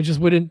 That just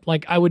wouldn't,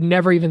 like, I would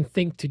never even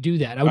think to do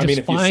that. I mean,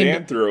 if you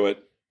sand through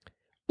it.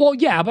 Well,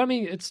 yeah, but I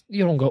mean,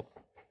 you don't go.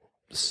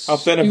 How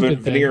thin of a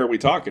veneer are we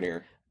talking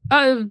here?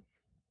 I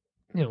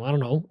don't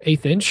know,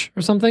 1/8 inch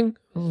or something.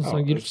 So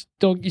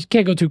you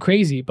can't go too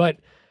crazy, but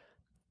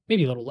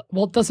maybe a little.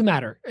 Well, it doesn't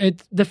matter.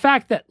 It's the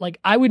fact that like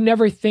I would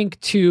never think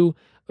to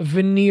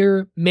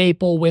veneer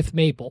maple with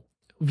maple,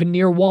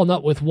 veneer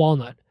walnut with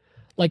walnut,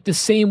 like the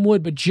same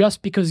wood, but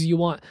just because you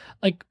want,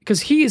 like, because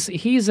he's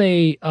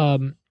a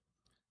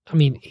I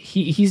mean,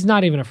 he's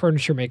not even a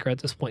furniture maker at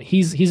this point.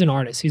 He's an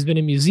artist. He's been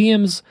in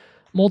museums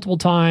multiple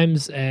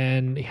times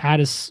and he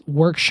had his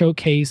work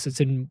showcase. It's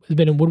been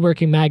in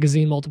Woodworking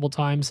Magazine multiple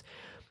times.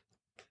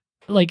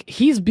 Like,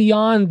 he's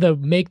beyond the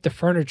make the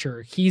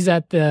furniture. He's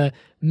at the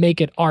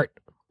make it art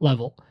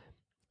level.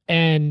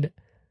 And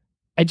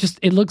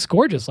it looks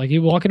gorgeous. Like,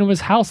 you walk into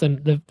his house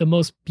and the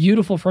most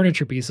beautiful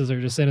furniture pieces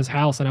are just in his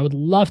house. And I would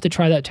love to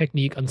try that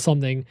technique on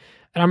something.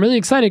 And I'm really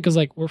excited because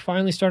like we're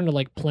finally starting to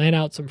like plan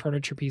out some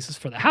furniture pieces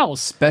for the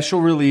house.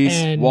 Special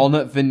release,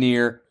 walnut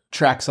veneer,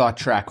 track saw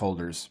track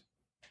holders.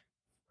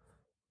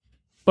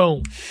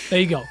 Boom. There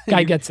you go.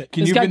 Guy gets it.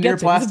 Can you veneer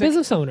plastic? He's a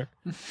business owner.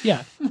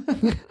 Yeah.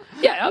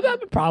 Yeah,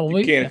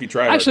 probably. You can if you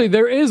try. Actually,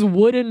 there is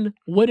wooden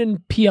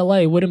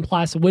PLA, wooden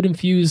plastic, wood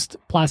infused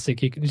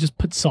plastic. You can just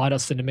put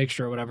sawdust in a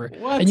mixture or whatever.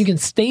 What? And you can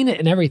stain it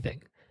and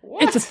everything.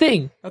 What? It's a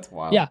thing. That's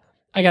wild. Yeah.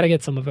 I got to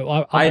get some of it.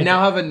 I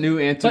now have a new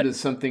answer to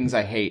some things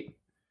I hate.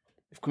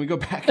 Can we go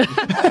back?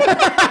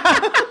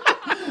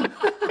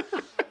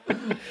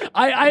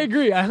 I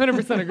agree. I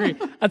 100% agree.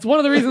 That's one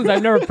of the reasons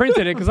I've never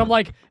printed it, because I'm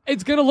like,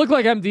 it's going to look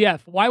like MDF.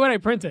 Why would I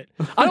print it?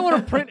 I don't want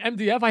to print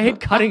MDF. I hate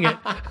cutting it.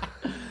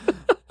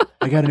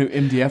 I got a new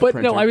MDF But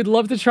printer. no, I would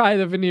love to try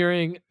the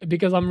veneering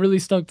because I'm really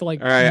stoked to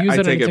like All right, use I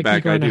it take on a it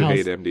back. technique I around the do house.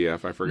 hate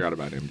MDF. I forgot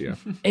about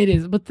MDF. It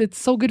is, but it's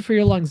so good for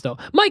your lungs, though.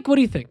 Mike, what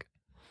do you think?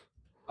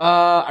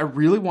 I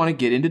really want to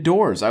get into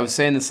doors. I was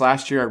saying this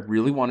last year. I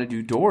really want to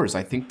do doors.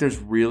 I think there's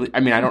really. I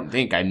mean, I don't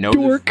think I know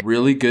there's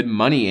really good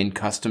money in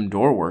custom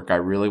door work. I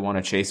really want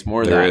to chase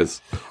more of that. There is.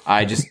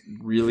 I just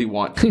really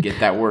want to get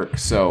that work.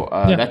 So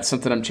that's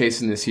something I'm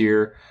chasing this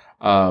year.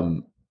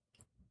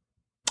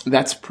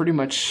 That's pretty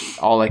much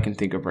all I can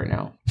think of right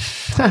now.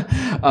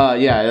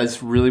 I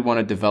just really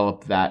want to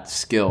develop that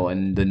skill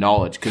and the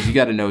knowledge because you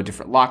got to know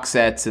different lock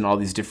sets and all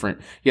these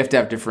different. You have to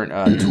have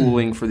different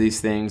tooling for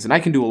these things, and I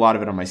can do a lot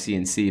of it on my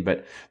CNC.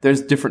 But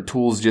there's different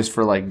tools just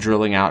for like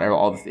drilling out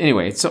all.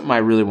 Anyway, it's something I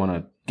really want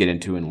to get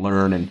into and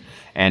learn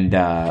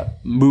and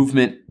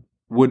movement.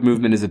 Wood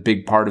movement is a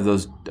big part of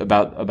those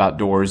about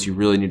doors. You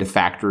really need to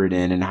factor it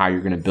in and how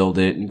you're going to build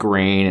it and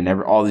grain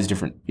and all these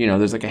different,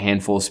 there's like a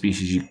handful of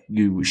species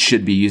you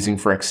should be using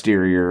for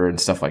exterior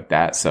and stuff like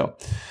that. So,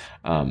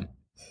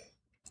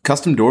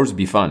 custom doors would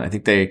be fun. I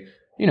think they,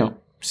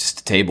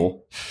 just a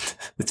table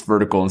that's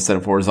vertical instead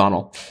of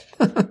horizontal.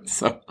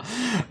 So,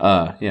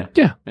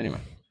 yeah. Anyway,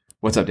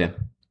 what's up, Dan?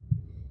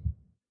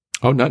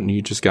 Oh, nothing.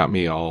 You just got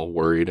me all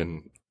worried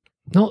and.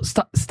 No,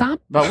 stop.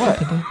 About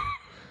what?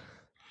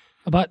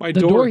 About my the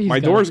door. He's My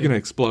door's going to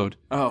explode.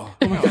 Oh,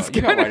 you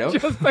got white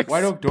oak.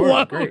 White oak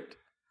door, great.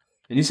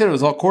 And you said it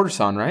was all quarter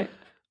sawn, right?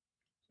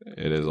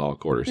 It is all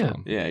quarter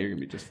sawn. Yeah, you're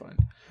gonna be just fine.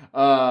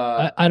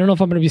 I don't know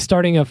if I'm gonna be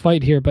starting a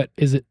fight here, but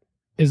is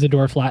the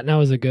door flat now?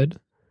 Is it good?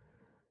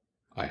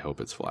 I hope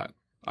it's flat.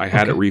 I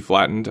had it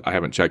reflattened. I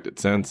haven't checked it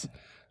since.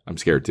 I'm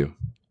scared to.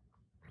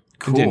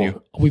 Cool.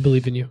 Continue. We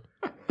believe in you.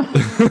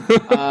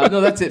 No,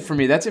 that's it for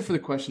me. That's it for the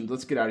questions.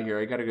 Let's get out of here.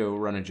 I got to go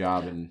run a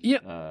job and.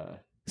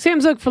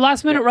 Sam Zook, for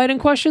last minute write-in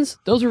questions,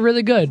 those were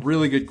really good.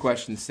 Really good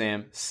questions,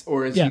 Sam.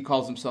 Or as he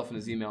calls himself in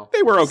his email.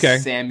 They were okay.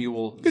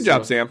 Samuel. Good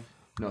job, Sam.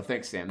 No,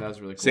 thanks, Sam. That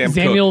was really cool.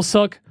 Samuel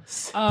Zook.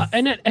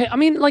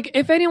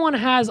 If anyone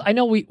has, I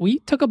know we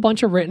took a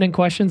bunch of written in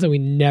questions and we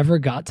never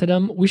got to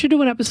them. We should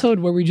do an episode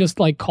where we just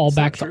like call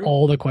back to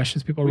all the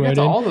questions people wrote in.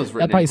 All those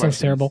written that probably in sounds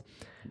terrible.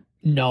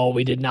 No,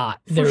 we did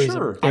not. For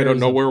sure. I don't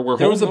know where we're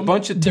There was a holding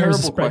bunch of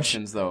terrible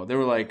questions, though. They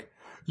were like,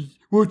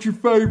 what's your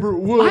favorite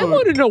wood? I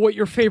want to know what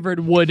your favorite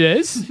wood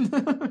is.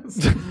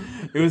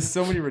 It was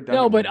so many redundant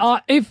No, but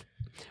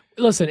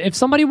if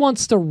somebody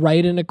wants to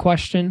write in a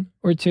question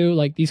or two,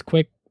 like these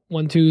quick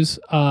 1-2s,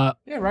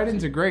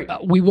 write-ins are great.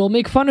 We will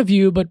make fun of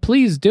you, but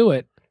please do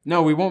it.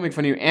 No, we won't make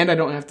fun of you, and I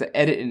don't have to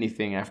edit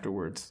anything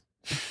afterwards.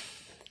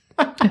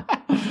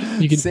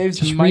 You can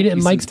just read it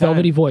in Mike's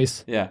velvety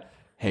voice. Yeah.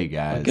 Hey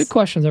guys. Good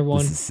questions, everyone.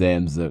 This is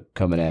Sam's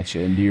coming at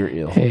you into your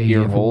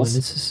ear holes.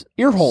 This is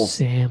ear holes.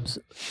 Sam's.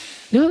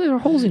 No, there are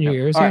holes in your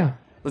ears. All yeah. Right,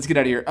 let's get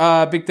out of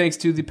here. Big thanks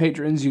to the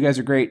patrons. You guys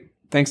are great.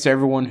 Thanks to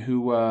everyone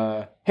who.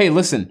 Hey,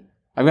 listen.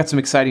 I've got some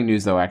exciting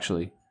news though.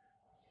 Actually,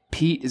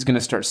 Pete is going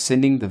to start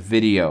sending the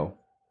video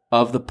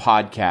of the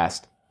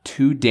podcast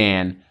to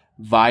Dan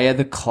via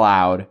the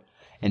cloud,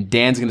 and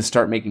Dan's going to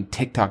start making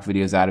TikTok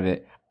videos out of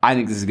it. I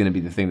think this is going to be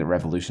the thing that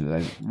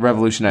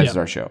revolutionizes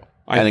our show.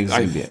 I think this is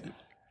going to be it.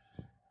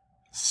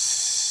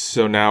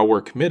 So now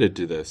we're committed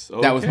to this.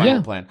 Okay. That was my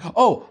whole plan.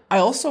 Oh, I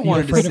also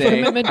wanted to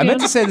say, I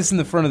meant to say this in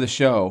the front of the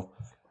show.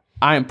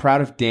 I am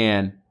proud of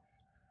Dan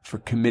for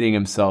committing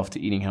himself to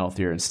eating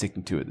healthier and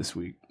sticking to it this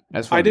week.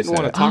 I didn't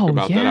want to talk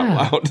about that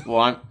out loud.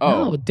 Well,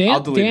 I'll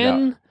delete it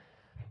out.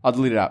 I'll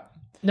delete it out.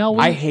 No,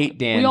 I hate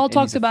Dan. We all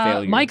talked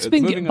about Mike's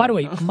been. By the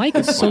way, Mike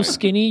is so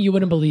skinny you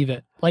wouldn't believe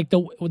it. Like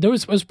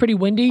it was pretty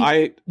windy.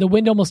 The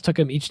wind almost took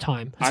him each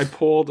time. I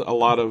pulled a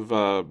lot of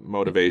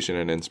motivation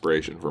and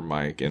inspiration from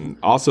Mike, and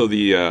also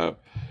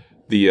the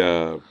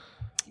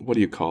what do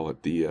you call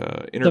it? The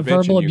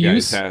intervention you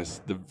guys has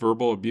the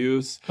verbal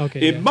abuse,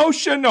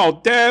 emotional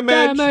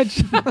damage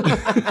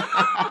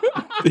that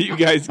you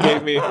guys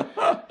gave me.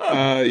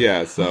 I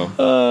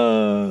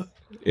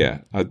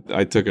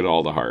took it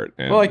all to heart.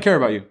 And, I care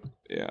about you.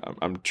 Yeah,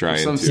 I'm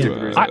trying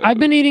to. I've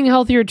been eating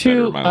healthier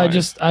too.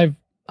 I've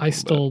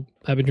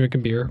been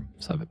drinking beer.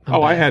 So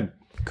I had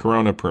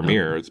Corona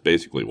Premier. It's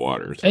basically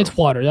water. So. It's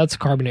water. That's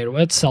carbonated.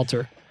 It's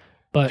seltzer.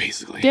 But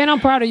basically. Dan, I'm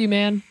proud of you,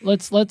 man.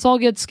 Let's all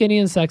get skinny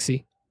and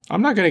sexy.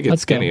 I'm not going to get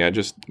skinny. I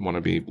just want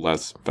to be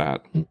less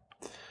fat.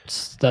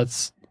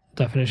 That's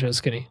definition of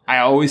skinny. I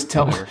always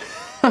tell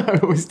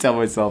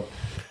myself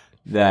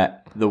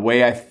that the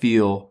way I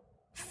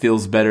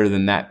feels better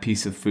than that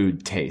piece of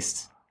food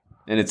tastes.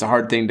 And it's a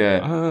hard thing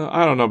to...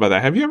 I don't know about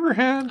that. Have you ever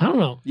had... I don't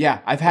know. Yeah,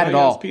 I've had it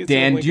all.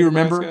 Dan, do you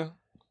remember? Did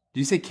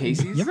you say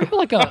Casey's? You ever had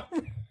like a...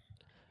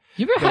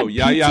 You ever had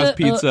Yaya's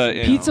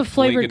pizza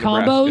flavored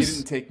combos? You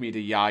didn't take me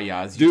to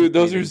Yaya's. Dude,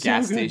 those are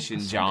gas station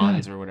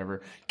John's or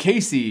whatever.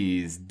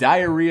 Casey's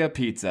diarrhea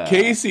pizza.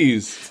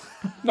 Casey's.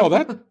 No,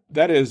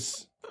 that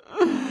is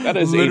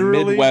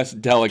literally a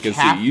Midwest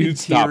delicacy. You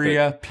stop it.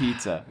 Cafeteria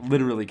pizza.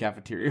 Literally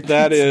cafeteria pizza.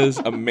 That is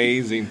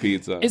amazing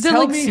pizza. Is it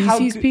like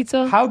Thiccc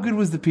pizza? How good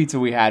was the pizza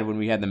we had when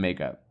we had the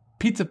makeup?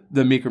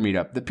 the Meeker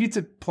meetup. The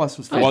Pizza Plus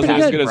was It fantastic.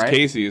 wasn't as good as right?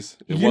 Casey's.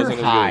 It You're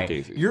wasn't high. as good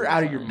as Casey's. You're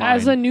out of your mind.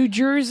 As a New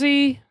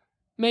Jersey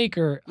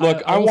maker,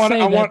 Look, I want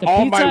the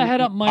all pizza my-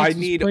 head up Mike's I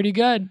need- was pretty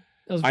good.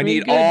 I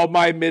need all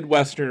my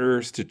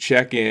Midwesterners to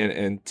check in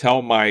and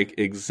tell Mike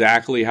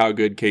exactly how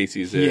good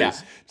Casey's is. Yeah.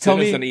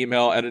 Send us an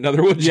email at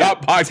another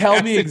woodshop podcast.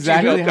 Tell me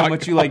exactly how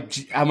much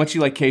gmail.com.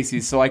 you like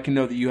Casey's, so I can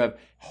know that you have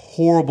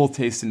horrible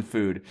taste in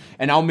food,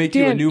 and I'll make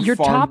you a Dan, new your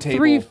farm top table,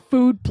 3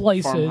 food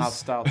places. farmhouse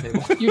style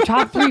table. Your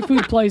top 3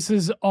 food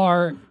places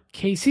are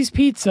Casey's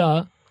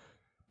Pizza,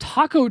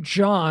 Taco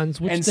John's,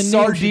 which And the name should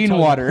sardine tell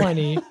you water.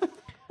 Plenty.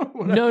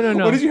 No.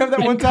 What did you have that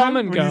And one time Come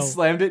and when Go. you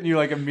slammed it and you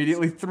like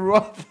immediately threw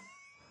up?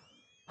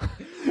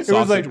 It Sausage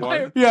was like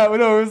water? yeah,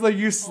 no, it was like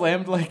you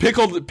slammed like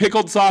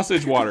Pickled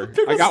sausage water.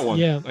 I got one.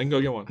 Yeah. I can go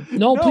get one.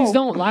 No, No. please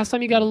don't. Last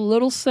time you got a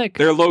little sick.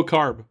 They're low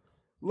carb.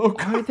 low Are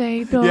carb.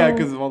 they though? Yeah,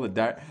 because of all the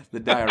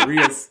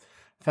diarrhea.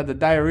 I've had the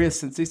diarrhea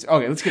since Easter.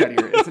 Okay, let's get out of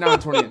here. It's an hour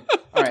and 20 in.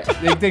 All right,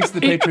 thanks to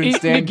the patrons.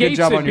 It Dan, good negates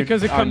job it on your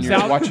because it on comes your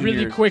out watching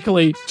really your,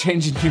 quickly.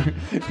 changing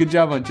your. Good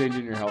job on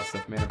changing your health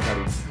stuff, man. I'm proud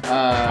of you.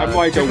 I'm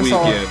like a check us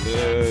all out.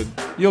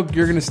 weekend.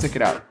 You're gonna stick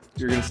it out.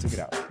 You're gonna stick it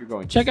out. You're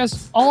going to. Check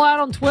us all out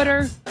on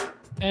Twitter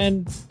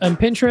and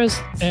Pinterest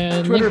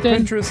and Twitter, LinkedIn.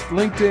 Pinterest,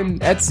 LinkedIn,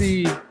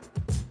 Etsy,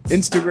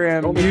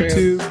 Instagram, OnlyFans.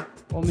 YouTube,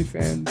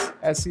 OnlyFans,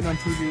 as seen on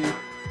TV.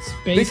 Space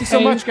Thank you so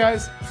Cave. much,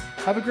 guys.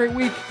 Have a great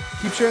week.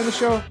 Keep sharing the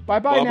show. Bye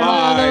bye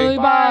now. Bye-bye.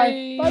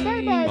 Bye. Bye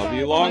bye bye. Love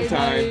you a long Bye.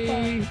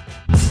 time. Bye.